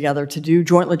elements together to do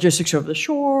joint logistics over the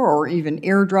shore or even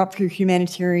airdrop for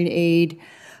humanitarian aid.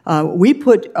 We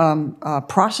put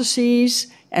processes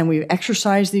and we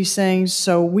exercise these things,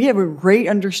 so we have a great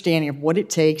understanding of what it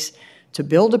takes to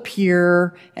build a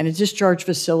pier and a discharge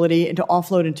facility and to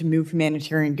offload and to move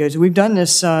humanitarian goods. We've done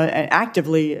this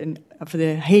actively for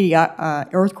the Haiti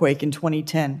earthquake in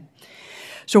 2010.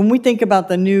 So when we think about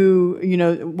the new,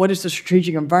 what is the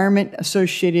strategic environment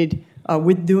associated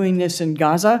with doing this in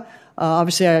Gaza,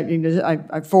 obviously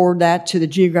I forward that to the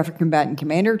Geographic Combatant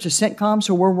Commander, to CENTCOM,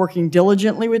 so we're working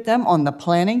diligently with them on the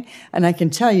planning, and I can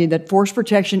tell you that force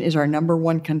protection is our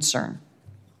 #1 concern.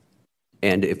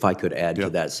 And if I could add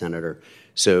to that, Senator,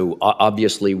 so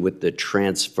obviously with the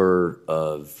transfer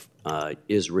of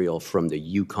Israel from the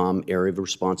Eucom area of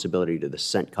responsibility to the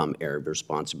CENTCOM area of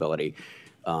responsibility,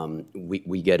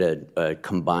 we get a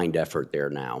combined effort there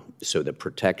now. So the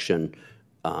protection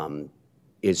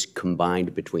is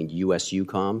combined between U.S.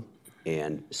 Eucom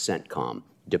and CENTCOM,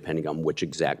 depending on which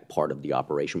exact part of the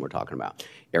operation we're talking about.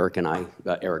 Eric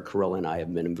Carrilla and I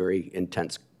have been in very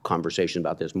intense conversation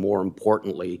about this. More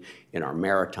importantly, in our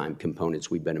maritime components,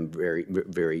 we've been in very,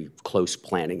 very close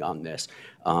planning on this.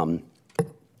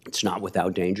 It's not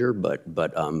without danger, but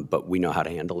we know how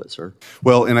to handle it, sir.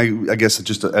 Well, and I guess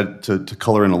just to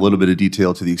color in a little bit of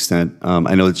detail to the extent,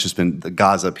 I know it's just been, the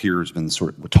Gaza pier has been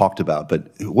sort of talked about,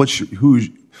 but what's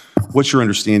your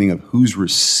understanding of who's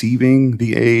receiving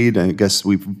the aid? I guess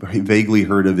we've vaguely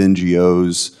heard of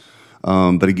NGOs,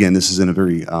 but again, this is in a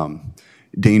very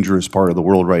dangerous part of the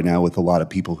world right now with a lot of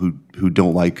people who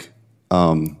don't like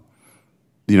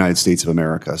the United States of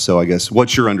America. So I guess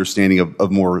what's your understanding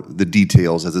of more the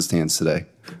details as it stands today?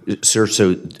 Sir,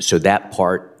 so that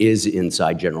part is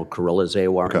inside General Carrilla's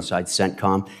AOR, inside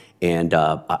CENTCOM, and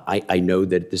I know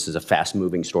that this is a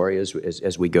fast-moving story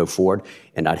as we go forward,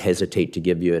 and I'd hesitate to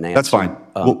give you an answer. That's fine.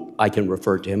 I can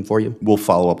refer to him for you. We'll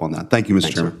follow up on that. Thank you,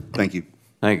 Mr. Chairman. Sir. Thank you.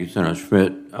 Thank you, Senator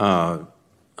Schmidt. I've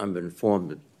been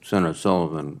informed that Senator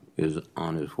Sullivan is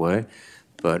on his way,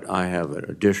 but I have an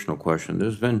additional question.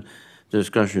 There's been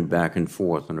discussion back and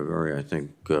forth, and a very, I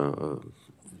think,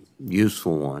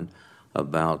 useful one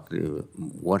about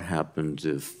what happens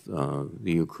if the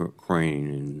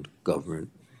Ukrainian government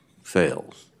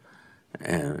fails.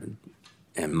 And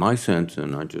my sense,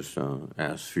 and I just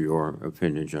ask for your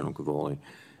opinion, General Cavoli,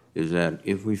 is that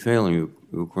if we fail in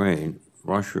Ukraine,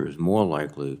 Russia is more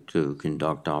likely to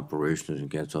conduct operations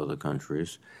against other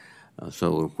countries.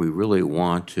 So if we really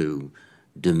want to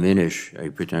diminish a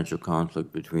potential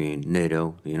conflict between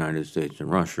NATO, the United States,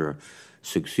 and Russia,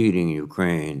 succeeding in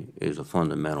Ukraine is a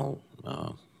fundamental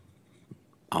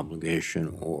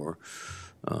obligation or...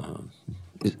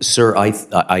 Sir,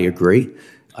 I agree.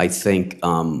 I think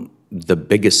the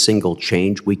biggest single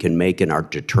change we can make in our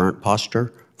deterrent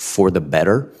posture for the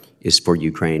better is for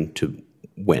Ukraine to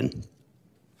win.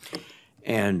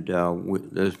 And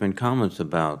there's been comments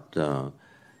about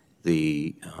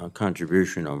the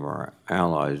contribution of our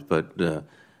allies, but the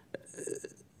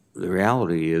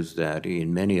reality is that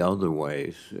in many other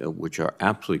ways, which are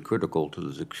absolutely critical to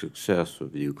the success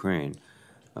of the Ukraine,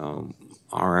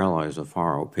 our allies are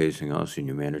far outpacing us in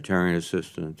humanitarian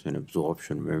assistance and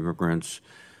absorption of immigrants,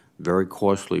 very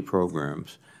costly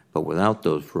programs. But without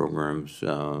those programs,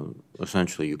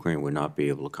 essentially Ukraine would not be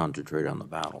able to concentrate on the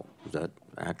battle. Is that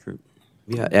accurate?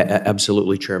 Yeah,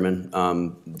 absolutely, Chairman.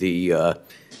 The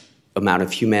amount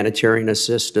of humanitarian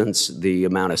assistance, the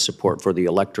amount of support for the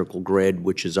electrical grid,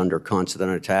 which is under constant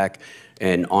attack,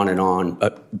 and on,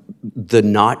 the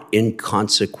not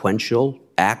inconsequential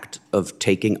act of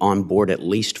taking on board at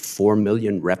least 4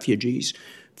 million refugees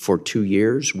for 2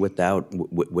 years without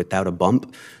a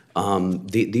bump.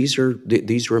 These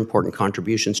are important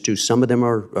contributions too. Some of them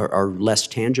are less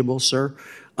tangible, sir,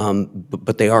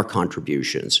 but they are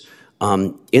contributions.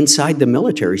 Inside the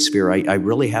military sphere, I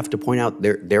really have to point out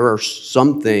there are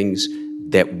some things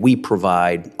that we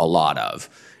provide a lot of,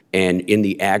 and in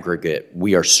the aggregate,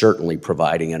 we are certainly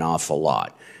providing an awful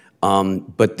lot.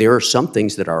 But there are some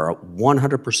things that are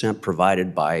 100%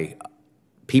 provided by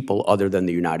people other than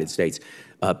the United States.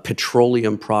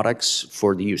 Petroleum products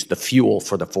for the use, the fuel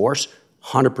for the force,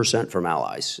 100% from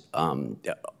allies,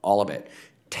 all of it.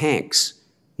 Tanks,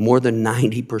 more than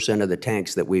 90% of the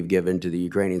tanks that we've given to the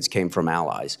Ukrainians came from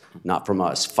allies, not from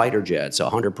us. Fighter jets,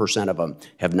 100% of them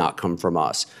have not come from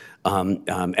us. And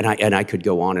I could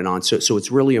go on and on. So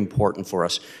it's really important for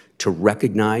us to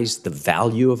recognize the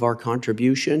value of our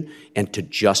contribution and to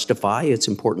justify. It's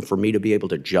important for me to be able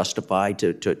to justify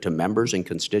to members and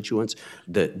constituents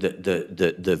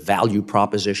the value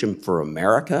proposition for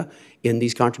America in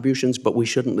these contributions, but we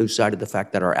shouldn't lose sight of the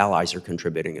fact that our allies are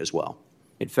contributing as well.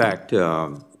 In fact,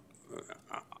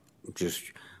 just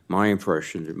my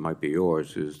impression, it might be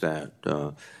yours, is that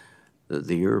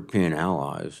the European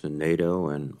allies and NATO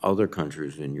and other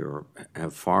countries in Europe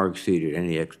have far exceeded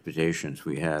any expectations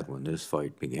we had when this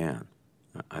fight began.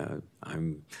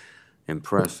 I'm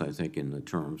impressed, I think, in the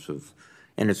terms of,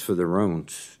 and it's for their own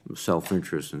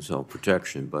self-interest and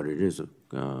self-protection, but it is a...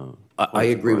 I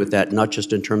agree with that, not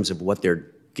just in terms of what they're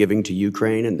giving to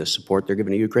Ukraine and the support they're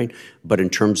giving to Ukraine, but in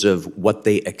terms of what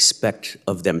they expect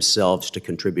of themselves to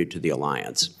contribute to the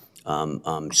alliance.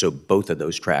 So both of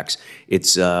those tracks.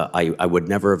 It's I would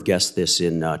never have guessed this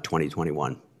in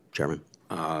 2021, Chairman.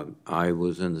 I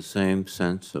was in the same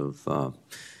sense of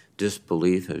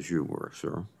disbelief as you were,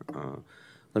 sir.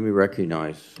 Let me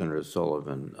recognize Senator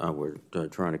Sullivan. We're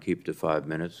trying to keep to 5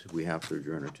 minutes. We have to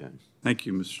adjourn at 10. Thank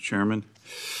you, Mr. Chairman.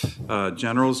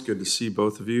 Generals, good to see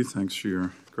both of you. Thanks for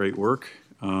your great work.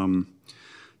 General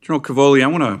Cavoli, I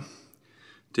want to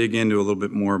dig into a little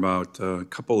bit more about a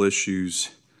couple issues.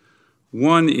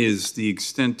 One is the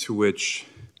extent to which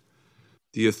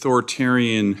the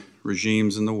authoritarian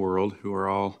regimes in the world, who are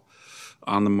all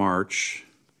on the march,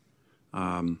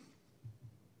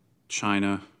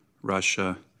 China,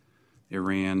 Russia,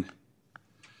 Iran,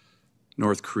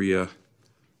 North Korea,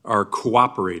 are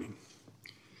cooperating.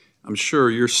 I'm sure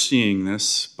you're seeing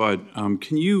this, but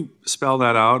can you spell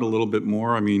that out a little bit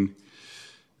more? I mean,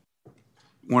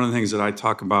 one of the things that I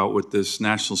talk about with this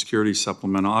national security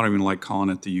supplemental, I don't even like calling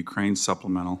it the Ukraine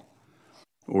supplemental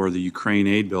or the Ukraine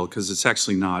aid bill because it's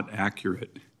actually not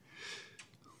accurate.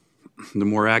 The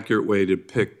more accurate way to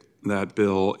pick that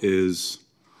bill is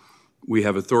we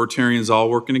have authoritarians all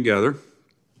working together,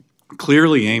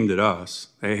 clearly aimed at us.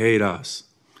 They hate us.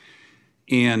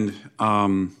 And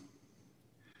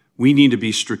we need to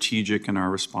be strategic in our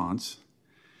response.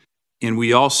 And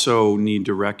we also need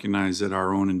to recognize that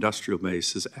our own industrial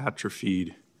base has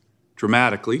atrophied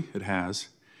dramatically. It has.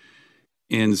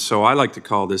 And so I like to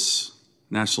call this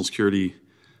national security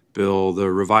bill the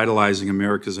Revitalizing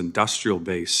America's Industrial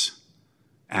Base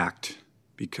Act,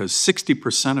 because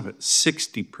 60%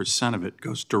 of it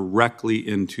goes directly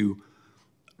into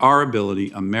our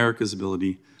ability, America's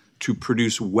ability, to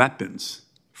produce weapons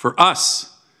for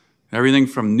us. Everything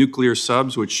from nuclear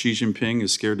subs, which Xi Jinping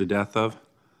is scared to death of,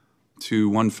 to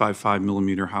 155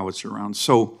 millimeter howitzer rounds.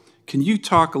 So can you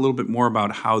talk a little bit more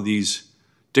about how these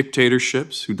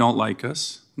dictatorships who don't like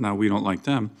us, now we don't like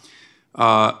them,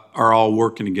 are all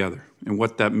working together and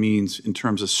what that means in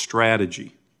terms of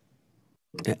strategy?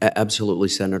 Absolutely,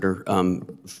 Senator.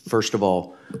 First of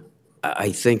all,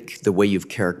 I think the way you've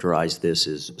characterized this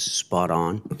is spot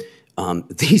on.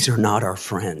 These are not our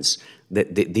friends.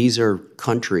 These are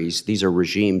countries, these are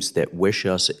regimes that wish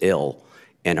us ill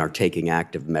and are taking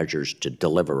active measures to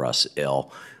deliver us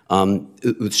ill.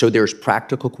 So there's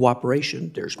practical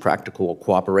cooperation. There's practical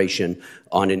cooperation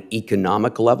on an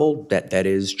economic level. That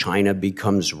is, China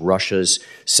becomes Russia's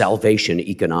salvation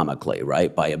economically,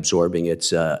 right, by absorbing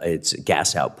its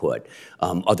gas output.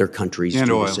 Other countries do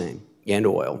the same. And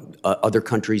oil. Other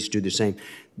countries do the same.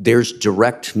 There's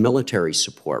direct military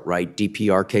support, right?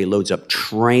 DPRK loads up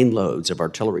trainloads of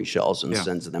artillery shells and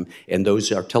sends them, and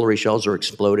those artillery shells are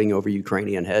exploding over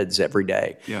Ukrainian heads every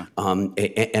day. Yeah.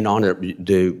 And on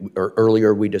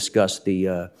earlier we discussed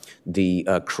the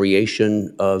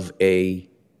creation of a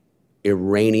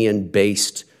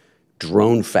Iranian-based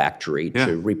drone factory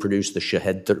to reproduce the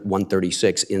Shahed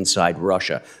 136 inside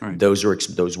Russia. Right. Those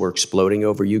were exploding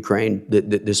over Ukraine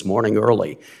this morning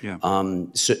early. Yeah.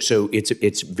 So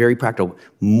it's very practical.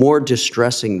 More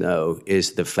distressing, though,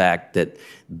 is the fact that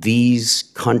these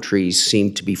countries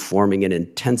seem to be forming an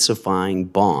intensifying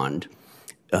bond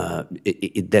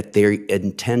that they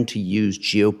intend to use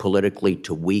geopolitically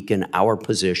to weaken our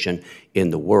position in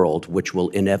the world, which will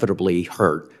inevitably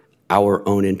hurt our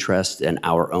own interests and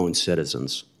our own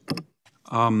citizens.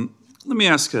 Let me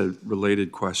ask a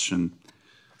related question.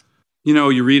 You know,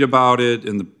 you read about it,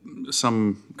 and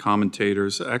some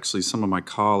commentators, actually some of my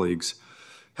colleagues,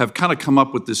 have kind of come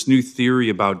up with this new theory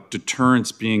about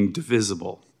deterrence being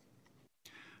divisible.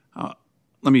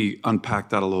 Let me unpack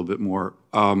that a little bit more.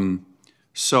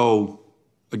 So,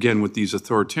 again, with these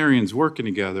authoritarians working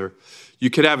together, you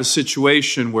could have a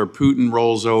situation where Putin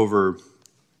rolls over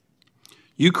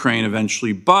Ukraine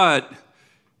eventually, but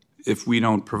if we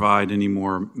don't provide any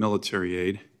more military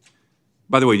aid,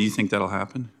 by the way, do you think that'll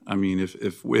happen? I mean,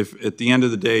 if at the end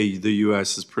of the day, the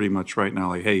U.S. is pretty much right now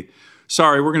like, hey,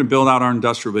 sorry, we're going to build out our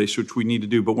industrial base, which we need to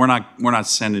do, but we're not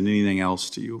sending anything else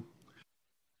to you.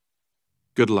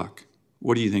 Good luck.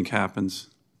 What do you think happens?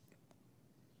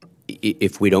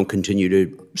 If we don't continue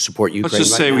to support Ukraine, let's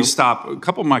just say now? we stop. A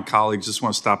couple of my colleagues just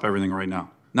want to stop everything right now.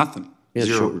 Nothing. Yeah,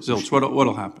 Zero. sure. Zilch.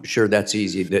 What'll happen? Sure, that's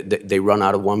easy. They run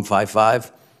out of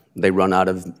 155. They run out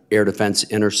of air defense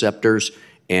interceptors.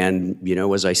 And, you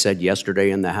know, as I said yesterday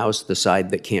in the House, the side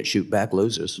that can't shoot back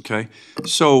loses. Okay.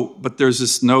 So, but there's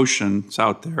this notion, it's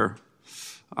out there.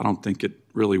 I don't think it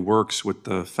really works with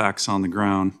the facts on the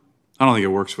ground. I don't think it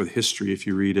works with history if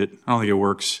you read it. I don't think it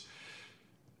works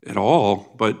at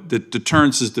all, but the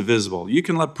deterrence is divisible. You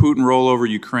can let Putin roll over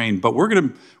Ukraine, but we're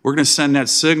gonna send that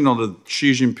signal to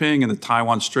Xi Jinping and the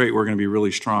Taiwan Strait. We're gonna be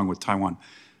really strong with Taiwan.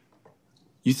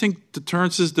 You think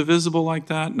deterrence is divisible like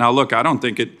that? Now, look, I don't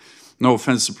think it. No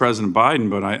offense to President Biden,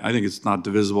 but I think it's not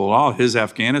divisible at all. His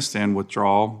Afghanistan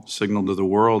withdrawal signaled to the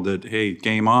world that, hey,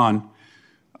 game on.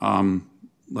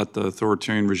 Let the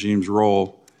authoritarian regimes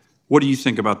roll. What do you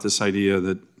think about this idea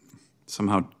that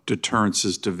somehow deterrence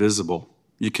is divisible?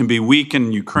 You can be weak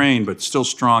in Ukraine, but still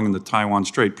strong in the Taiwan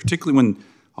Strait, particularly when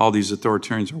all these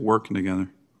authoritarians are working together.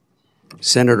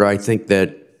 Senator, I think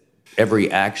that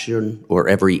every action or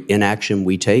every inaction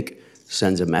we take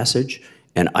sends a message,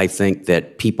 and I think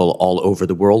that people all over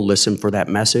the world listen for that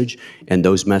message, and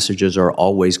those messages are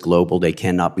always global. They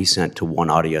cannot be sent to one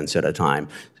audience at a time,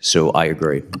 so I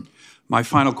agree. My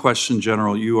final question,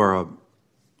 General, you are an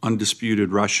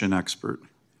undisputed Russian expert.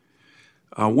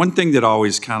 One thing that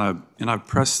always kind of, and I've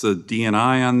pressed the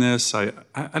DNI on this, I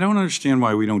don't understand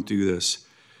why we don't do this.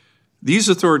 These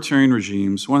authoritarian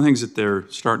regimes, one of the things that they're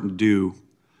starting to do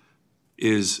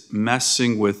is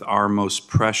messing with our most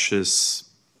precious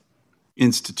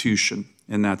institution,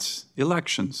 and that's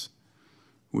elections.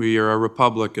 We are a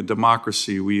republic, a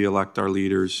democracy. We elect our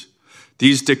leaders.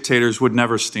 These dictators would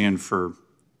never stand for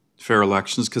fair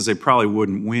elections because they probably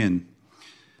wouldn't win.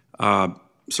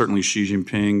 Certainly Xi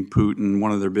Jinping, Putin,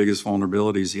 one of their biggest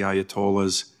vulnerabilities, the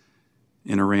Ayatollahs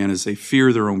in Iran, is they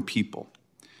fear their own people.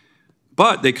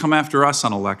 But they come after us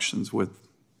on elections with,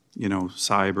 you know,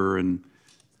 cyber and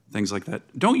things like that.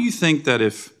 Don't you think that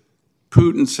if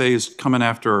Putin, say, is coming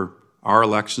after our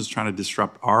elections, trying to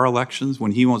disrupt our elections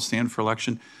when he won't stand for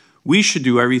election, we should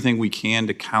do everything we can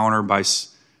to counter by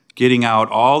getting out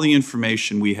all the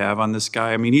information we have on this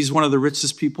guy? I mean, he's one of the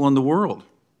richest people in the world,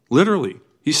 literally.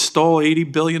 He stole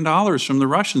 $80 billion from the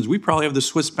Russians. We probably have the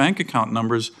Swiss bank account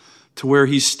numbers to where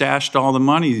he stashed all the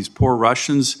money. These poor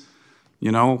Russians,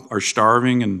 you know, are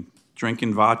starving and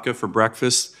drinking vodka for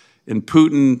breakfast, and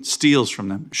Putin steals from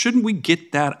them. Shouldn't we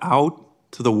get that out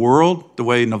to the world the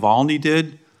way Navalny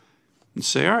did and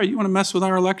say, all right, you want to mess with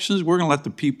our elections? We're going to let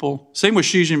the people. Same with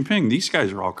Xi Jinping. These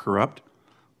guys are all corrupt.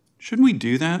 Shouldn't we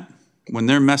do that when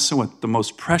they're messing with the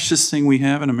most precious thing we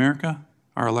have in America,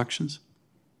 our elections?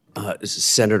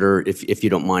 Senator, if you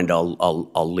don't mind,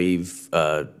 I'll leave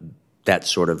that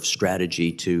sort of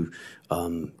strategy to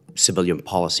civilian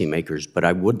policymakers, but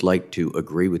I would like to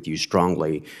agree with you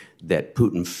strongly that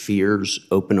Putin fears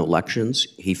open elections.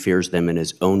 He fears them in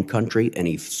his own country, and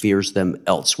he fears them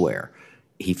elsewhere.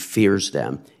 He fears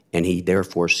them, and he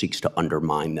therefore seeks to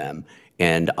undermine them.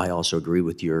 And I also agree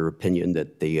with your opinion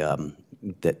that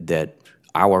that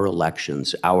our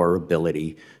elections, our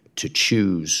ability to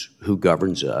choose who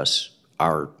governs us,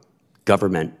 our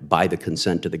government by the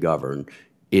consent of the governed,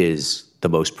 is the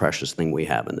most precious thing we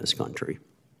have in this country.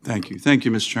 Thank you. Thank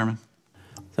you, Mr. Chairman.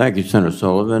 Thank you, Senator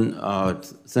Sullivan.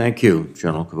 Thank you,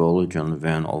 General Cavoli, General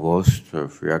Van Ovost,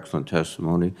 for your excellent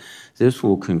testimony. This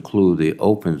will conclude the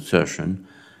open session.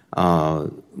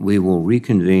 We will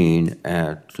reconvene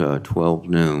at 12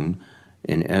 noon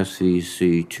in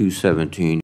SVC 217.